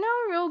like no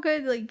real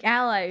good like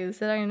allies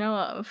that I know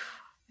of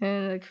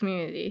in the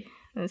community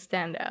that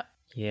stand out.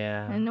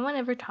 yeah. And no one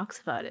ever talks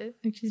about it,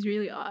 which is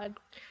really odd.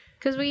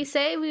 Because we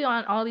say we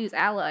want all these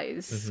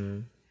allies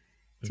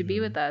to be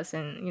with us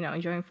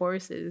and, join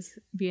forces,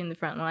 be in the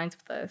front lines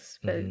with us.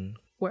 But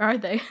where are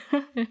they?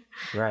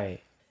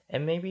 Right.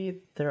 And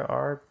maybe there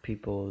are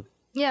people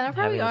Yeah, there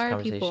probably having this are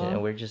conversation people.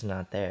 and we're just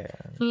not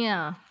there.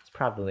 Yeah. It's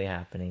probably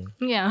happening,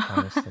 Yeah.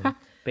 honestly.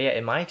 But yeah,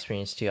 in my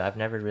experience too, I've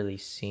never really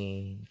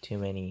seen too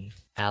many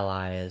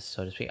allies,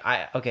 so to speak.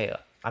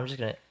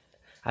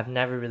 I've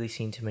never really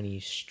seen too many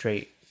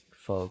straight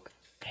folk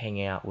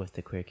hanging out with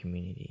the queer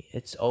community.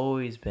 It's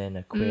always been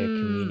a queer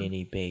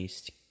community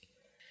based,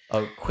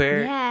 a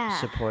queer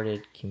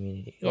supported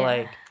community.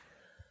 Yeah.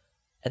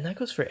 And that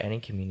goes for any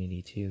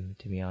community too,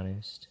 to be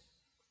honest.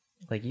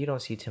 Like, you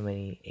don't see too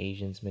many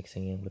Asians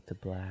mixing in with the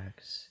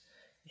blacks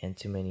and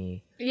too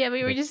many. Yeah,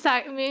 we were just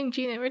talking, me and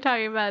Gina were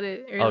talking about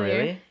it earlier. Oh,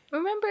 really?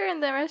 Remember in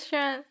the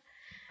restaurant?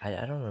 I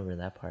don't remember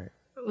that part.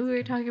 We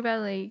were talking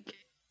about like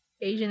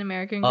Asian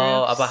American groups.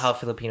 Oh, about how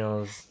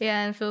Filipinos.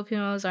 Yeah, and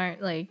Filipinos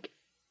aren't like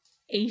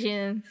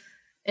Asian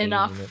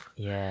enough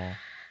Yeah.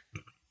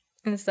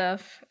 and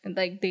stuff. And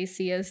like they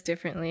see us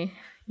differently,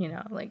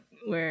 like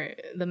we're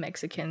the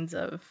Mexicans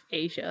of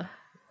Asia.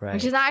 Right.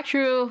 Which is not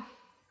true.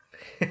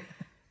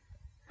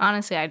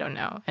 Honestly, I don't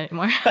know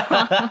anymore.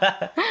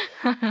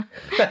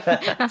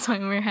 That's why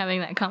we're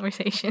having that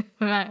conversation.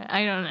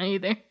 I don't know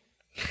either.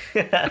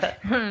 I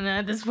don't know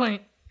at this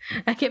point.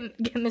 I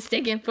get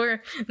mistaken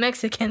for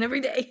Mexican every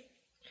day.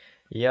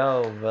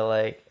 Yo, but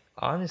like,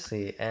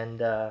 honestly, and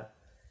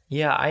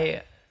yeah,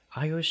 I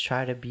always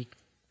try to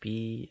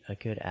be a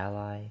good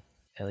ally,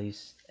 at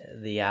least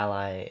the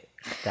ally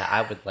that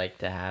I would like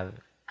to have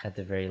at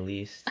the very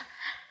least.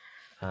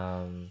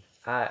 I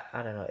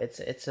don't know.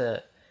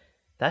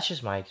 That's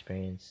just my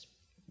experience,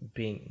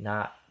 being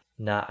not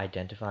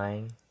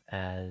identifying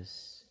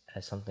as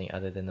something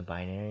other than the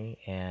binary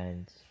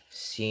and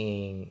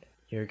seeing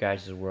your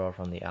guys' world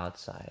from the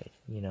outside,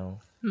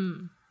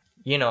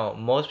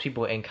 most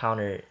people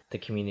encounter the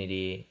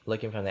community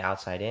looking from the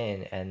outside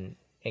in and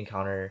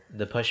encounter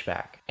the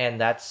pushback,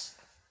 and that's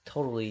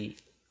totally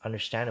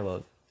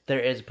understandable. There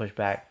is a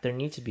pushback. There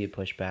needs to be a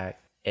pushback.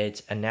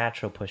 It's a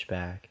natural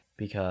pushback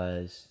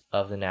because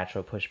of the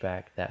natural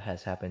pushback that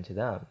has happened to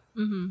them.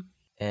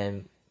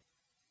 And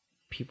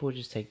people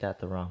just take that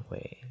the wrong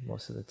way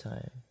most of the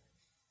time.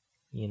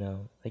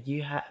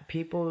 Like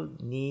people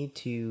need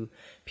to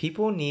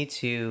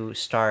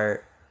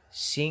start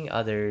seeing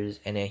others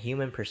in a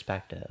human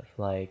perspective.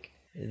 Like,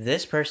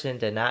 this person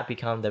did not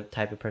become the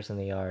type of person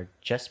they are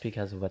just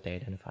because of what they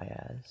identify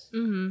as.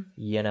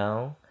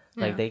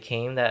 Like, they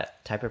came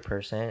that type of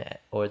person,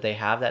 or they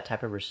have that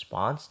type of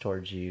response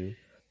towards you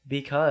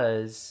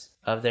because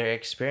of their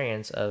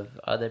experience of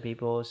other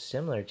people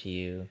similar to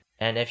you.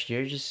 And if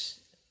you're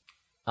just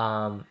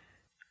I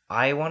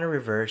want to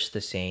reverse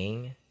the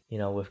saying,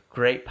 with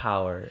great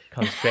power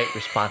comes great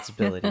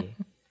responsibility.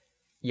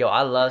 Yo,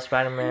 I love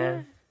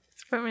Spider-Man.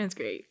 Spider-Man's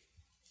great.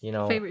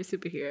 Favorite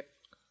superhero.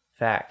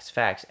 Facts.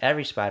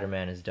 Every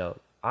Spider-Man is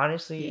dope.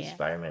 Honestly, Yeah.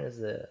 Spider-Man is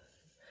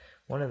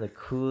one of the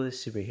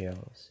coolest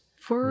superheroes.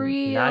 For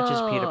real. Not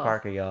just Peter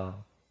Parker,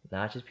 y'all.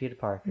 Not just Peter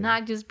Parker.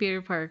 Not just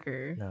Peter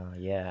Parker. No,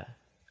 yeah.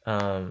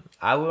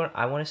 I want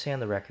to say on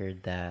the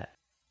record that,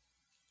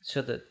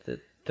 so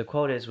the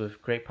quote is,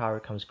 with great power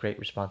comes great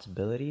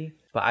responsibility.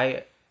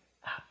 But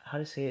how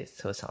to say it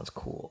so it sounds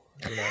cool,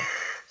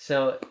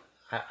 So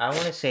I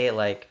want to say it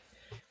like,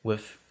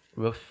 with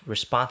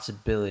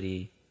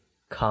responsibility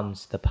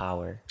comes the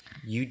power.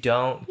 You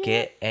don't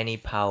get any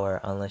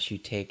power unless you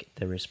take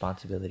the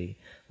responsibility.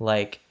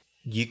 Like,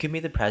 you can be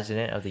the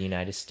president of the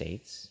United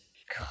States.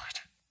 God.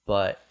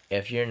 But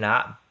if you're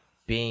not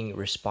being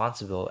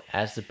responsible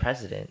as the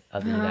president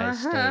of the United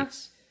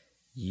States,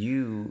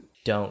 you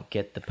don't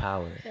get the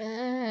power.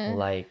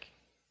 Like,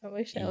 I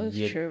wish that was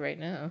true right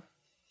now.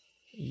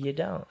 You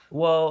don't.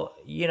 Well,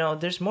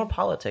 there's more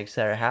politics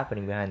that are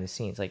happening behind the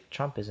scenes. Like,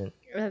 Trump isn't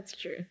That's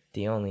true.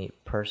 the only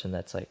person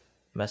that's like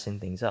messing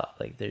things up.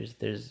 Like,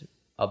 there's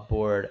a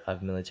board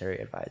of military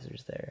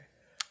advisors there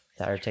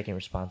that are taking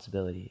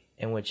responsibility,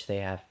 in which they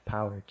have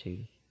power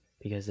to,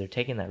 because they're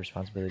taking that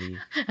responsibility.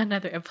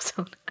 Another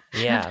episode.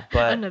 Yeah,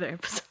 but another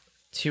episode.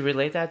 To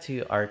relate that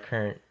to our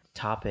current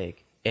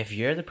topic, if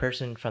you're the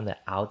person from the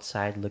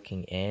outside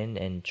looking in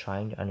and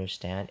trying to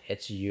understand,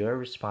 it's your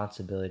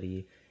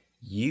responsibility.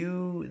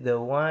 You, the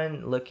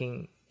one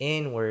looking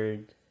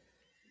inward,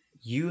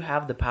 you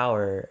have the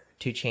power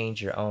to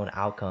change your own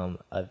outcome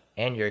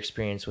and your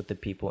experience with the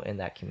people in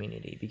that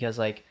community. Because,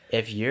 like,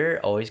 if you're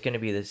always going to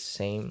be the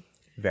same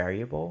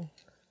variable,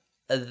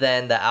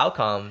 then the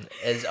outcome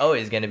is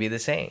always going to be the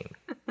same.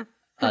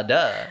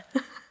 Duh.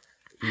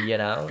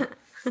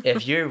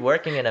 If you're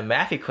working in a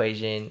math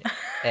equation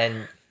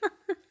and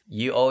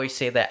you always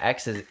say that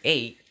x is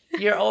 8,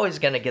 you're always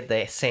going to get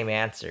the same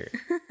answer.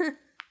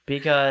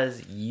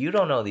 Because you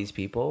don't know these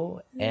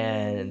people,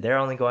 and they're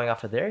only going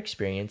off of their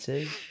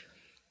experiences,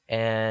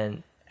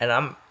 and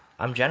I'm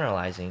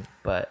generalizing,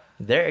 but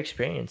their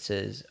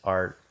experiences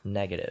are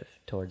negative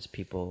towards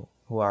people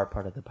who are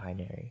part of the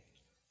binary,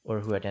 or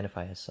who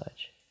identify as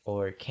such,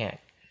 or can't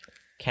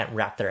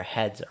wrap their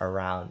heads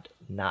around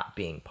not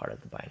being part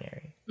of the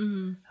binary.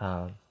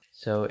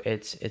 So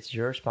it's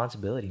your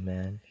responsibility,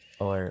 man,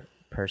 or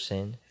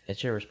person.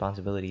 It's your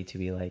responsibility to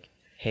be like,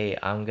 hey,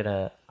 I'm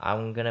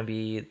gonna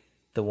be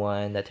the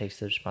one that takes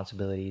the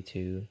responsibility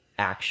to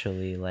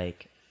actually,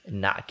 like,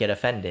 not get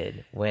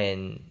offended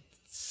when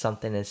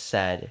something is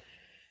said,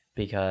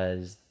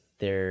 because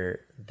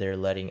they're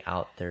letting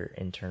out their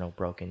internal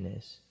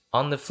brokenness.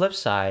 On the flip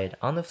side,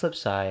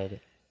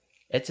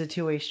 it's a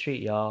two-way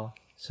street, y'all.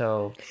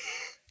 So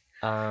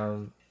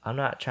I'm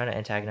not trying to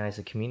antagonize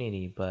the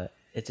community, but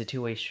it's a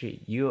two-way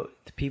street. The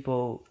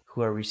people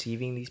who are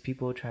receiving these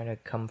people trying to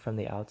come from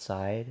the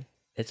outside,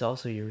 it's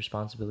also your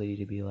responsibility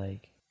to be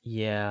like,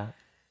 yeah,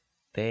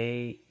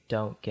 they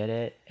don't get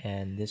it,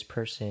 and this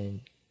person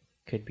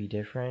could be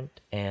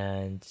different,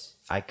 and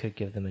I could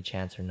give them a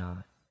chance or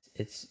not.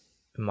 It's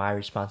my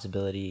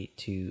responsibility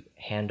to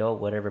handle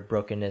whatever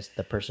brokenness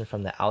the person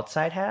from the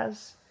outside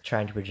has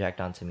trying to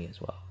project onto me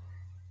as well.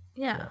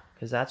 Yeah.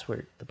 Because that's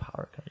where the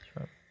power comes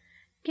from.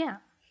 Yeah.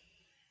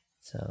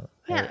 So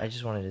Yeah. I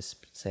just wanted to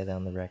say that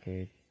on the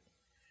record.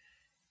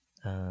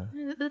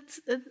 That's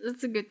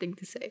a good thing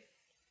to say.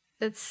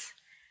 That's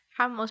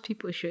how most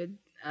people should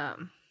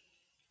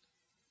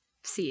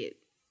see it.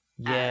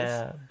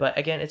 Yeah, but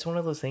again, it's one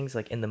of those things,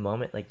 like, in the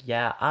moment, like,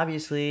 yeah,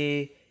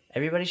 obviously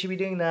everybody should be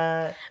doing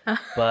that,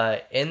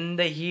 but in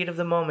the heat of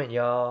the moment,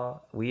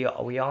 y'all, we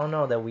all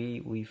know that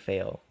we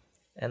fail,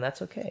 and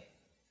that's okay.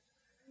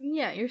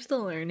 Yeah, you're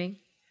still learning.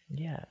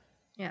 Yeah.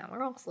 Yeah,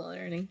 we're all still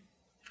learning.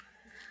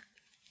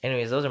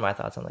 Anyways, those are my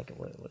thoughts on, like,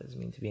 what does it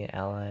mean to be an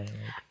ally.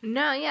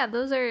 No, yeah,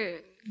 those are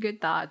good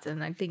thoughts,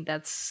 and I think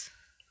that's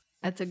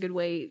a good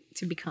way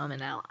to become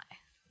an ally.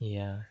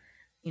 Yeah.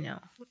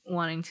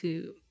 Wanting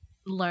to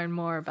learn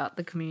more about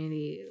the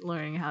community,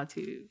 learning how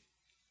to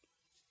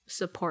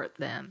support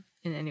them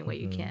in any way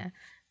you can.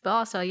 But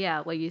also,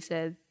 yeah, what you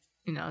said,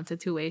 it's a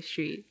two-way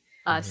street.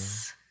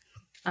 Us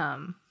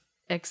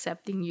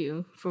accepting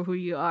you for who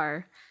you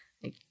are.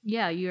 Like,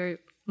 yeah, you're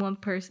one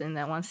person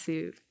that wants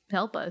to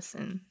help us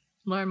and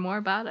learn more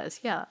about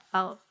us. Yeah,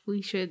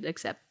 we should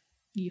accept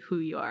you who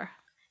you are.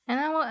 And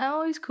I'm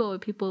always cool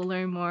with people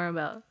learn more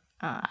about,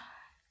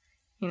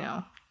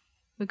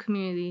 the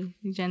community,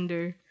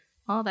 gender,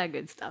 all that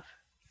good stuff.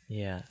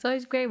 Yeah. It's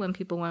always great when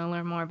people want to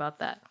learn more about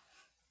that.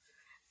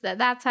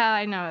 That's how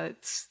I know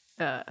it's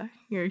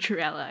you're a true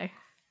ally.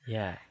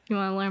 Yeah. You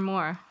want to learn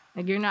more.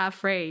 Like, you're not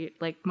afraid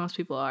like most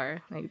people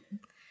are. Like,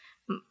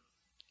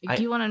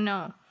 you want to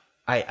know.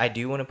 I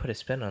do want to put a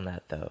spin on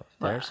that, though.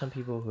 There are some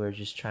people who are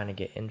just trying to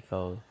get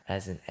info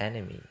as an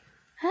enemy.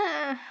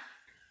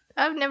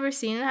 I've never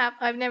seen it happen.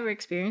 I've never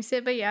experienced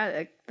it, but yeah,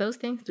 like, those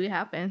things do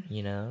happen.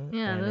 Yeah,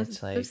 and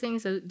it's like, those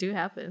things do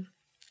happen.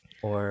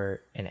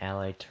 Or an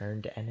ally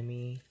turned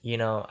enemy.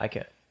 I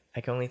can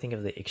only think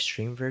of the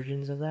extreme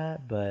versions of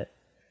that, but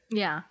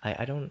yeah,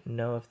 I don't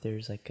know if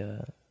there's like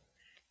a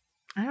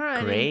I don't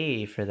know.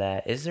 gray for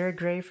that. Is there a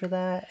gray for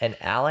that? An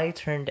ally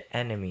turned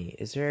enemy.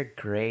 Is there a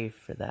gray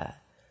for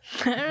that?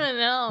 I don't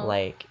know.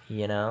 Like,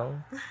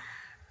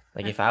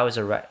 like, if I was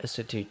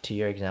so to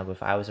your example,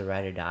 if I was a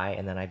ride or die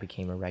and then I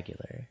became a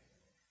regular,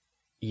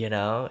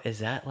 is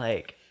that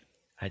like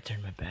I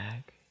turned my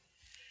back?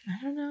 I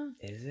don't know.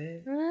 Is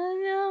it? I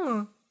don't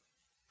know.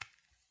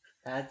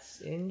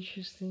 That's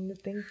interesting to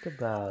think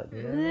about.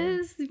 It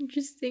is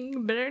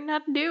interesting. Better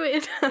not do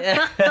it.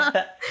 Yeah.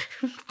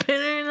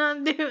 Better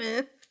not do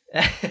it.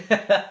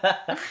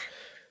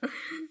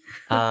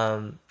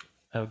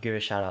 I'll give a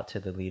shout out to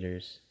the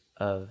leaders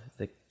of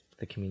the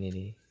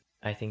community.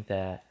 I think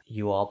that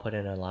you all put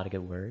in a lot of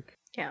good work.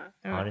 Yeah.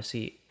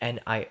 Honestly, and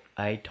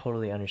I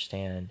totally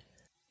understand.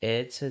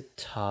 It's a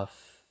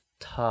tough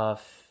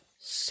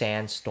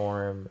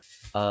sandstorm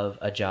of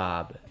a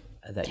job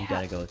that you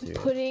gotta go through.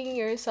 Putting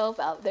yourself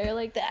out there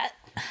like that.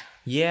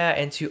 Yeah,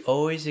 and to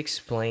always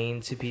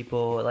explain to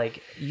people,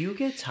 like, you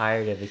get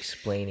tired of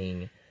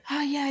explaining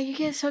Oh yeah, you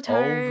get so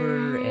tired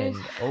over and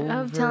over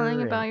of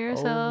telling about and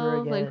over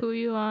yourself, like again. who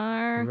you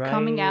are,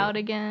 coming Right. out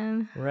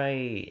again.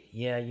 Right.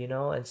 Yeah, you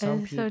know, and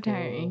some It's people so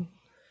tiring.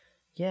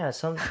 Yeah,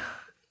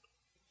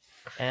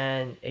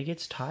 and it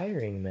gets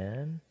tiring,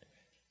 man.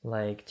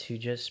 Like, to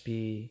just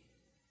be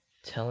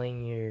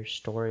telling your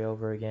story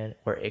over again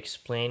or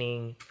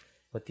explaining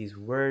what these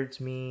words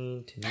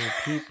mean to new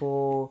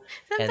people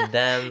and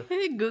them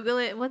Google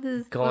it. What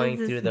is going what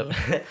does through this mean?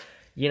 the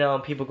you know,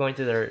 people going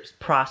through their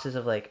process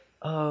of like,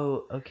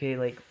 oh, okay,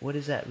 like, what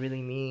does that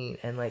really mean?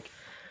 And like,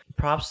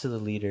 props to the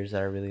leaders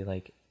that are really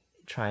like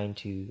trying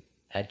to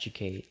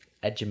educate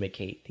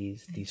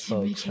these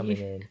folks coming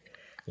in.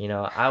 You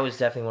know, I was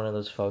definitely one of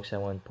those folks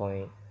at one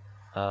point,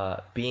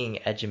 being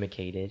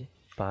educated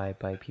by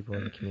people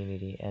in the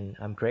community, and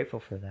I'm grateful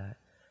for that.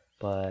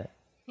 But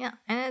Yeah,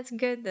 and it's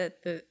good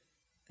that the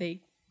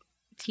like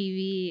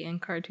TV and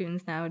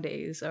cartoons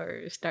nowadays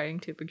are starting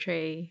to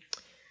portray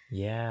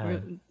yeah,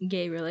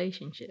 gay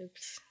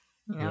relationships.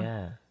 You know,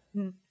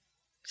 yeah,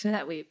 so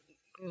that we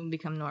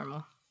become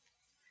normal.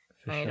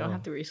 for And we sure. don't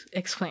have to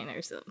explain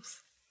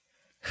ourselves.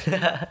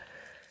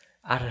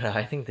 I don't know.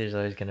 I think there's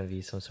always gonna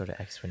be some sort of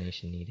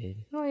explanation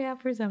needed. Oh yeah,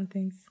 for some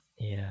things.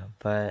 Yeah,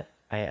 but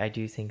I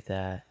do think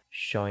that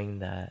showing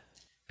that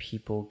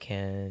people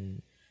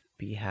can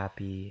be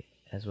happy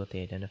as what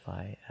they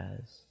identify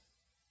as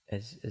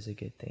is a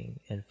good thing,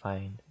 and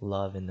find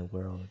love in the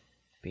world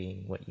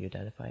being what you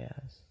identify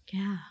as,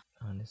 Yeah,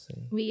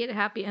 honestly. we get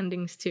happy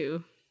endings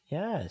too.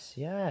 Yes.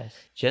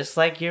 Just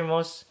like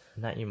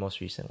not your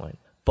most recent one,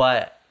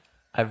 but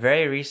a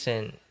very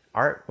recent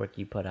artwork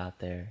you put out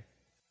there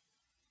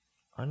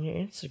on your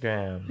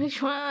Instagram.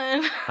 Which one?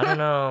 I don't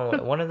know.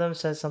 One of them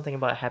says something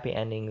about happy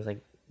endings,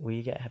 like,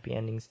 we get happy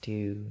endings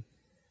too.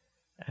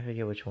 I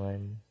forget which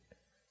one.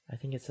 I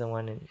think it's the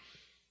one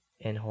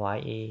in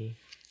Hawaii.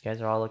 You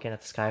guys are all looking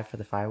at the sky for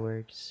the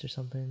fireworks or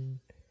something.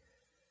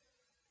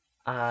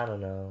 I don't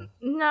know.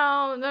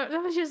 No, that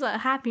was just a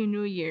Happy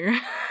New Year.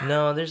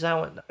 No, there's that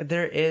one.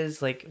 There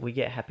is, like, we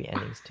get happy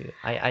endings too.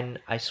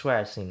 I swear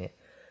I've seen it.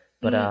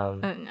 But No.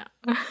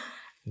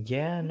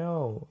 yeah,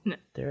 no. No.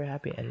 There are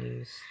happy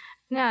endings.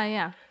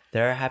 Yeah.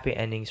 There are happy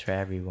endings for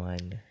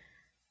everyone.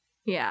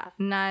 Yeah,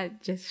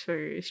 not just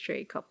for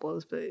straight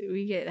couples, but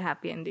we get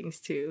happy endings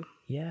too.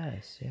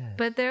 Yes.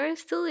 But there are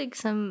still like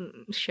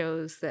some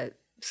shows that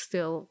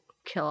still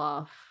kill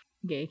off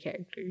gay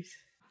characters.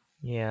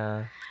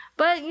 Yeah.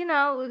 But you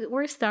know,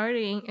 we're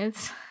starting.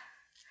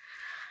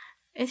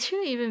 It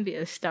shouldn't even be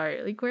a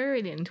start. Like, we're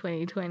already in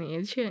 2020.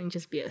 It shouldn't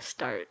just be a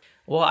start.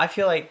 Well, I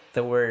feel like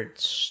the word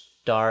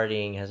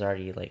starting has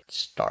already, like,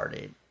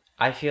 started.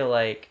 I feel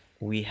like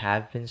we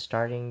have been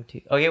starting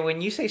to... Okay,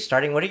 when you say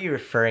starting, what are you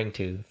referring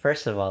to?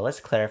 First of all, let's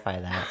clarify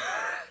that.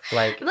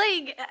 Like,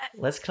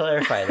 let's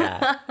clarify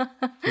that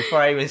before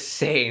I even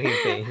say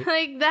anything.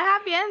 like the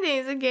happy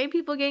endings, the gay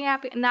people getting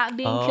happy, not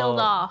being killed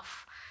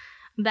off,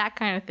 that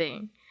kind of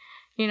thing.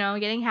 You know,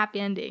 getting happy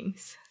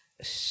endings.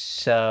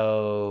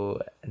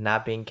 So,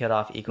 not being killed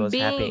off equals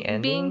happy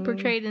ending? Being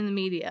portrayed in the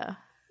media.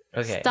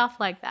 Okay. Stuff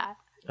like that.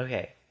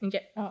 Okay.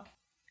 Okay. Oh.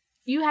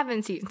 You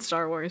haven't seen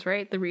Star Wars,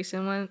 right? The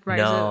recent one? I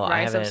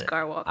Rise of haven't.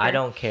 Skywalker. I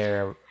don't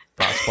care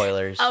about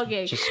spoilers.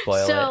 Okay. Just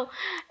spoil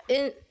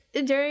it.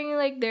 So, during,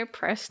 like, their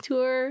press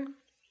tour,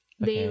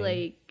 they, Okay.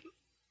 like,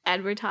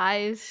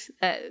 advertised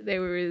that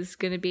there was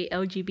going to be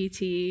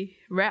LGBT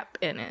rep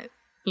in it,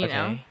 you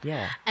know?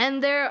 Yeah.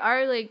 And there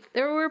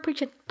were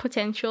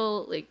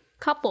potential, like,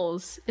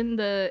 couples in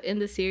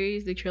the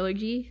series, the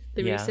trilogy,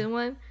 the Yeah. recent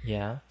one,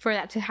 Yeah. for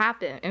that to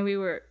happen. And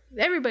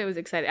everybody was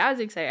excited. I was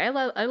excited.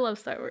 I love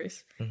Star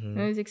Wars. Mm-hmm.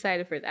 I was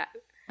excited for that.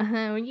 And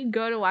then when you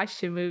go to watch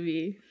the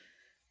movie,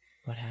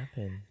 What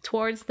happened?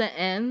 towards the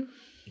end,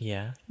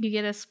 Yeah. you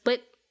get a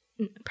split,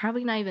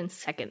 probably not even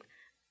second,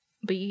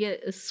 but you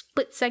get a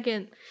split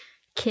second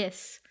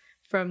kiss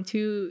from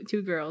two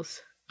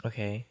girls.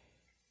 Okay.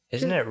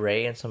 Isn't it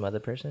Ray and some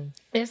other person?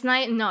 It's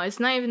not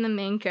even the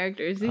main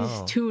characters.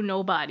 These two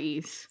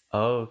nobodies.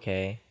 Oh,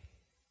 okay.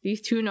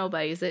 These two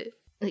nobodies that,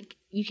 like,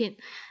 you can,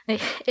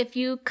 like, if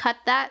you cut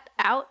that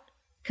out,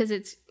 because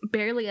it's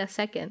barely a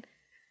second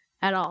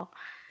at all.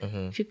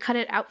 Mm-hmm. If you cut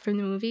it out from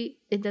the movie,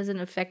 it doesn't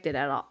affect it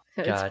at all.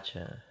 So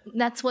Gotcha.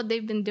 that's what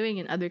they've been doing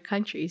in other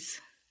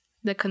countries,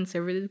 the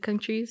conservative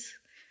countries.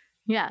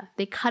 Yeah,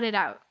 they cut it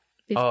out.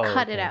 They've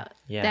cut it okay. out.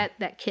 Yeah.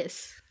 That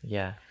kiss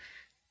Yeah.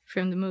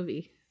 from the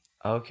movie.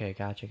 Okay,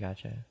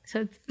 gotcha.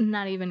 So it's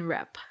not even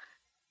rep.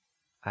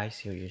 I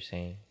see what you're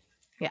saying.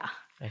 Yeah.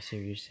 I see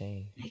what you're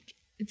saying. Like,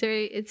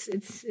 it's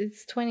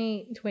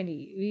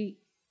 2020.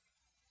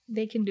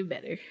 They can do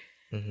better.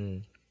 Mm-hmm.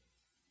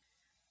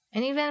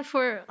 And even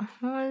for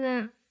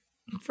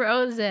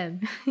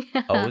Frozen.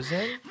 Yeah.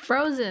 Ozen?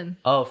 Frozen.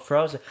 Oh,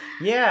 Frozen.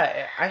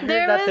 Yeah, I heard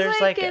There that was, there's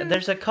like,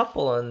 there's a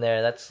couple in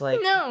there that's like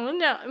No,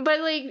 but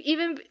like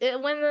even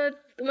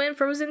when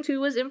Frozen 2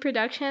 was in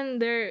production,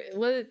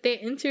 they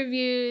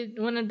interviewed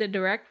one of the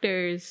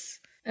directors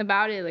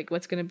about it, like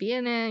what's gonna be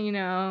in it, you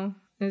know,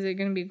 is it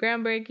gonna be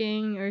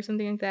groundbreaking or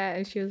something like that?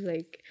 And she was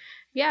like,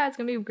 "Yeah, it's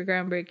gonna be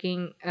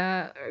groundbreaking.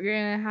 We're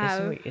gonna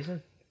have."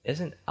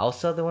 Isn't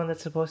Elsa the one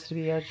that's supposed to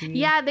be LGBT?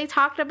 Yeah, they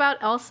talked about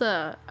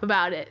Elsa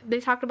about it.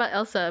 They talked about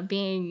Elsa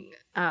being,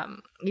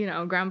 you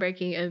know,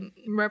 groundbreaking and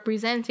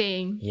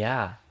representing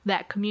Yeah.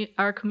 that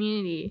our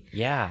community.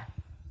 Yeah.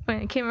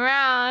 When it came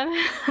around,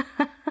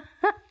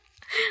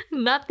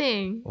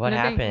 nothing. What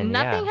happened?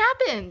 Nothing Yeah.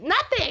 happened.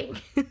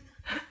 Nothing.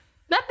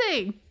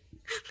 Nothing.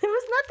 There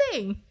was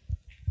nothing.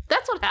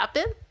 That's what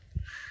happened.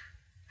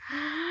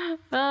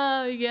 Oh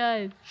my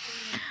god.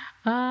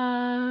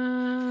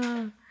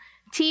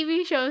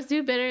 TV shows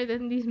do better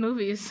than these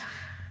movies.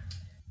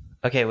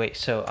 Okay, wait.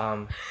 So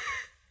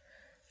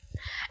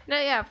No,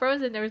 yeah,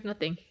 Frozen. There was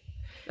nothing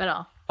at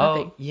all. Oh,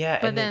 Nothing. yeah,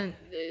 But and then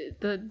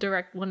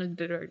one of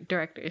the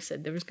directors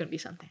said there was gonna be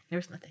something. There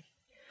was nothing.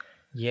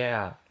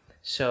 yeah.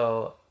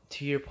 So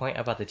to your point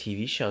about the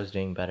TV shows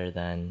doing better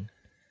than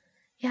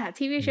Yeah,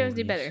 TV shows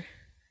do Movies. better.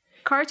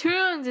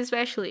 Cartoons,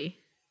 especially.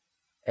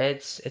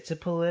 it's a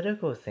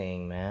political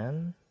thing,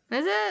 man.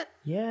 Is it?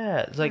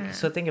 Yeah, it's like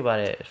so think about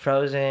it.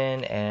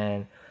 Frozen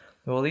and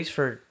well at least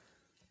for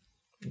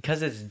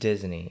because it's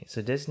Disney.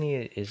 So Disney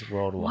is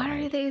worldwide. What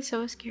are they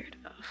so scared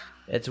of?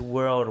 It's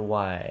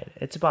worldwide.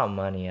 It's about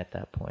money at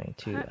that point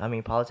too. I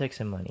mean politics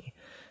and money.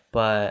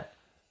 But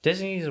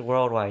Disney is a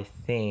worldwide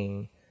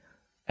thing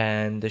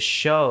and the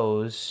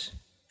shows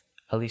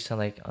at least on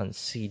like on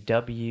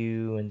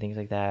CW and things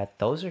like that,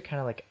 those are kind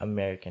of like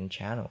American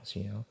channels,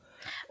 you know.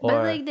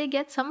 But like they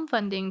get some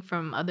funding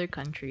from other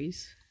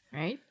countries,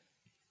 right?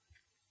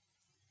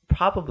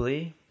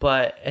 Probably,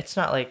 but it's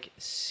not like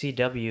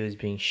CW is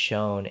being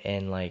shown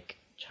in like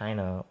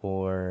China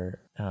or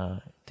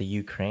the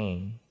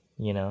Ukraine,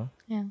 you know?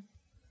 Yeah.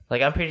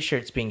 Like I'm pretty sure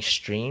it's being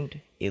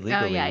streamed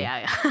illegally. Oh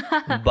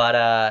yeah.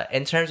 But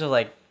in terms of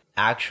like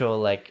actual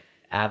like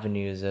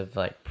avenues of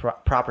like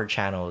proper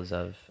channels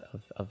of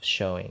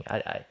showing,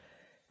 I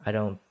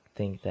don't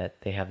think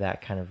that they have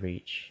that kind of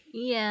reach.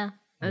 Yeah,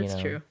 that's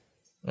know? true.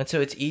 And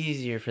so it's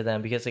easier for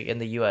them because like in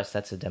the US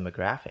that's a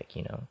demographic,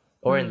 you know.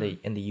 Or in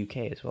the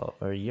UK as well,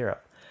 or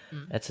Europe.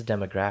 That's a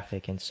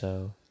demographic and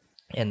so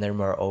and they're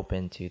more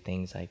open to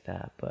things like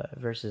that, but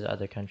versus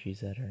other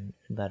countries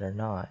that are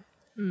not.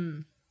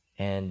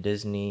 And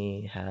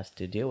Disney has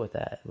to deal with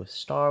that with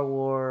Star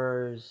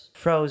Wars,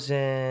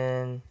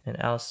 Frozen, and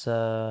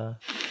Elsa,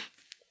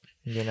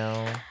 you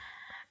know.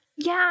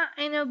 Yeah,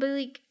 I know, but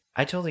like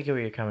I totally get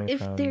where you're coming if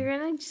from. they're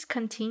gonna just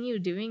continue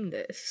doing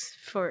this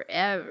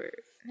forever,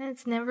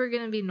 it's never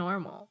gonna be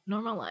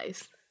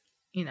normalized,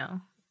 you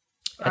know.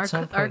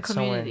 Our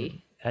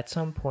community. At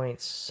some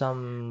point,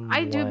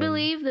 I do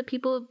believe the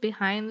people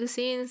behind the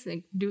scenes,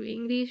 like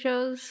doing these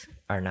shows,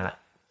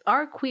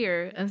 are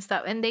queer and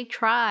stuff, and they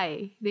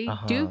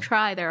do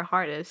try their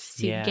hardest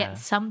to get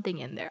something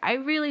in there. I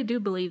really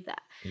do believe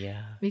that.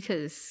 Yeah.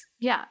 Because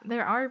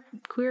there are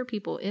queer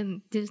people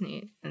in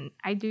Disney, and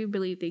I do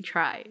believe they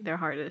try their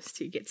hardest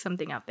to get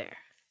something out there,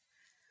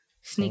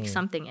 sneak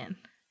something in.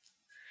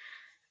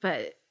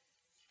 But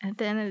at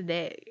the end of the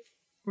day,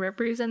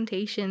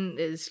 representation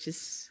is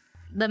just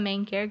the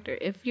main character.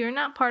 If you're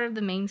not part of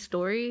the main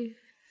story,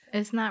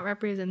 it's not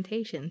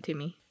representation to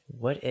me.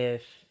 What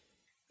if?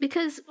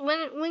 Because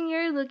when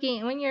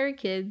you're a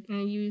kid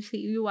and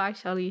you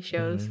watch all these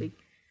shows, like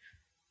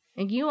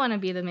you want to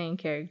be the main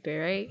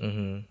character, right?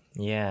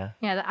 Yeah.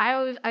 Yeah,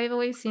 I've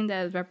always seen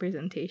that as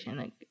representation.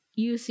 Like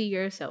you see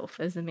yourself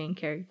as the main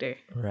character.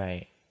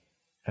 Right.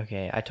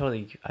 Okay. I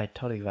totally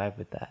vibe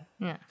with that.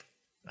 Yeah.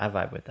 I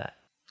vibe with that.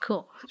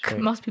 Cool.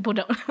 Most people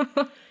don't.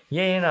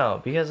 Yeah, you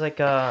know, because like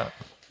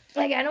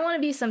like I don't want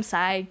to be some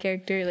side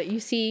character like you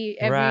see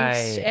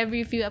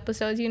every few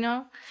episodes, you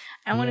know.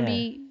 I want to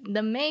be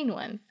the main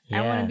one.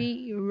 I want to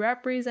be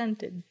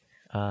represented.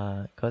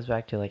 Goes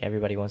back to like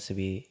everybody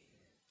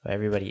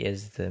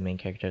is the main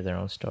character of their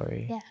own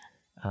story.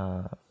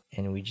 Yeah.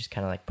 And we just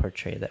kind of like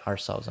portray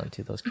ourselves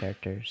onto those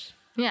characters.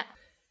 Yeah.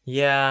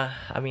 Yeah,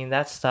 I mean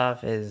that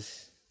stuff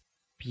is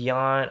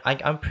beyond.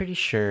 I'm pretty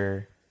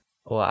sure.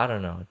 Well, I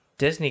don't know.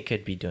 Disney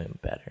could be doing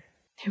better.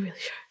 They really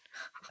should.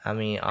 I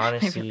mean,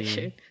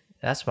 honestly,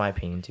 that's my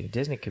opinion too.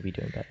 Disney could be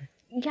doing better.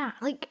 Yeah,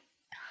 like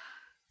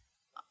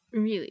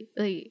really,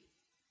 like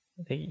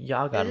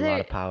y'all got a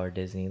lot of power,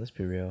 Disney. Let's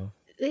be real.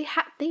 They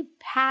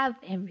have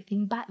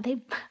everything, but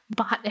they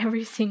bought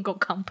every single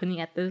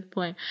company at this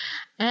point,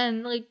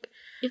 and like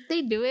if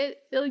they do it,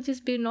 it'll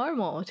just be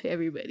normal to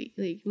everybody.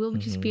 Like we'll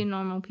just be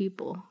normal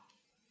people,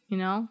 you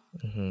know.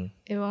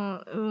 It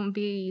won't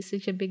be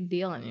such a big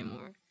deal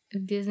anymore.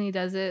 If Disney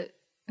does it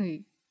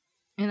like,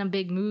 in a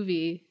big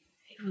movie,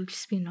 it would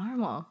just be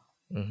normal.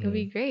 It would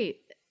be great.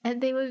 And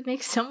they would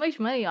make so much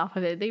money off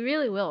of it. They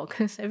really will,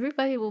 because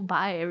everybody will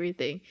buy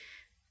everything.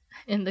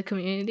 in the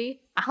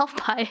community, I'll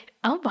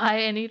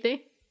buy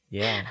anything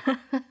Yeah.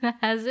 that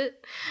has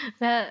it.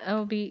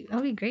 That'll be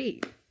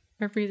great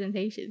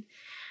representation.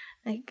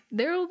 Like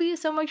there will be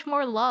so much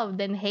more love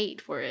than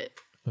hate for it.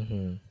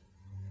 Mm-hmm.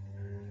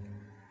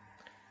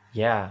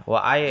 Yeah.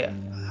 Well, I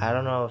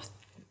don't know if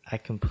I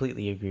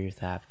completely agree with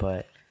that,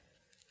 but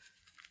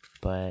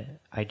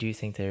I do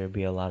think there would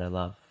be a lot of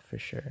love for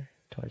sure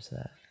towards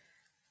that.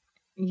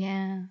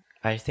 Yeah.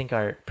 I think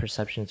our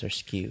perceptions are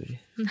skewed,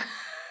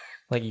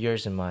 like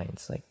yours and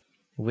mine's. Like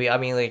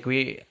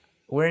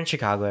we're in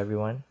Chicago,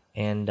 everyone,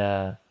 and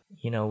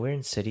we're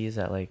in cities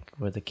that like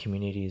where the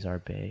communities are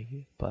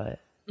big,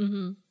 but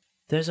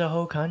there's a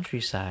whole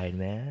countryside,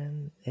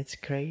 man. It's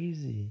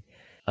crazy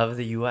of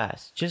the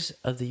U.S., just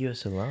of the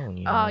U.S. alone.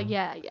 You know? Oh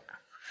yeah.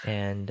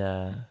 And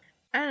I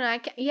don't know.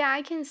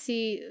 I can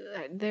see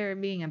there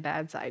being a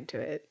bad side to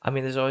it. I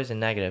mean, there's always a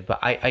negative, but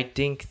I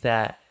think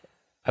that,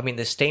 I mean,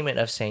 the statement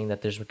of saying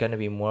that there's going to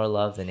be more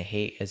love than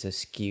hate is a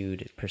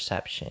skewed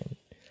perception,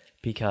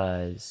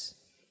 because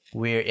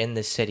we're in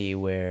the city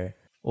where,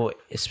 well,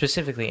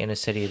 specifically in a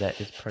city that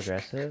is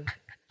progressive,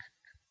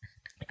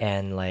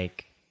 and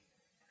like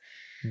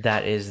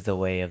that is the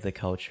way of the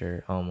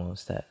culture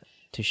almost, that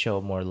to show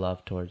more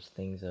love towards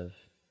things of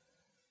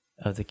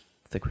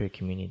the queer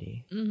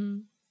community. Mm-hmm.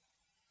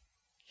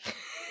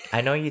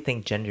 I know you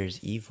think gender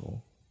is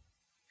evil.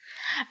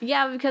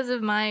 Yeah, because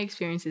of my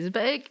experiences,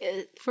 but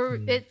it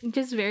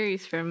just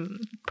varies from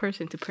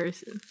person to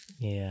person.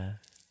 Yeah.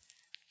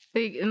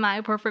 Like in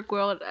my perfect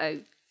world,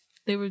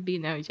 there would be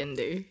no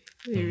gender,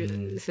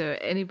 so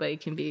anybody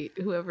can be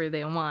whoever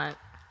they want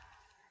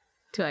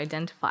to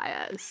identify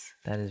as.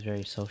 That is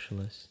very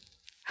socialist.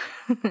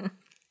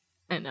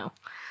 I know,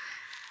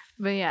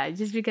 but yeah,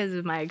 just because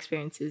of my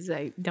experiences,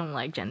 I don't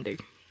like gender.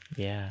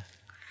 Yeah.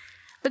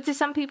 But to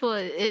some people,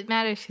 it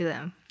matters to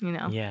them, you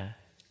know. Yeah.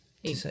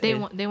 They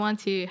want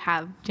to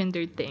have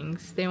gendered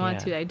things. They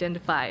want to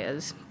identify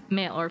as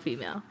male or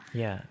female.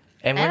 Yeah,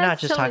 and we're not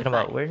just talking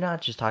about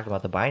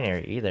the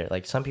binary either.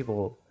 Like some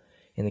people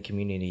in the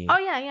community. Oh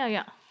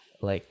yeah.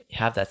 Like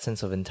have that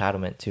sense of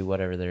entitlement to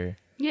whatever their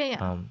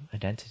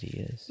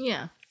identity is.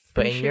 Yeah.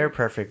 But in your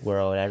perfect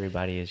world,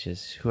 everybody is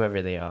just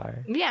whoever they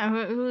are. Yeah,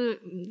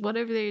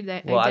 whatever they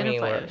identify. Well, I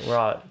mean, we're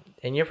all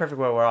in your perfect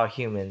world. We're all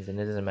humans, and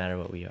it doesn't matter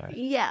what we are.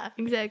 Yeah,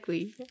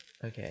 exactly.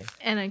 Okay.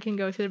 And I can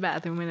go to the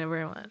bathroom whenever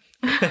I want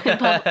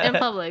in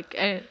public.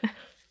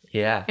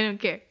 Yeah. I don't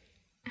care.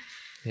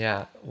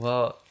 Yeah.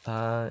 Well.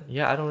 I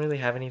don't really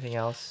have anything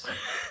else.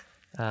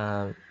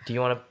 Do you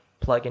want to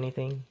plug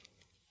anything?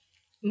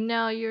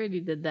 No, you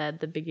already did that at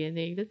the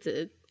beginning. That's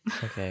it.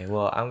 Okay.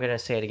 Well, I'm gonna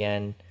say it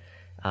again.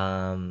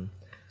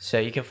 So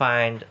you can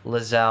find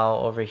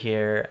Lizelle over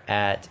here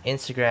at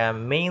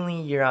Instagram.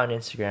 Mainly you're on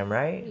Instagram,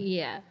 right?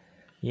 Yeah.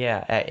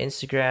 Yeah, at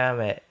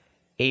Instagram at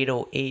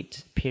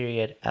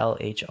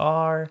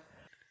 808.LHR.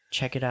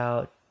 Check it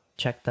out.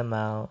 Check them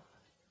out.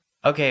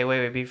 Okay,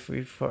 wait.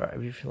 Before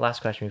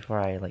last question before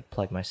I like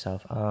plug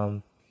myself.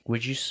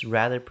 Would you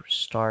rather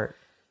start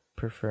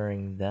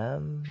preferring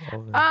them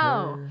over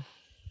her?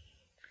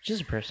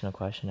 Just a personal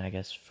question, I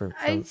guess, for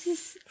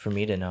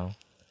me to know.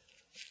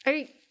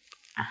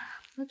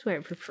 That's what I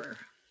prefer.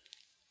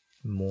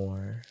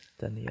 More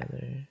than the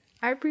other.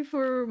 I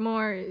prefer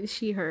more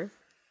she, her.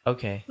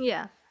 Okay.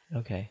 Yeah.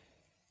 Okay.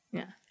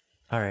 Yeah.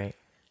 All right.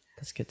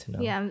 That's good to know.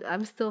 Yeah,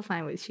 I'm still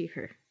fine with she,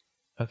 her.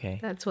 Okay.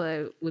 That's what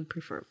I would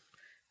prefer.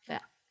 Yeah.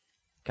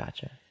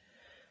 Gotcha.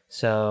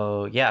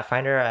 So, yeah,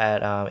 find her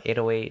at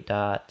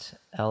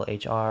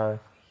 808.LHR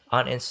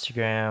on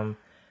Instagram.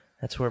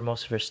 That's where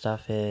most of her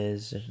stuff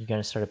is. You're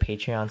going to start a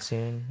Patreon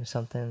soon or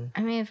something?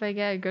 I mean, if I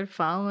get a good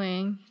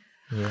following.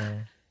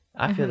 Yeah.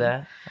 I feel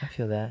that.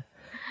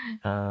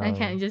 I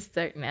can't just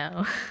start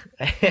now.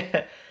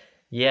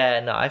 Yeah,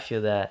 no, I feel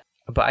that.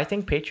 But I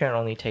think Patreon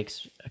only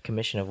takes a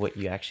commission of what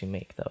you actually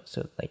make, though.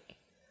 So, like,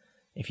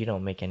 if you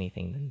don't make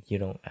anything, then you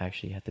don't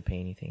actually have to pay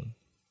anything.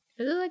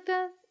 Is it like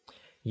that?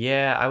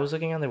 Yeah, I was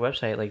looking on their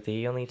website. Like,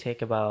 they only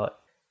take about,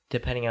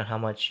 depending on how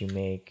much you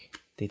make,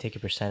 they take a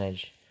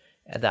percentage.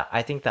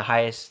 I think the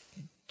highest,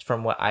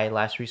 from what I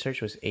last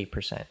researched, was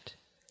 8%.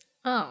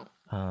 Oh.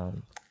 I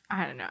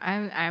don't know.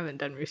 I haven't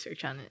done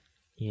research on it.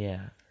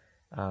 Yeah.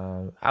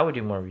 I would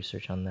do more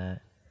research on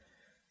that.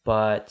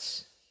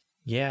 But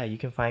yeah, you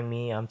can find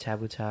me. I'm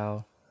Taboo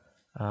Tao,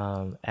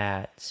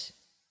 at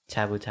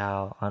Taboo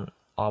Tao on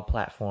all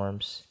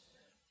platforms.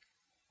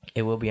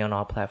 It will be on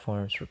all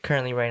platforms.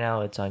 Currently, right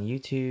now, it's on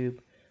YouTube,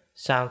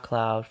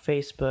 SoundCloud,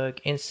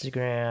 Facebook,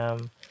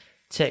 Instagram,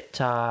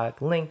 TikTok,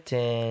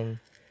 LinkedIn.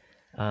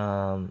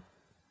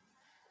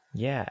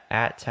 Yeah,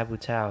 at Taboo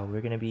Tao.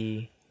 We're gonna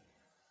be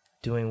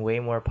doing way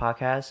more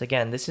podcasts.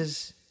 Again, this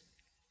is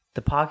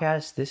the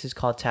podcast. This is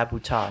called Taboo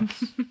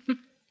Talks.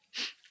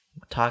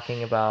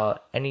 Talking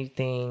about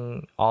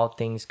anything, all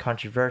things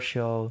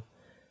controversial,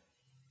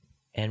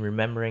 and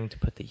remembering to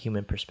put the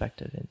human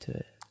perspective into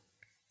it.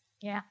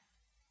 Yeah.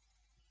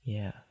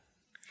 Yeah.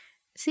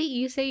 See,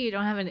 you say you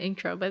don't have an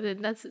intro, but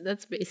then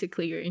that's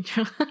basically your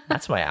intro.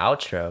 That's my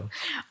outro.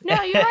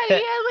 No, you had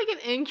like an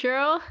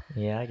intro.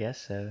 Yeah, I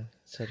guess so.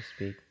 so to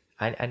speak.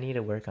 I need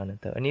to work on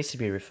it though. It needs to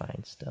be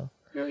refined still.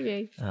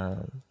 Okay.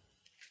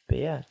 But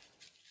yeah,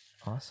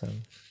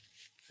 awesome.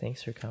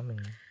 Thanks for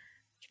coming.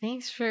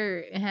 Thanks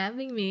for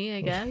having me,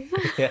 I guess.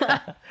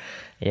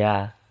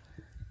 Yeah.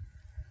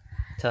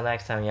 Till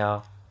next time,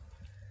 y'all.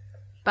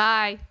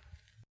 Bye.